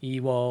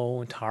 Iwo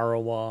and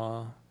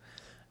Tarawa.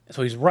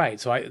 So he's right.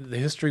 So the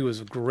history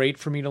was great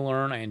for me to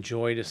learn. I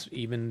enjoyed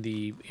even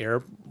the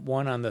air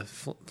one on the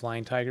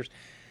Flying Tigers.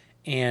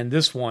 And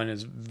this one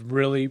is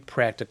really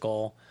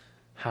practical,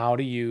 how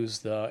to use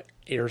the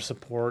air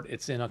support.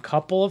 It's in a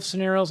couple of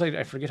scenarios.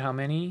 I forget how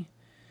many,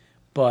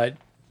 but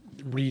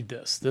read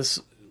this.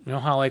 You know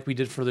how like we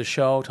did for the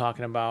show,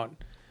 talking about,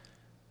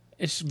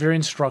 it's very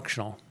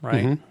instructional,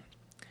 right?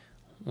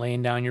 Mm-hmm.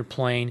 Laying down your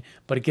plane,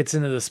 but it gets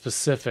into the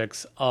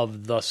specifics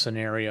of the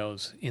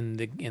scenarios in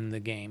the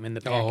game, in the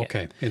packet. Oh,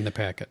 okay, in the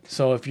packet.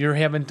 So if you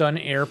haven't done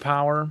Air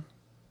Power,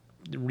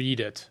 read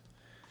it.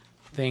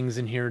 Things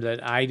in here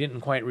that I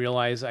didn't quite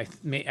realize. I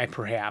don't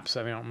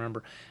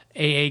remember.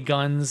 AA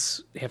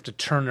guns have to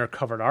turn their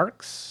covered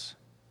arcs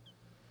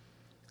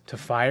to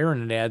fire,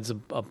 and it adds a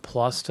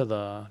plus to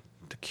the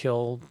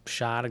kill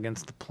shot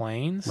against the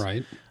planes.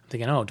 Right.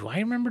 Thinking, do I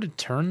remember to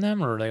turn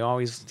them, or they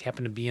always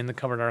happen to be in the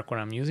covered arc when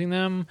I'm using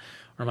them,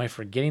 or am I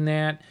forgetting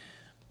that?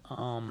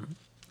 And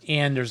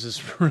there's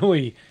this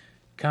really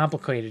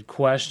complicated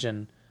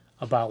question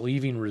about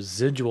leaving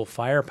residual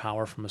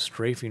firepower from a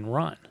strafing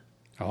run.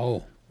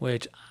 Oh.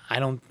 Which I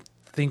don't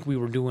think we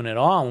were doing at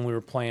all when we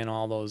were playing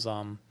all those, they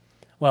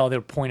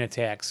were point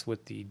attacks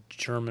with the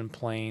German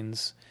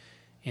planes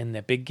in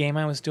that big game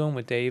I was doing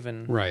with Dave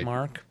and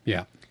Mark.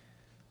 Yeah.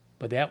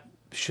 But that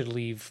should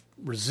leave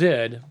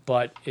resid,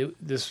 but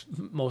this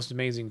most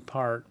amazing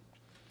part,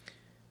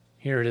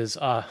 here it is.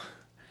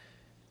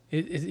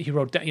 He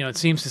wrote down, it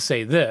seems to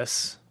say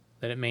this,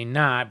 that it may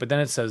not, but then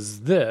it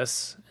says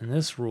this in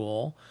this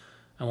rule.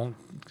 I won't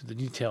get the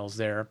details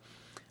there.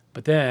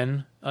 But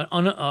then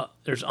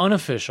there's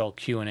unofficial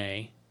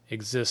Q&A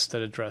exists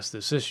that address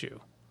this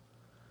issue.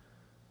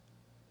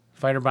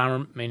 Fighter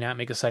bomber may not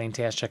make a sighting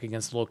task check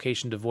against a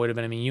location devoid of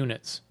enemy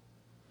units.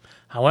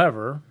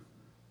 However,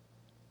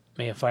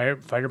 may a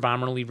fighter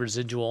bomber leave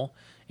residual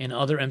and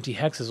other empty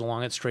hexes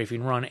along its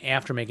strafing run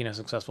after making a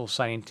successful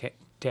sighting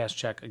task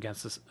check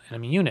against this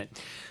enemy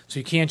unit. So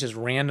you can't just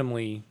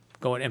randomly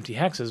go at empty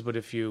hexes, but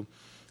if you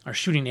are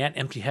shooting at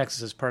empty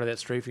hexes as part of that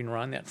strafing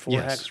run, that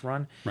 4-hex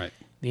run, right,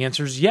 The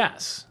answer is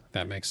yes.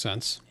 That makes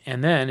sense.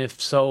 And then,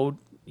 if so,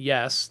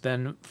 yes,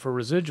 then for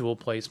residual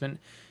placement,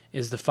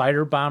 is the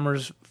fighter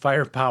bomber's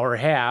firepower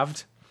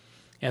halved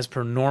as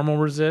per normal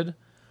resid,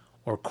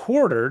 or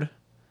quartered,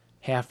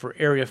 half for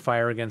area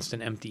fire against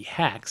an empty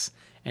hex,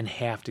 and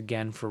halved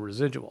again for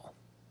residual?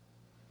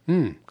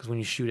 Because when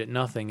you shoot at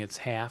nothing, it's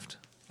halved.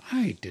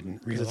 I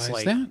didn't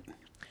realize that.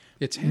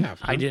 It's half.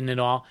 I didn't at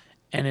all.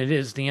 And it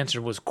is, the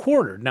answer was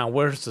quartered. Now,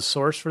 where's the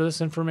source for this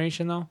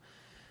information, though?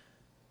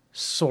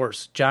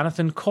 Source,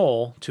 Jonathan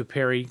Cole to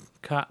Perry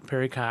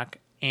Cock,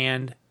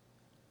 and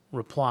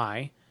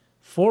reply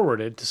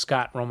forwarded to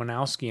Scott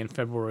Romanowski on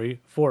February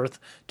 4th,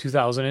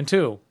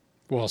 2002.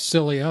 Well,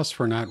 silly us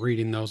for not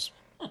reading those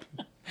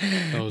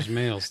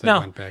mails that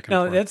went back and forth.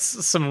 Now, that's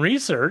some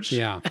research.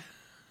 Yeah.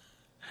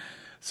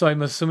 So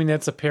I'm assuming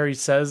that's a Perry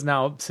says.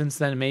 Now, since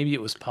then, maybe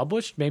it was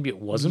published. Maybe it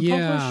wasn't published.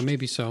 Yeah,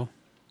 maybe so.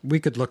 We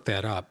could look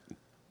that up.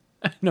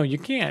 No, you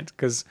can't,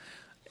 because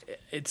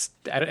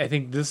I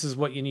think this is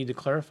what you need to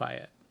clarify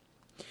it.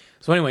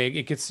 So anyway,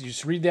 you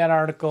just read that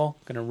article.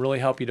 Going to really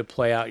help you to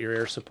play out your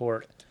air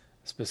support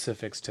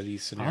specifics to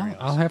these scenarios.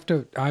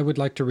 I would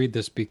like to read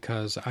this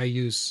because I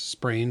use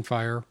spray and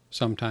fire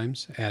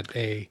sometimes at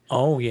an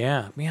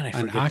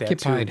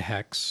occupied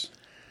hex,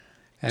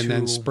 and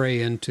then spray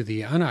into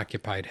the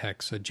unoccupied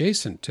hex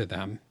adjacent to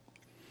them.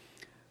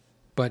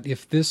 But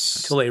if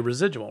this... To lay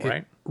residual,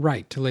 right?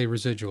 Right, to lay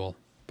residual.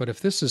 But if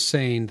this is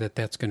saying that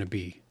that's going to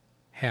be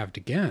halved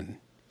again,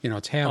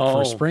 it's halved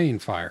for spraying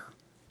fire.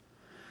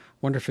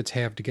 Wonder if it's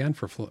halved again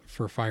for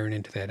firing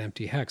into that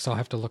empty hex. I'll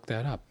have to look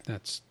that up.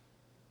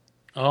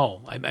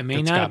 I may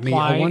that's not got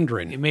apply. Me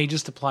wondering. It may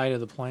just apply to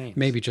the planes.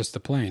 Maybe just the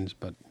planes,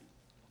 but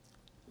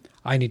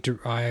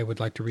I would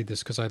like to read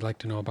this because I'd like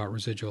to know about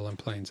residual in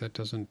planes. That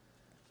doesn't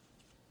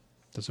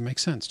make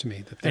sense to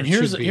me. And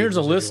here's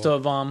a list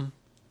of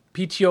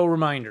PTO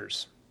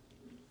reminders.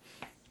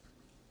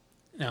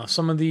 Now,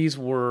 some of these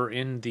were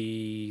in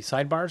the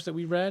sidebars that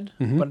we read,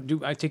 but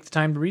do I take the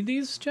time to read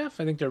these, Jeff?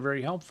 I think they're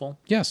very helpful.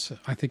 Yes,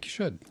 I think you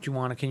should.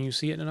 Can you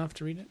see it enough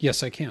to read it?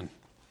 Yes, I can.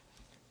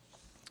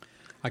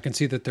 I can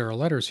see that there are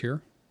letters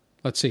here.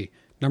 Let's see.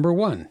 Number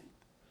 1.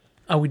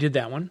 Oh, we did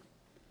that one.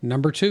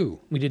 Number 2.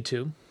 We did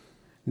 2.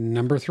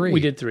 Number 3. We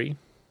did 3.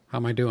 How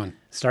am I doing?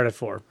 Start at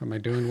 4. Am I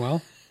doing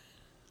well?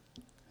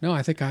 No,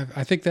 I think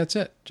that's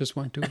it. Just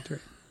 1, 2, and 3.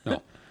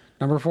 No.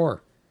 Number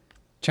 4.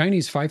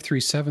 Chinese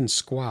 537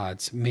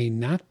 squads may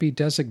not be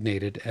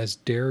designated as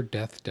Dare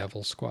Death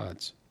Devil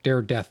squads.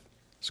 Dare Death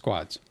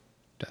squads.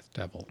 Death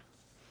Devil.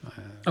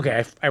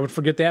 Okay, I would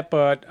forget that,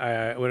 but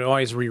I would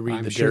always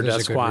reread the Dare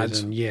Death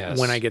squads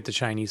when I get the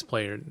Chinese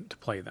player to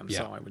play them,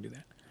 so I would do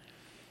that.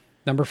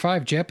 Number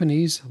 5,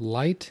 Japanese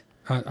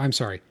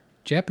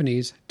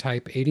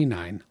Type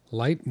 89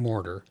 light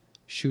mortar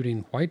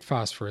shooting white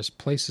phosphorus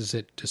places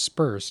it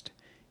dispersed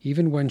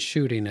even when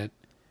shooting it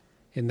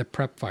in the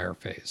prep fire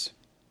phase.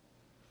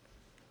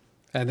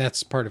 And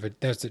that's part of it.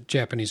 That's a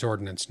Japanese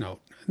ordnance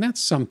note. And that's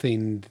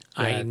something that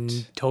I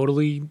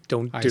totally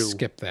don't do. I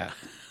skip that.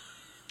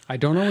 I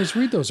don't always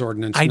read those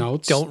ordnance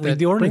notes. I don't read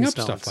the ordnance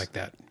bring up notes. Stuff like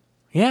that.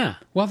 Yeah.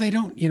 Well, they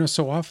don't,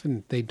 so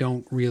often they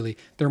don't really,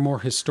 they're more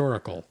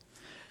historical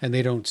and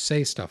they don't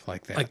say stuff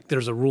like that. Like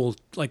there's a rule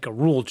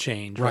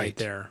change right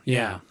there.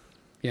 Yeah.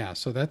 Yeah.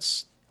 So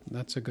that's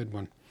a good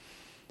one.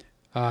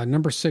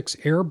 Number 6,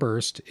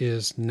 airburst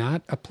is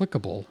not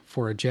applicable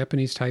for a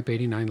Japanese Type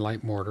 89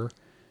 light mortar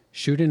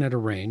shooting at a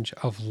range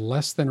of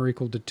less than or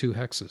equal to 2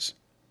 hexes.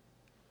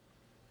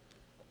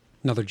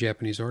 Another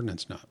Japanese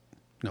ordnance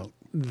note.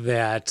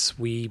 That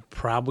we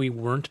probably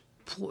weren't...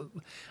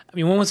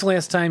 when was the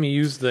last time you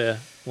used the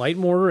light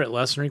mortar at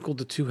less than or equal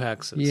to 2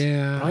 hexes?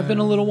 Yeah. Probably been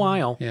a little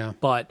while. Yeah.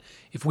 But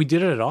if we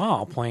did it at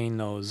all, playing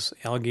those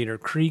Alligator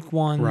Creek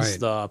ones,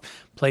 the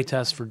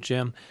playtest for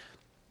Jim...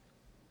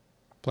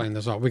 Playing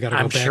those all. We got to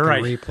go back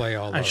and replay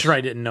all those. I'm sure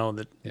I didn't know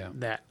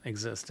that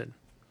existed.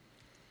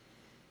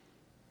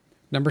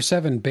 Number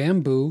 7,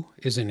 bamboo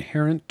is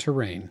inherent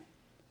terrain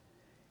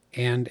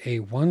and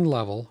an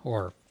one-level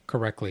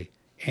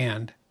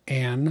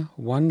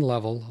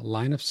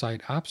line of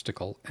sight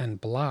obstacle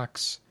and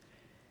blocks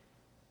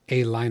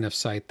a line of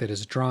sight that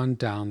is drawn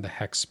down the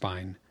hex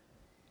spine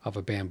of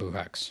a bamboo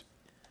hex.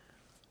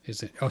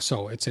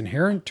 So it's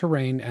inherent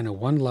terrain and a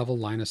one-level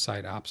line of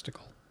sight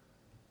obstacle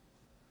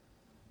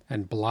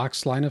and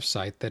blocks line of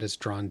sight that is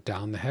drawn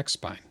down the hex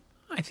spine.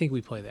 I think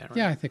we play that, right?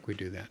 Yeah, I think we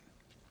do that.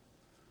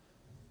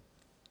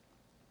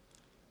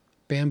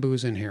 Bamboo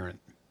is inherent.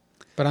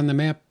 But on the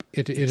map,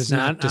 it is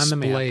not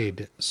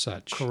displayed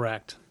such.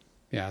 Correct.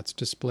 Yeah, it's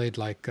displayed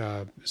like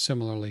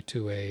similarly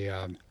to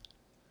a,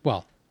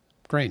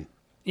 grain.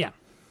 Yeah.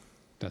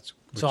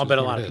 So I'll bet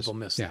a lot of people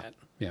miss that.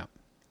 Yeah.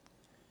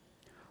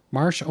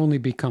 Marsh only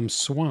becomes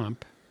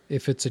swamp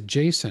if it's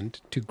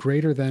adjacent to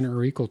greater than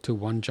or equal to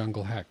 1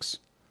 jungle hex.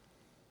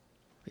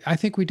 I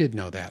think we did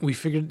know that. We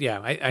figured,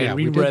 I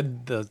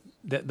reread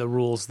the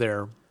rules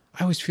there.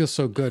 I always feel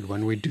so good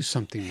when we do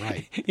something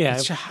right. Yeah.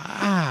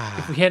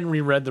 If we hadn't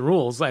reread the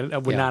rules, I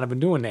would not have been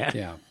doing that.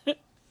 Yeah.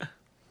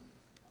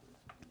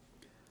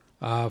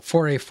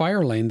 For a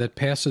fire lane that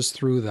passes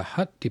through the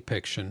hut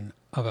depiction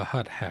of a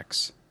hut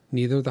hex,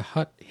 neither the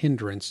hut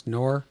hindrance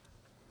nor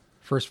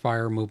first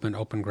fire movement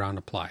open ground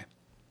apply.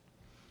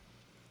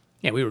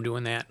 Yeah, we were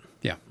doing that.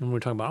 Yeah. When we were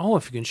talking about,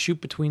 if you can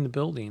shoot between the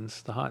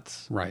buildings, the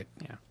huts. Right.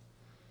 Yeah.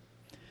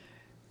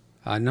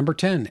 Number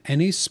 10,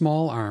 any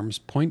small arms,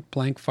 point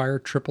blank fire,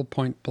 triple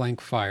point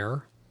blank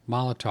fire,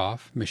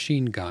 Molotov,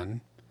 machine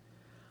gun,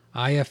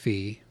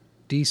 IFE,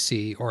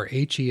 DC, or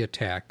HE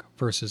attack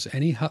versus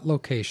any hut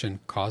location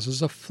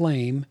causes a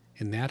flame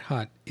in that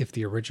hut if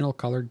the original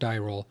colored die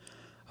roll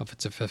of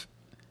its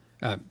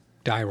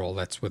die roll,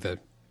 that's with a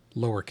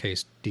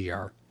lowercase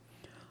dr,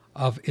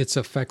 of its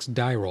effects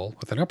die roll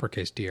with an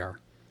uppercase dr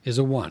is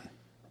a 1,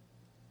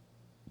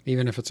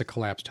 even if it's a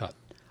collapsed hut.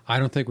 I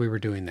don't think we were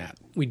doing that.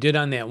 We did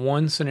on that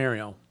one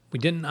scenario. We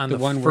didn't on the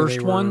one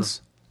first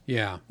ones.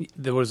 Yeah.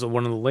 There was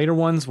one of the later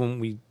ones when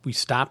we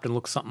stopped and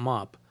looked something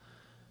up.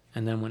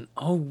 And then went,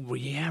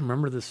 yeah,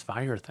 remember this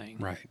fire thing.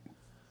 Right.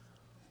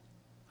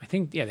 I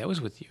think, that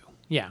was with you.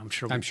 Yeah, I'm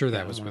sure. I'm sure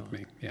that was with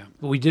me, yeah.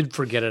 But we did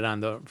forget it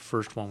on the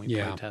first one we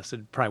play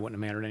tested. Probably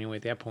wouldn't have mattered anyway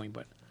at that point.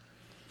 But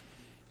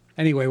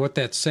anyway, what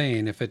that's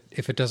saying, if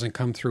it doesn't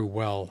come through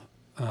well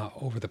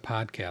over the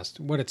podcast,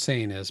 what it's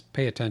saying is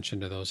pay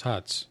attention to those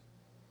huts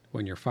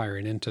when you're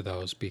firing into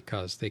those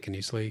because they can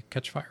easily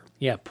catch fire.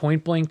 Yeah,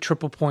 point blank,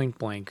 triple point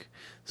blank.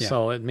 Yeah.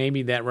 So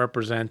maybe that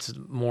represents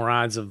more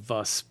odds of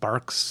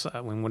sparks.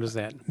 What is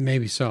that?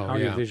 Maybe so, How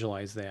do you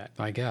visualize that?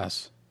 I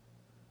guess.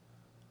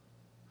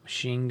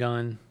 Machine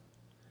gun.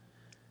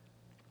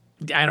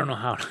 I don't know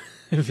how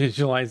to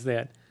visualize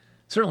that.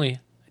 Certainly,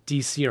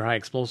 DC or high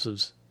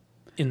explosives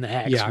in the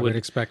hex I would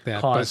expect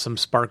that. Cause some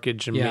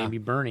sparkage and maybe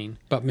burning.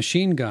 But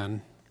machine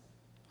gun,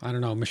 I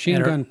don't know.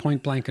 Machine gun,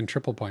 point blank, and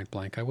triple point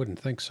blank. I wouldn't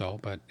think so,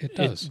 but it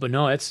does. But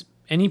no, it's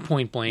any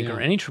point blank or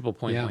any triple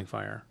point blank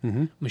fire.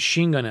 Mm-hmm.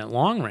 Machine gun at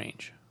long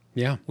range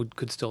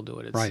could still do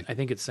it. Right. I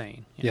think it's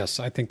sane. Yeah. Yes,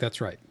 I think that's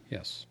right.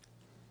 Yes.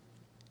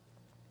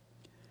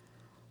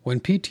 When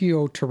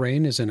PTO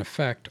terrain is in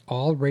effect,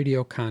 all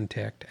radio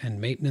contact and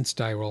maintenance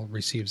die roll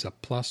receives a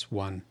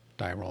 +1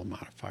 die roll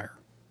modifier.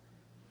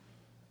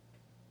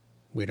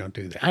 We don't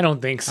do that. I don't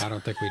think so. I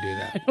don't think we do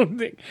that. I don't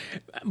think.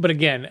 But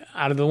again,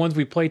 out of the ones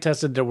we play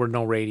tested, there were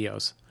no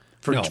radios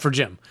for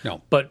Jim.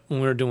 No. But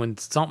when we were doing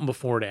something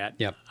before that,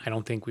 Yep. I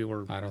don't think we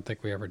were. I don't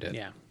think we ever did.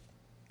 Yeah.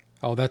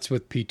 Oh, that's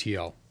with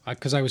PTO.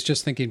 Because I was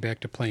just thinking back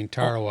to playing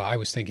Tarawa. I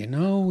was thinking,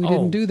 no, we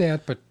didn't do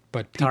that. But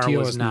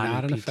PTO is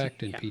not in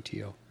effect in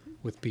PTO.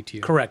 With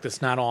PTO. Correct. It's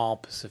not all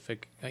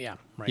Pacific. Yeah.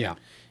 Right. Yeah.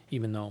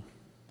 Even though.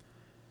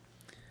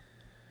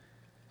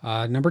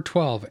 Number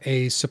 12,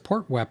 a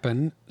support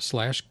weapon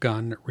 /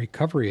 gun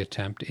recovery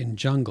attempt in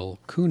jungle,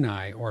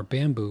 kunai, or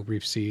bamboo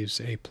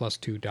receives a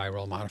 +2 die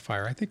roll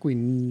modifier. I think we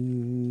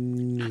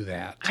knew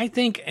that. I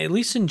think, at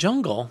least in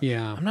jungle.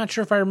 Yeah. I'm not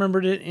sure if I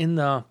remembered it in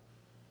the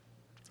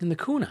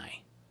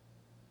kunai.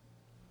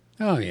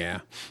 Oh, yeah.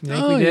 You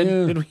think we did?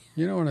 Yeah. Did we?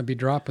 You don't want to be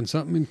dropping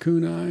something in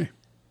kunai.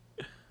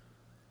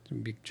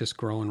 Be just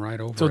growing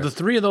right over So it. the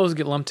three of those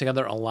get lumped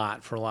together a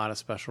lot for a lot of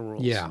special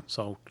rules. Yeah.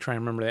 So try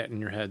and remember that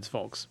in your heads,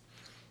 folks.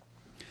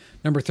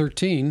 Number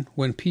 13,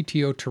 when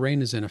PTO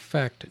terrain is in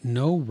effect,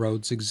 no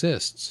roads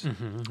exists.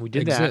 We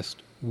did that.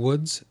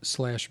 Woods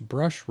 /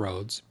 brush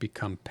roads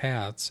become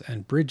paths,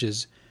 and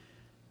bridges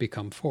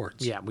become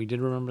forts. Yeah, we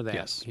did remember that.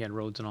 Yes. He had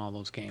roads in all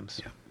those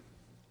games. Yeah.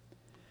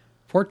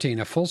 14,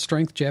 a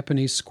full-strength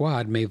Japanese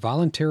squad may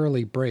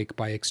voluntarily break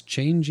by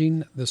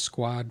exchanging the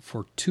squad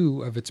for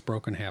 2 of its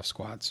broken half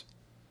squads.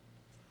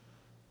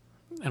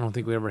 I don't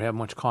think we ever have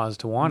much cause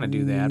to want to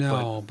do that.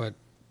 No, but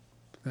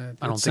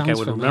I don't think I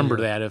would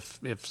remember that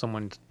if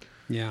someone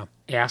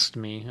asked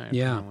me. I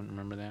wouldn't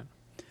remember that.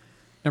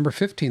 Number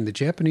 15, the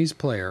Japanese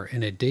player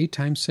in a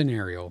daytime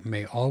scenario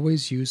may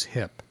always use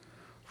HIP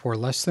for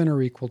less than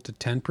or equal to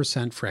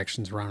 10%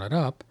 fractions rounded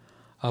up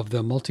of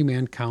the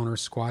multi-man counter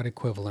squad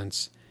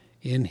equivalents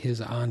in his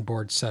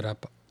onboard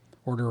setup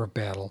order of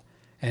battle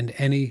and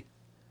any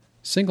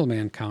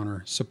single-man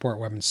counter support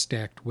weapons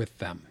stacked with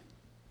them.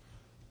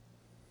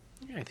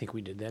 I think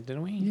we did that,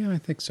 didn't we? Yeah, I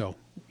think so.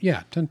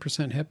 Yeah,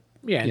 10% HIP.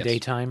 Yeah, in Yes.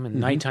 daytime and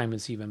nighttime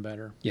it's even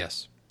better.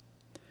 Yes.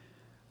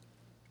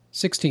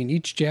 16.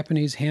 Each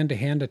Japanese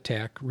hand-to-hand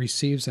attack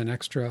receives an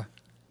extra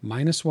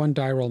 -1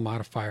 die roll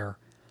modifier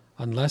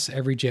unless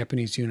every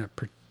Japanese unit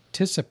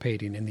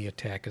participating in the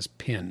attack is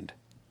pinned.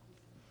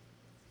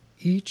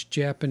 Each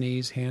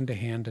Japanese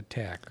hand-to-hand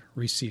attack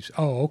receives...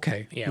 Oh,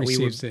 okay. Yeah,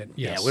 receives it.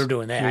 Yes. Yeah, we were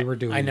doing that. We were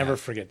doing I never that.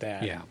 forget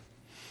that. Yeah.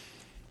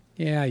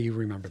 Yeah, you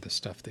remember the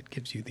stuff that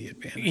gives you the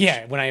advantage.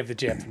 Yeah, when I have the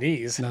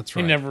Japanese. That's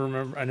right.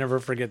 I never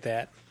forget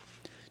that.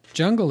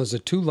 Jungle is a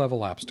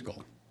 2-level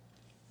obstacle.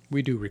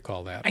 We do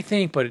recall that. I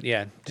think, but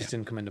just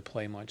didn't come into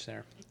play much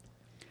there.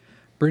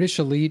 British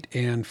elite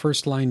and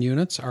first-line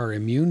units are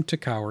immune to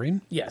cowering.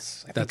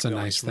 Yes. I That's think a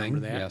we nice always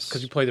remember thing, that, yes.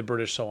 because we play the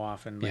British so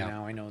often, but Yeah.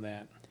 now I know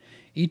that.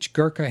 Each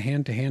Gurkha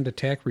hand-to-hand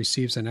attack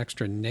receives an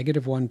extra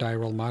 -1 die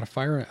roll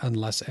modifier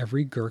unless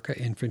every Gurkha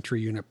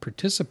infantry unit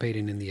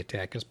participating in the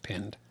attack is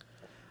pinned.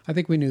 I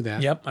think we knew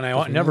that. Yep, and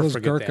I never those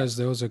forget Gurkhas,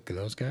 that.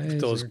 those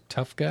guys, those are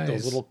tough guys.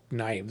 Those little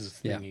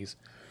knives thingies.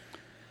 Yeah.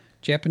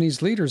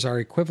 Japanese leaders are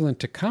equivalent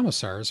to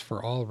commissars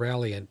for all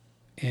rally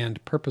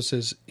and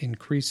purposes,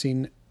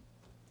 increasing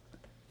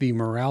the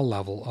morale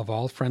level of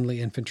all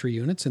friendly infantry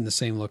units in the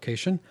same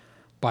location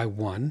by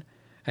 1,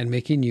 and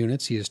making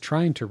units he is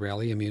trying to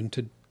rally immune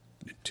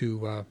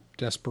to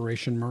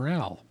desperation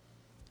morale,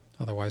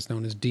 otherwise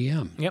known as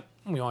DM. Yep,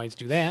 we always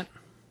do that.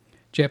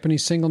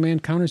 Japanese single-man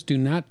counters do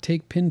not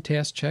take pin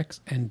task checks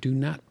and do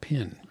not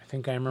pin. I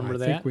think I remember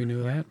that. I think we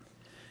knew that.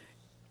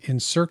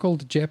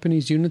 Encircled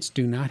Japanese units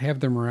do not have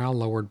their morale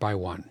lowered by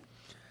 1.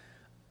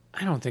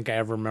 I don't think I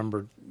ever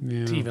remembered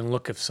to even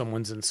look if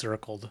someone's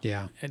encircled.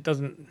 Yeah. It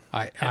doesn't...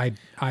 I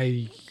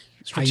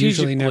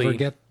usually never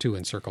get to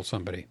encircle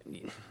somebody.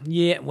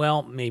 Yeah,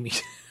 well, maybe.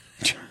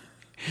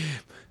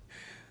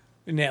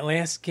 In that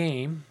last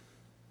game,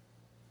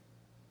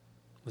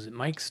 was it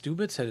Mike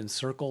Stubitz had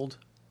encircled...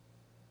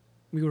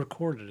 We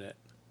recorded it.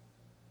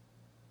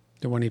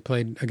 The one he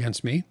played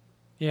against me?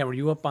 Yeah, were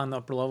you up on the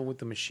upper level with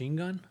the machine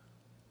gun?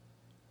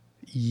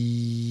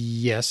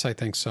 Yes, I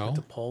think so. With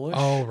the Polish?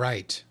 Oh,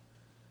 right.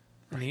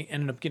 And he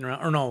ended up getting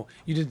around... Or no,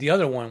 you did the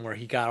other one where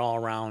he got all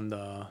around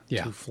the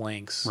 2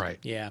 flanks. Right.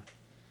 Yeah.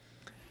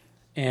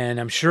 And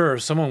I'm sure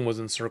someone was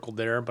encircled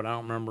there, but I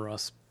don't remember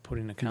us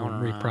putting a counter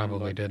on. We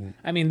probably didn't.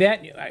 I mean,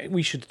 that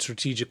we should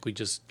strategically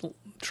just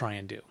try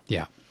and do.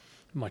 Yeah.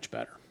 Much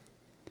better.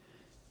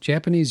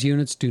 Japanese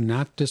units do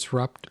not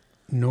disrupt,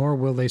 nor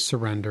will they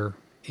surrender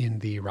in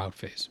the rout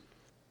phase.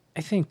 I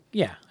think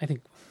we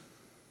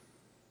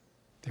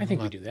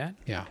do that.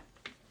 Yeah.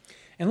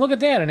 And look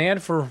at that, an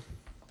ad for...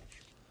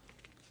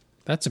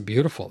 That's a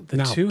beautiful... The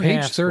now, two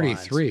page half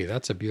 33, squads.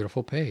 that's a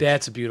beautiful page.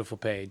 That's a beautiful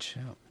page.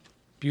 Yeah.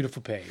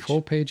 Beautiful page.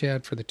 Full page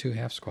ad for the 2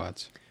 half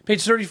squads.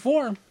 Page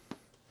 34.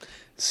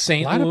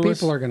 St. Louis. A lot of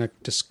people are going to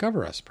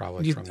discover us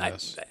probably from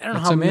this. I don't know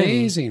it's how many. It's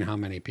amazing how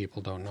many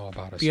people don't know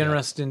about us. Be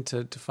interesting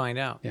to find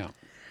out.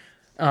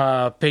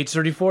 Yeah. Page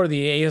 34,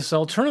 the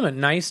ASL tournament.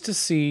 Nice to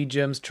see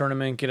Jim's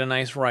tournament get a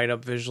nice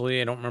write-up visually.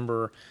 I don't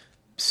remember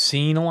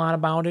seeing a lot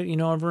about it,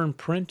 ever in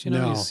print.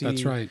 No, you see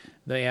that's right.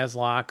 The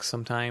ASLOC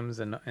sometimes,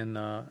 and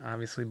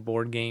obviously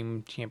board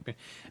game champion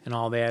and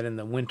all that, and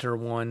the winter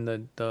one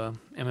that the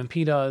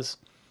MMP does.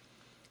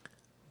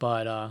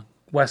 But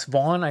Wes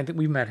Vaughn, I think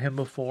we met him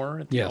before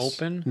at the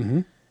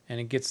Open, and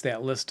it gets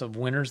that list of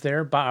winners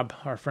there.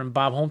 Our friend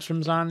Bob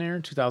Holmstrom's on there,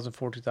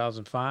 2004,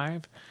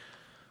 2005.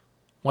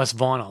 Wes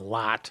Vaughn a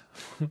lot.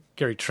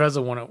 Gary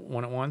Trezza won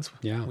it once.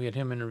 Yeah. We had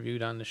him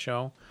interviewed on the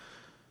show.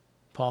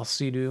 Paul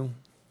Seadu.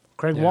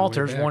 Craig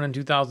Walters won in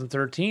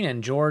 2013,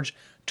 and George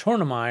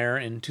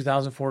Tornemeyer in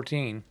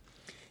 2014.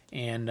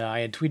 And I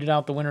had tweeted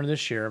out the winner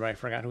this year, but I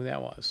forgot who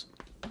that was.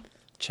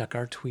 Check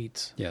our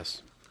tweets.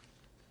 Yes.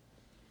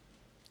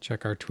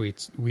 Check our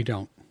tweets. We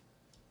don't.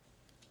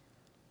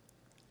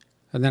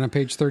 And then on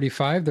page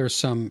 35, there's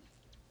some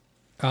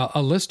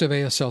a list of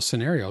ASL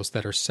scenarios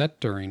that are set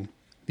during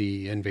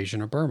the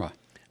invasion of Burma.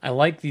 I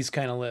like these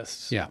kind of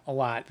lists a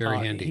lot. Very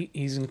handy.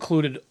 He's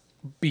included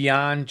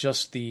beyond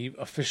just the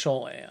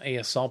official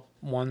ASL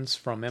ones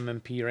from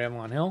MMP or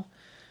Avalon Hill.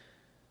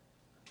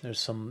 There's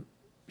some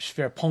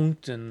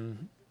Schwerpunkt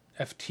and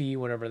FT,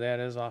 whatever that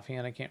is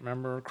offhand, I can't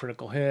remember,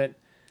 Critical Hit,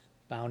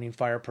 Bounding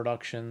Fire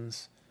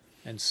Productions,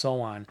 and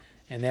so on.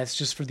 And that's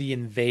just for the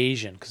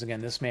invasion, because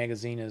again, this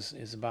magazine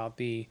is about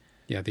the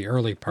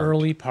early part.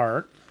 Early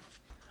part.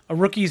 A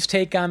rookie's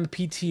take on the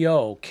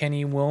PTO,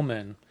 Kenny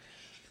Willman.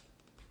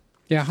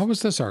 Yeah, how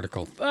was this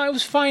article? It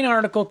was a fine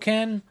article,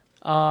 Ken.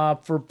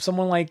 For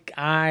someone like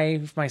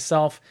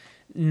myself,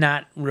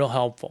 not real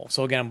helpful.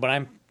 So again, but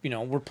I'm,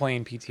 we're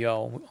playing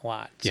PTO a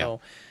lot. Yeah.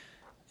 So,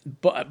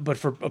 but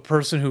for a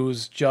person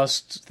who's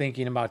just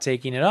thinking about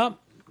taking it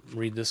up,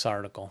 read this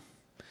article.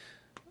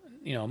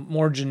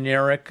 More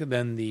generic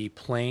than the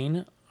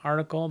plain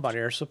article about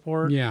air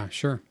support. Yeah,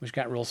 sure. Which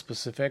got real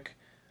specific,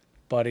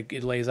 but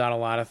it lays out a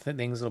lot of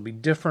things that'll be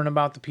different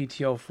about the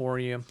PTO for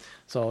you.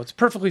 So it's a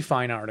perfectly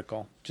fine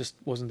article. Just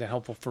wasn't that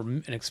helpful for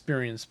an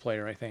experienced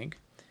player, I think.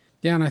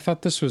 Yeah, and I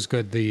thought this was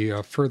good,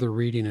 the further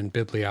reading and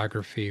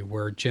bibliography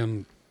where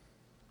Jim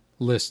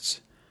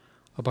lists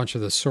a bunch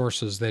of the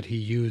sources that he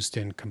used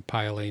in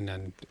compiling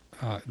and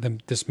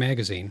this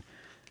magazine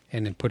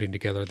and in putting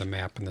together the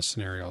map and the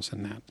scenarios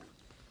in that.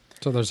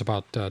 So there's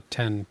about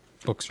 10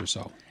 books or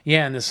so.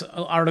 Yeah, and this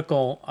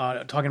article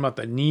talking about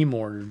the knee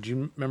mortar. Do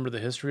you remember the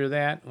history of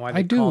that? Why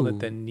they called it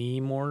the knee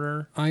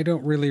mortar? I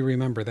don't really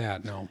remember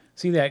that, no.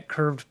 See that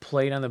curved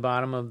plate on the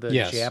bottom of the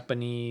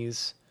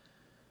Japanese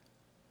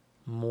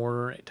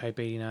mortar Type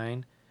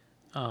 89?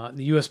 The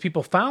U.S.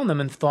 people found them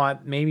and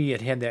thought maybe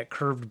it had that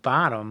curved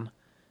bottom.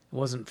 It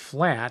wasn't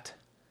flat.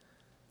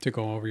 To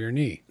go over your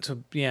knee.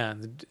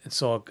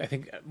 So I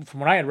think from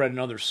what I had read in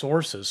other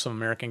sources, some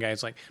American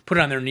guys put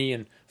it on their knee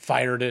and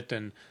fired it,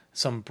 and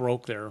some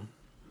broke their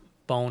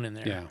bone in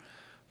there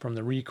from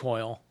the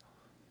recoil.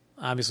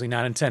 Obviously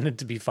not intended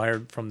to be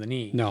fired from the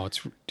knee. No,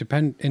 it's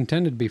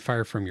intended to be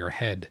fired from your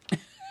head.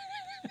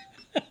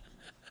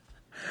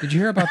 Did you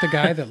hear about the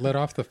guy that lit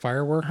off the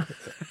firework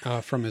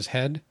from his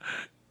head?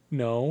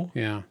 No.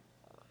 Yeah,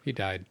 he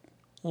died.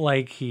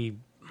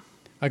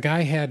 A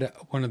guy had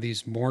one of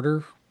these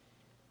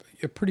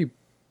a pretty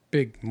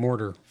big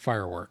mortar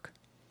firework,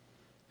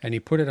 and he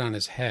put it on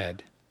his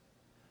head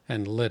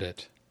and lit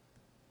it,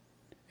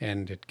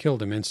 and it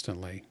killed him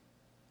instantly.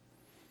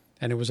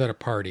 And it was at a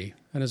party,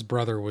 and his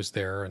brother was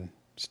there and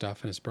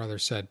stuff, and his brother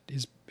said,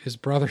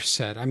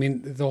 I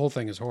mean, the whole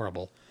thing is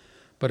horrible,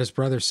 but his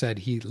brother said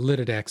he lit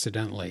it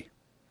accidentally.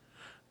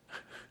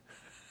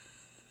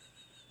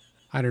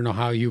 I don't know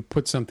how you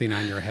put something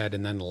on your head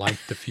and then light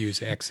the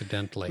fuse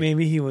accidentally.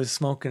 Maybe he was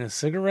smoking a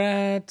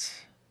cigarette,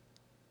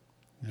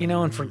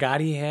 and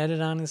forgot he had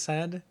it on his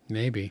head.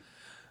 Maybe.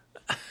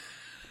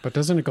 But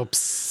doesn't it go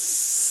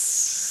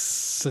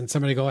psss, and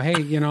somebody go,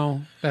 hey,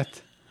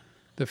 that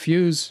the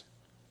fuse,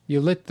 you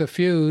lit the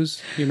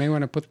fuse. You may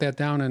want to put that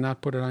down and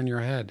not put it on your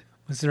head.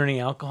 Was there any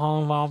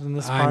alcohol involved in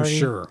this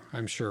party?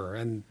 I'm sure.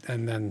 And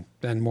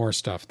then more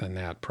stuff than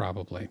that,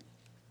 probably.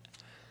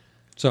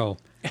 So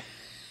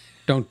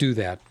don't do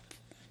that,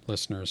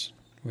 listeners.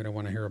 We don't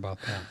want to hear about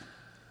that.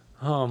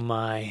 Oh,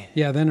 my.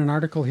 Yeah, then an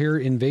article here,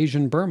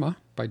 Invasion Burma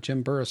by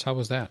Jim Burris. How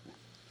was that?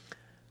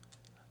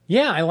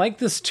 Yeah, I like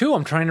this too.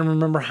 I'm trying to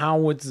remember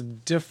how it's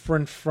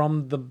different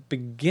from the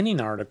beginning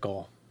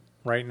article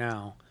right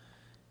now.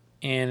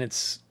 And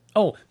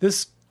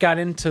this got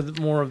into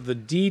more of the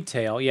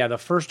detail. Yeah, the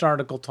first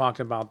article talked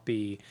about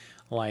the,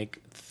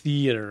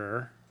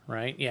 theater,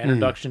 right? Yeah,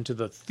 introduction to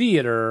the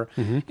theater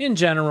in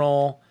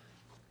general,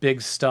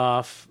 big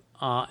stuff.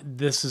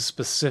 This is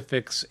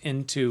specifics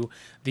into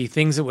the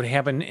things that would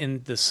happen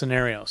in the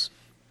scenarios.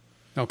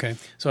 Okay.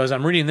 So as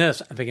I'm reading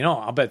this, I'm thinking,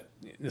 I'll bet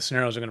the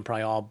scenarios are going to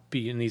probably all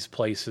be in these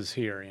places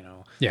here,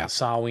 Yeah. The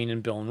Salween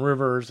and Bilin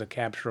Rivers, the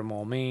capture of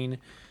Moulmein,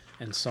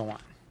 and so on.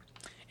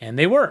 And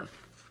they were.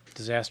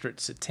 Disaster at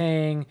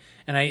Sitang.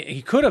 And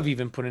he could have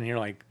even put in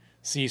here,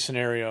 C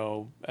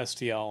scenario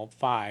STL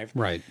 5.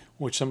 Right.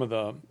 Which some of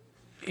the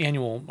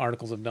annual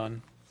articles have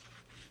done.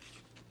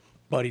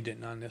 But he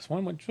didn't on this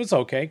one, which was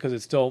okay, because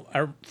it's still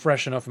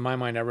fresh enough in my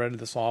mind. I read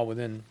this all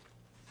within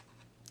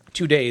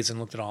 2 days and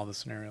looked at all the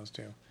scenarios,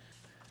 too.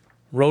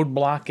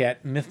 Roadblock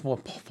at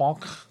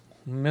Mithwafok.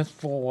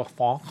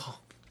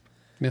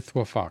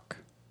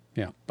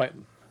 Yeah. But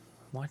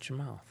watch your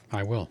mouth.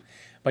 I will.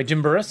 By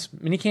Jim Burris,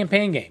 mini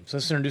campaign game. So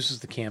this introduces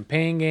the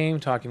campaign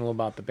game, talking a little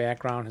about the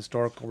background,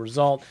 historical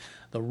result,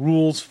 the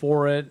rules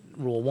for it,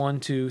 rule 1,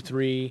 2,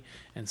 3,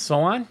 and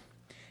so on.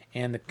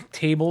 And the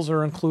tables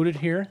are included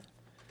here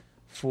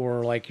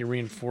for your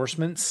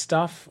reinforcement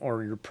stuff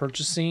or your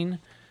purchasing.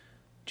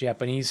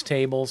 Japanese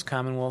tables,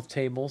 Commonwealth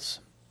tables.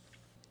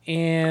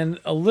 And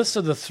a list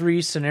of the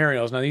 3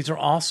 scenarios. Now, these are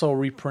also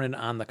reprinted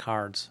on the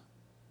cards.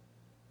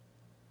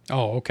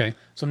 Oh, okay.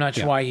 So I'm not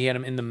sure why he had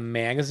them in the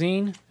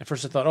magazine. At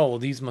first I thought,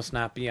 these must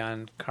not be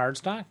on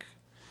cardstock.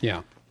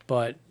 Yeah.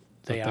 But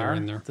they are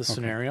in there. The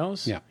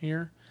scenarios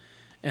here.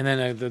 And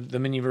then the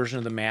mini version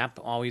of the map,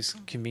 always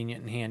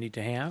convenient and handy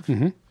to have.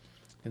 Mm-hmm.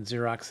 And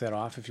Xerox that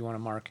off if you want to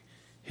mark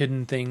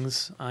hidden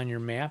things on your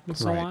map and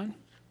so on.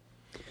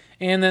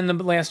 And then the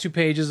last 2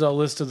 pages, a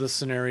list of the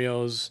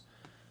scenarios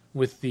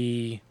with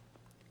the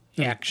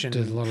action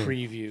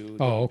preview.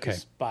 Oh, okay.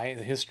 By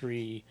the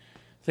history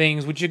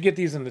things, which you get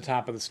these in the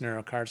top of the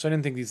scenario card. So I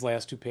didn't think these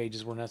last 2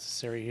 pages were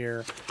necessary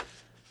here,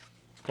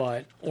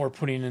 or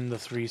putting in the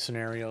 3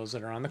 scenarios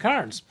that are on the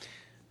cards.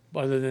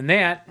 But other than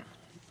that,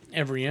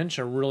 every inch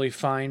a really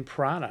fine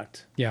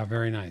product. Yeah,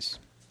 very nice.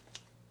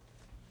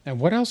 And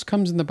what else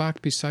comes in the box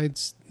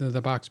besides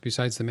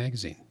the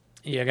magazine?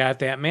 You got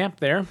that map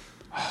there.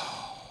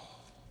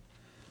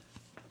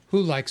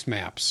 Who likes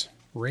maps?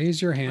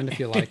 Raise your hand if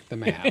you like the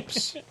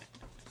maps.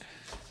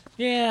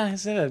 Yeah,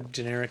 is that a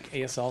generic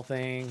ASL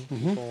thing?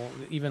 People,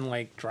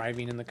 even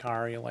driving in the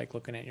car, you like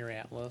looking at your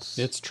atlas.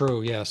 It's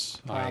true, yes.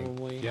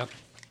 Probably. Yep.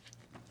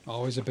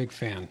 Always a big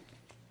fan.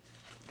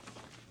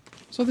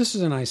 So this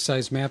is a nice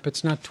size map.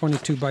 It's not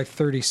 22 by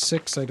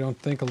 36, I don't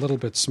think. A little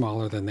bit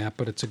smaller than that,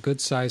 but it's a good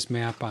size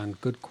map on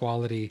good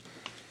quality.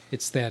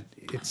 It's a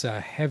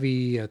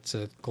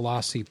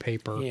glossy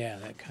paper. Yeah,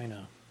 that kind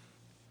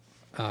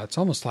of. It's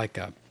almost like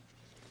a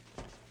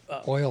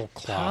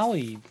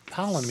oilcloth.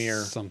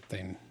 Polymer.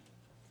 Something.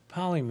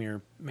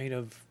 Polymer made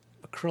of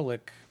acrylic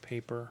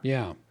paper.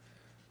 Yeah.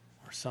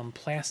 Or some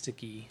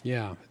plasticky.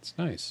 Yeah, it's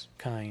nice.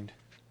 Kind.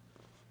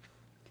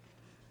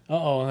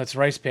 That's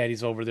rice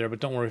paddies over there, but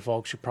don't worry,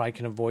 folks. You probably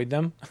can avoid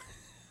them.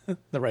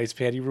 The rice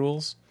paddy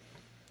rules.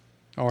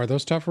 Oh, are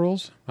those tough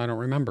rules? I don't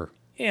remember.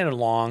 Yeah, they're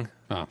long.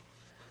 Oh.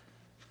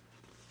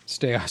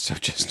 Stay out, so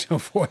just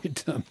avoid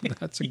them.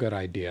 That's a good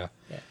idea.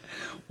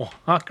 Yeah.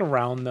 Walk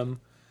around them.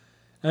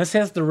 And this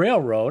has the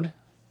railroad,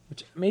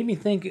 which made me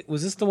think,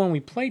 was this the one we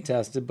play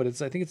tested? But I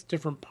think it's a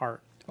different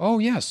part. Oh,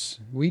 yes,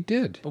 we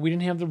did. But we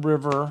didn't have the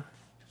river.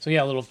 So,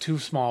 yeah, 2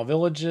 small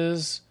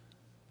villages,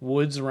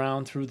 woods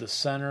around through the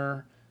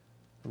center,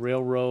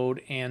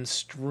 railroad, and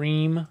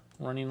stream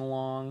running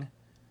along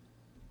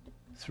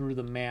through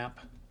the map.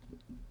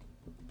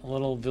 a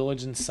little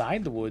village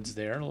inside the woods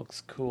there.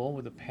 Looks cool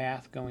with a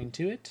path going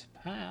to it.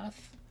 And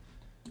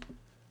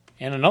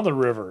another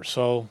river.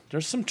 So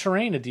there's some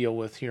terrain to deal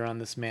with here on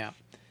this map.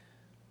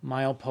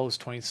 Milepost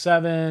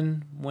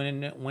 27,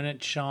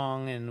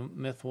 Wenatchong, and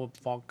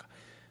Mithwook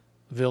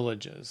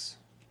villages.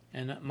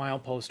 And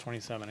Milepost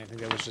 27, I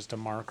think that was just a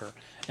marker.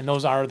 And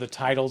those are the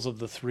titles of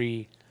the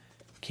 3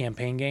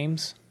 campaign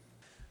games.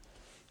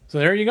 So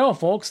there you go,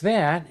 folks.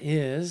 That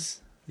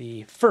is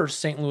the first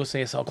St. Louis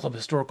ASL Club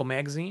Historical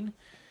Magazine,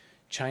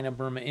 China,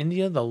 Burma,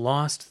 India, The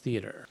Lost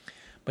Theater.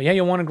 But yeah,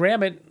 you'll want to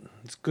grab it.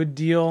 It's a good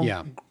deal.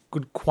 Yeah.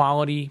 Good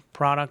quality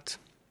product.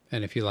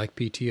 And if you like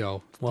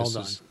PTO, well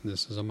done.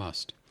 This is a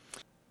must.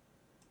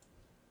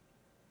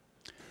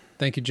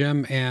 Thank you,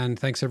 Jim, and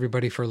thanks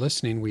everybody for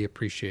listening. We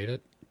appreciate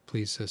it.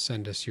 Please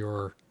send us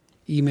your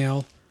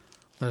email.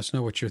 Let us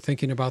know what you're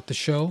thinking about the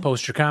show.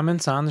 Post your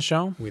comments on the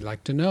show. We'd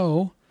like to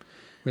know.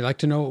 We'd like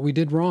to know what we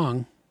did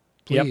wrong.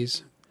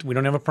 Please. Yep. We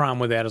don't have a problem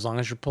with that as long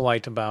as you're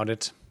polite about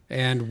it.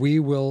 And we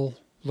will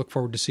look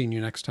forward to seeing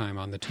you next time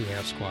on the 2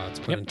 Half Squads.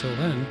 But until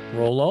then,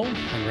 roll low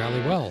and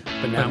rally well.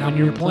 But not when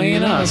you're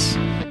playing us.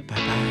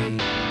 Bye-bye.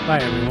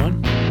 Bye,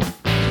 everyone.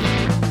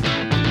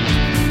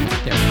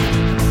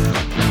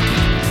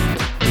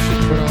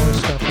 Put all this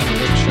stuff on the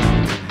big shelf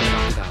and head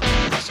on down.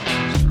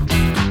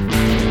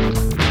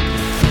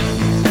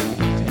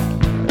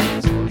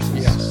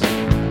 Yes.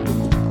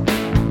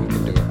 We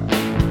can do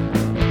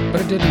it. But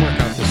it didn't work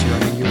out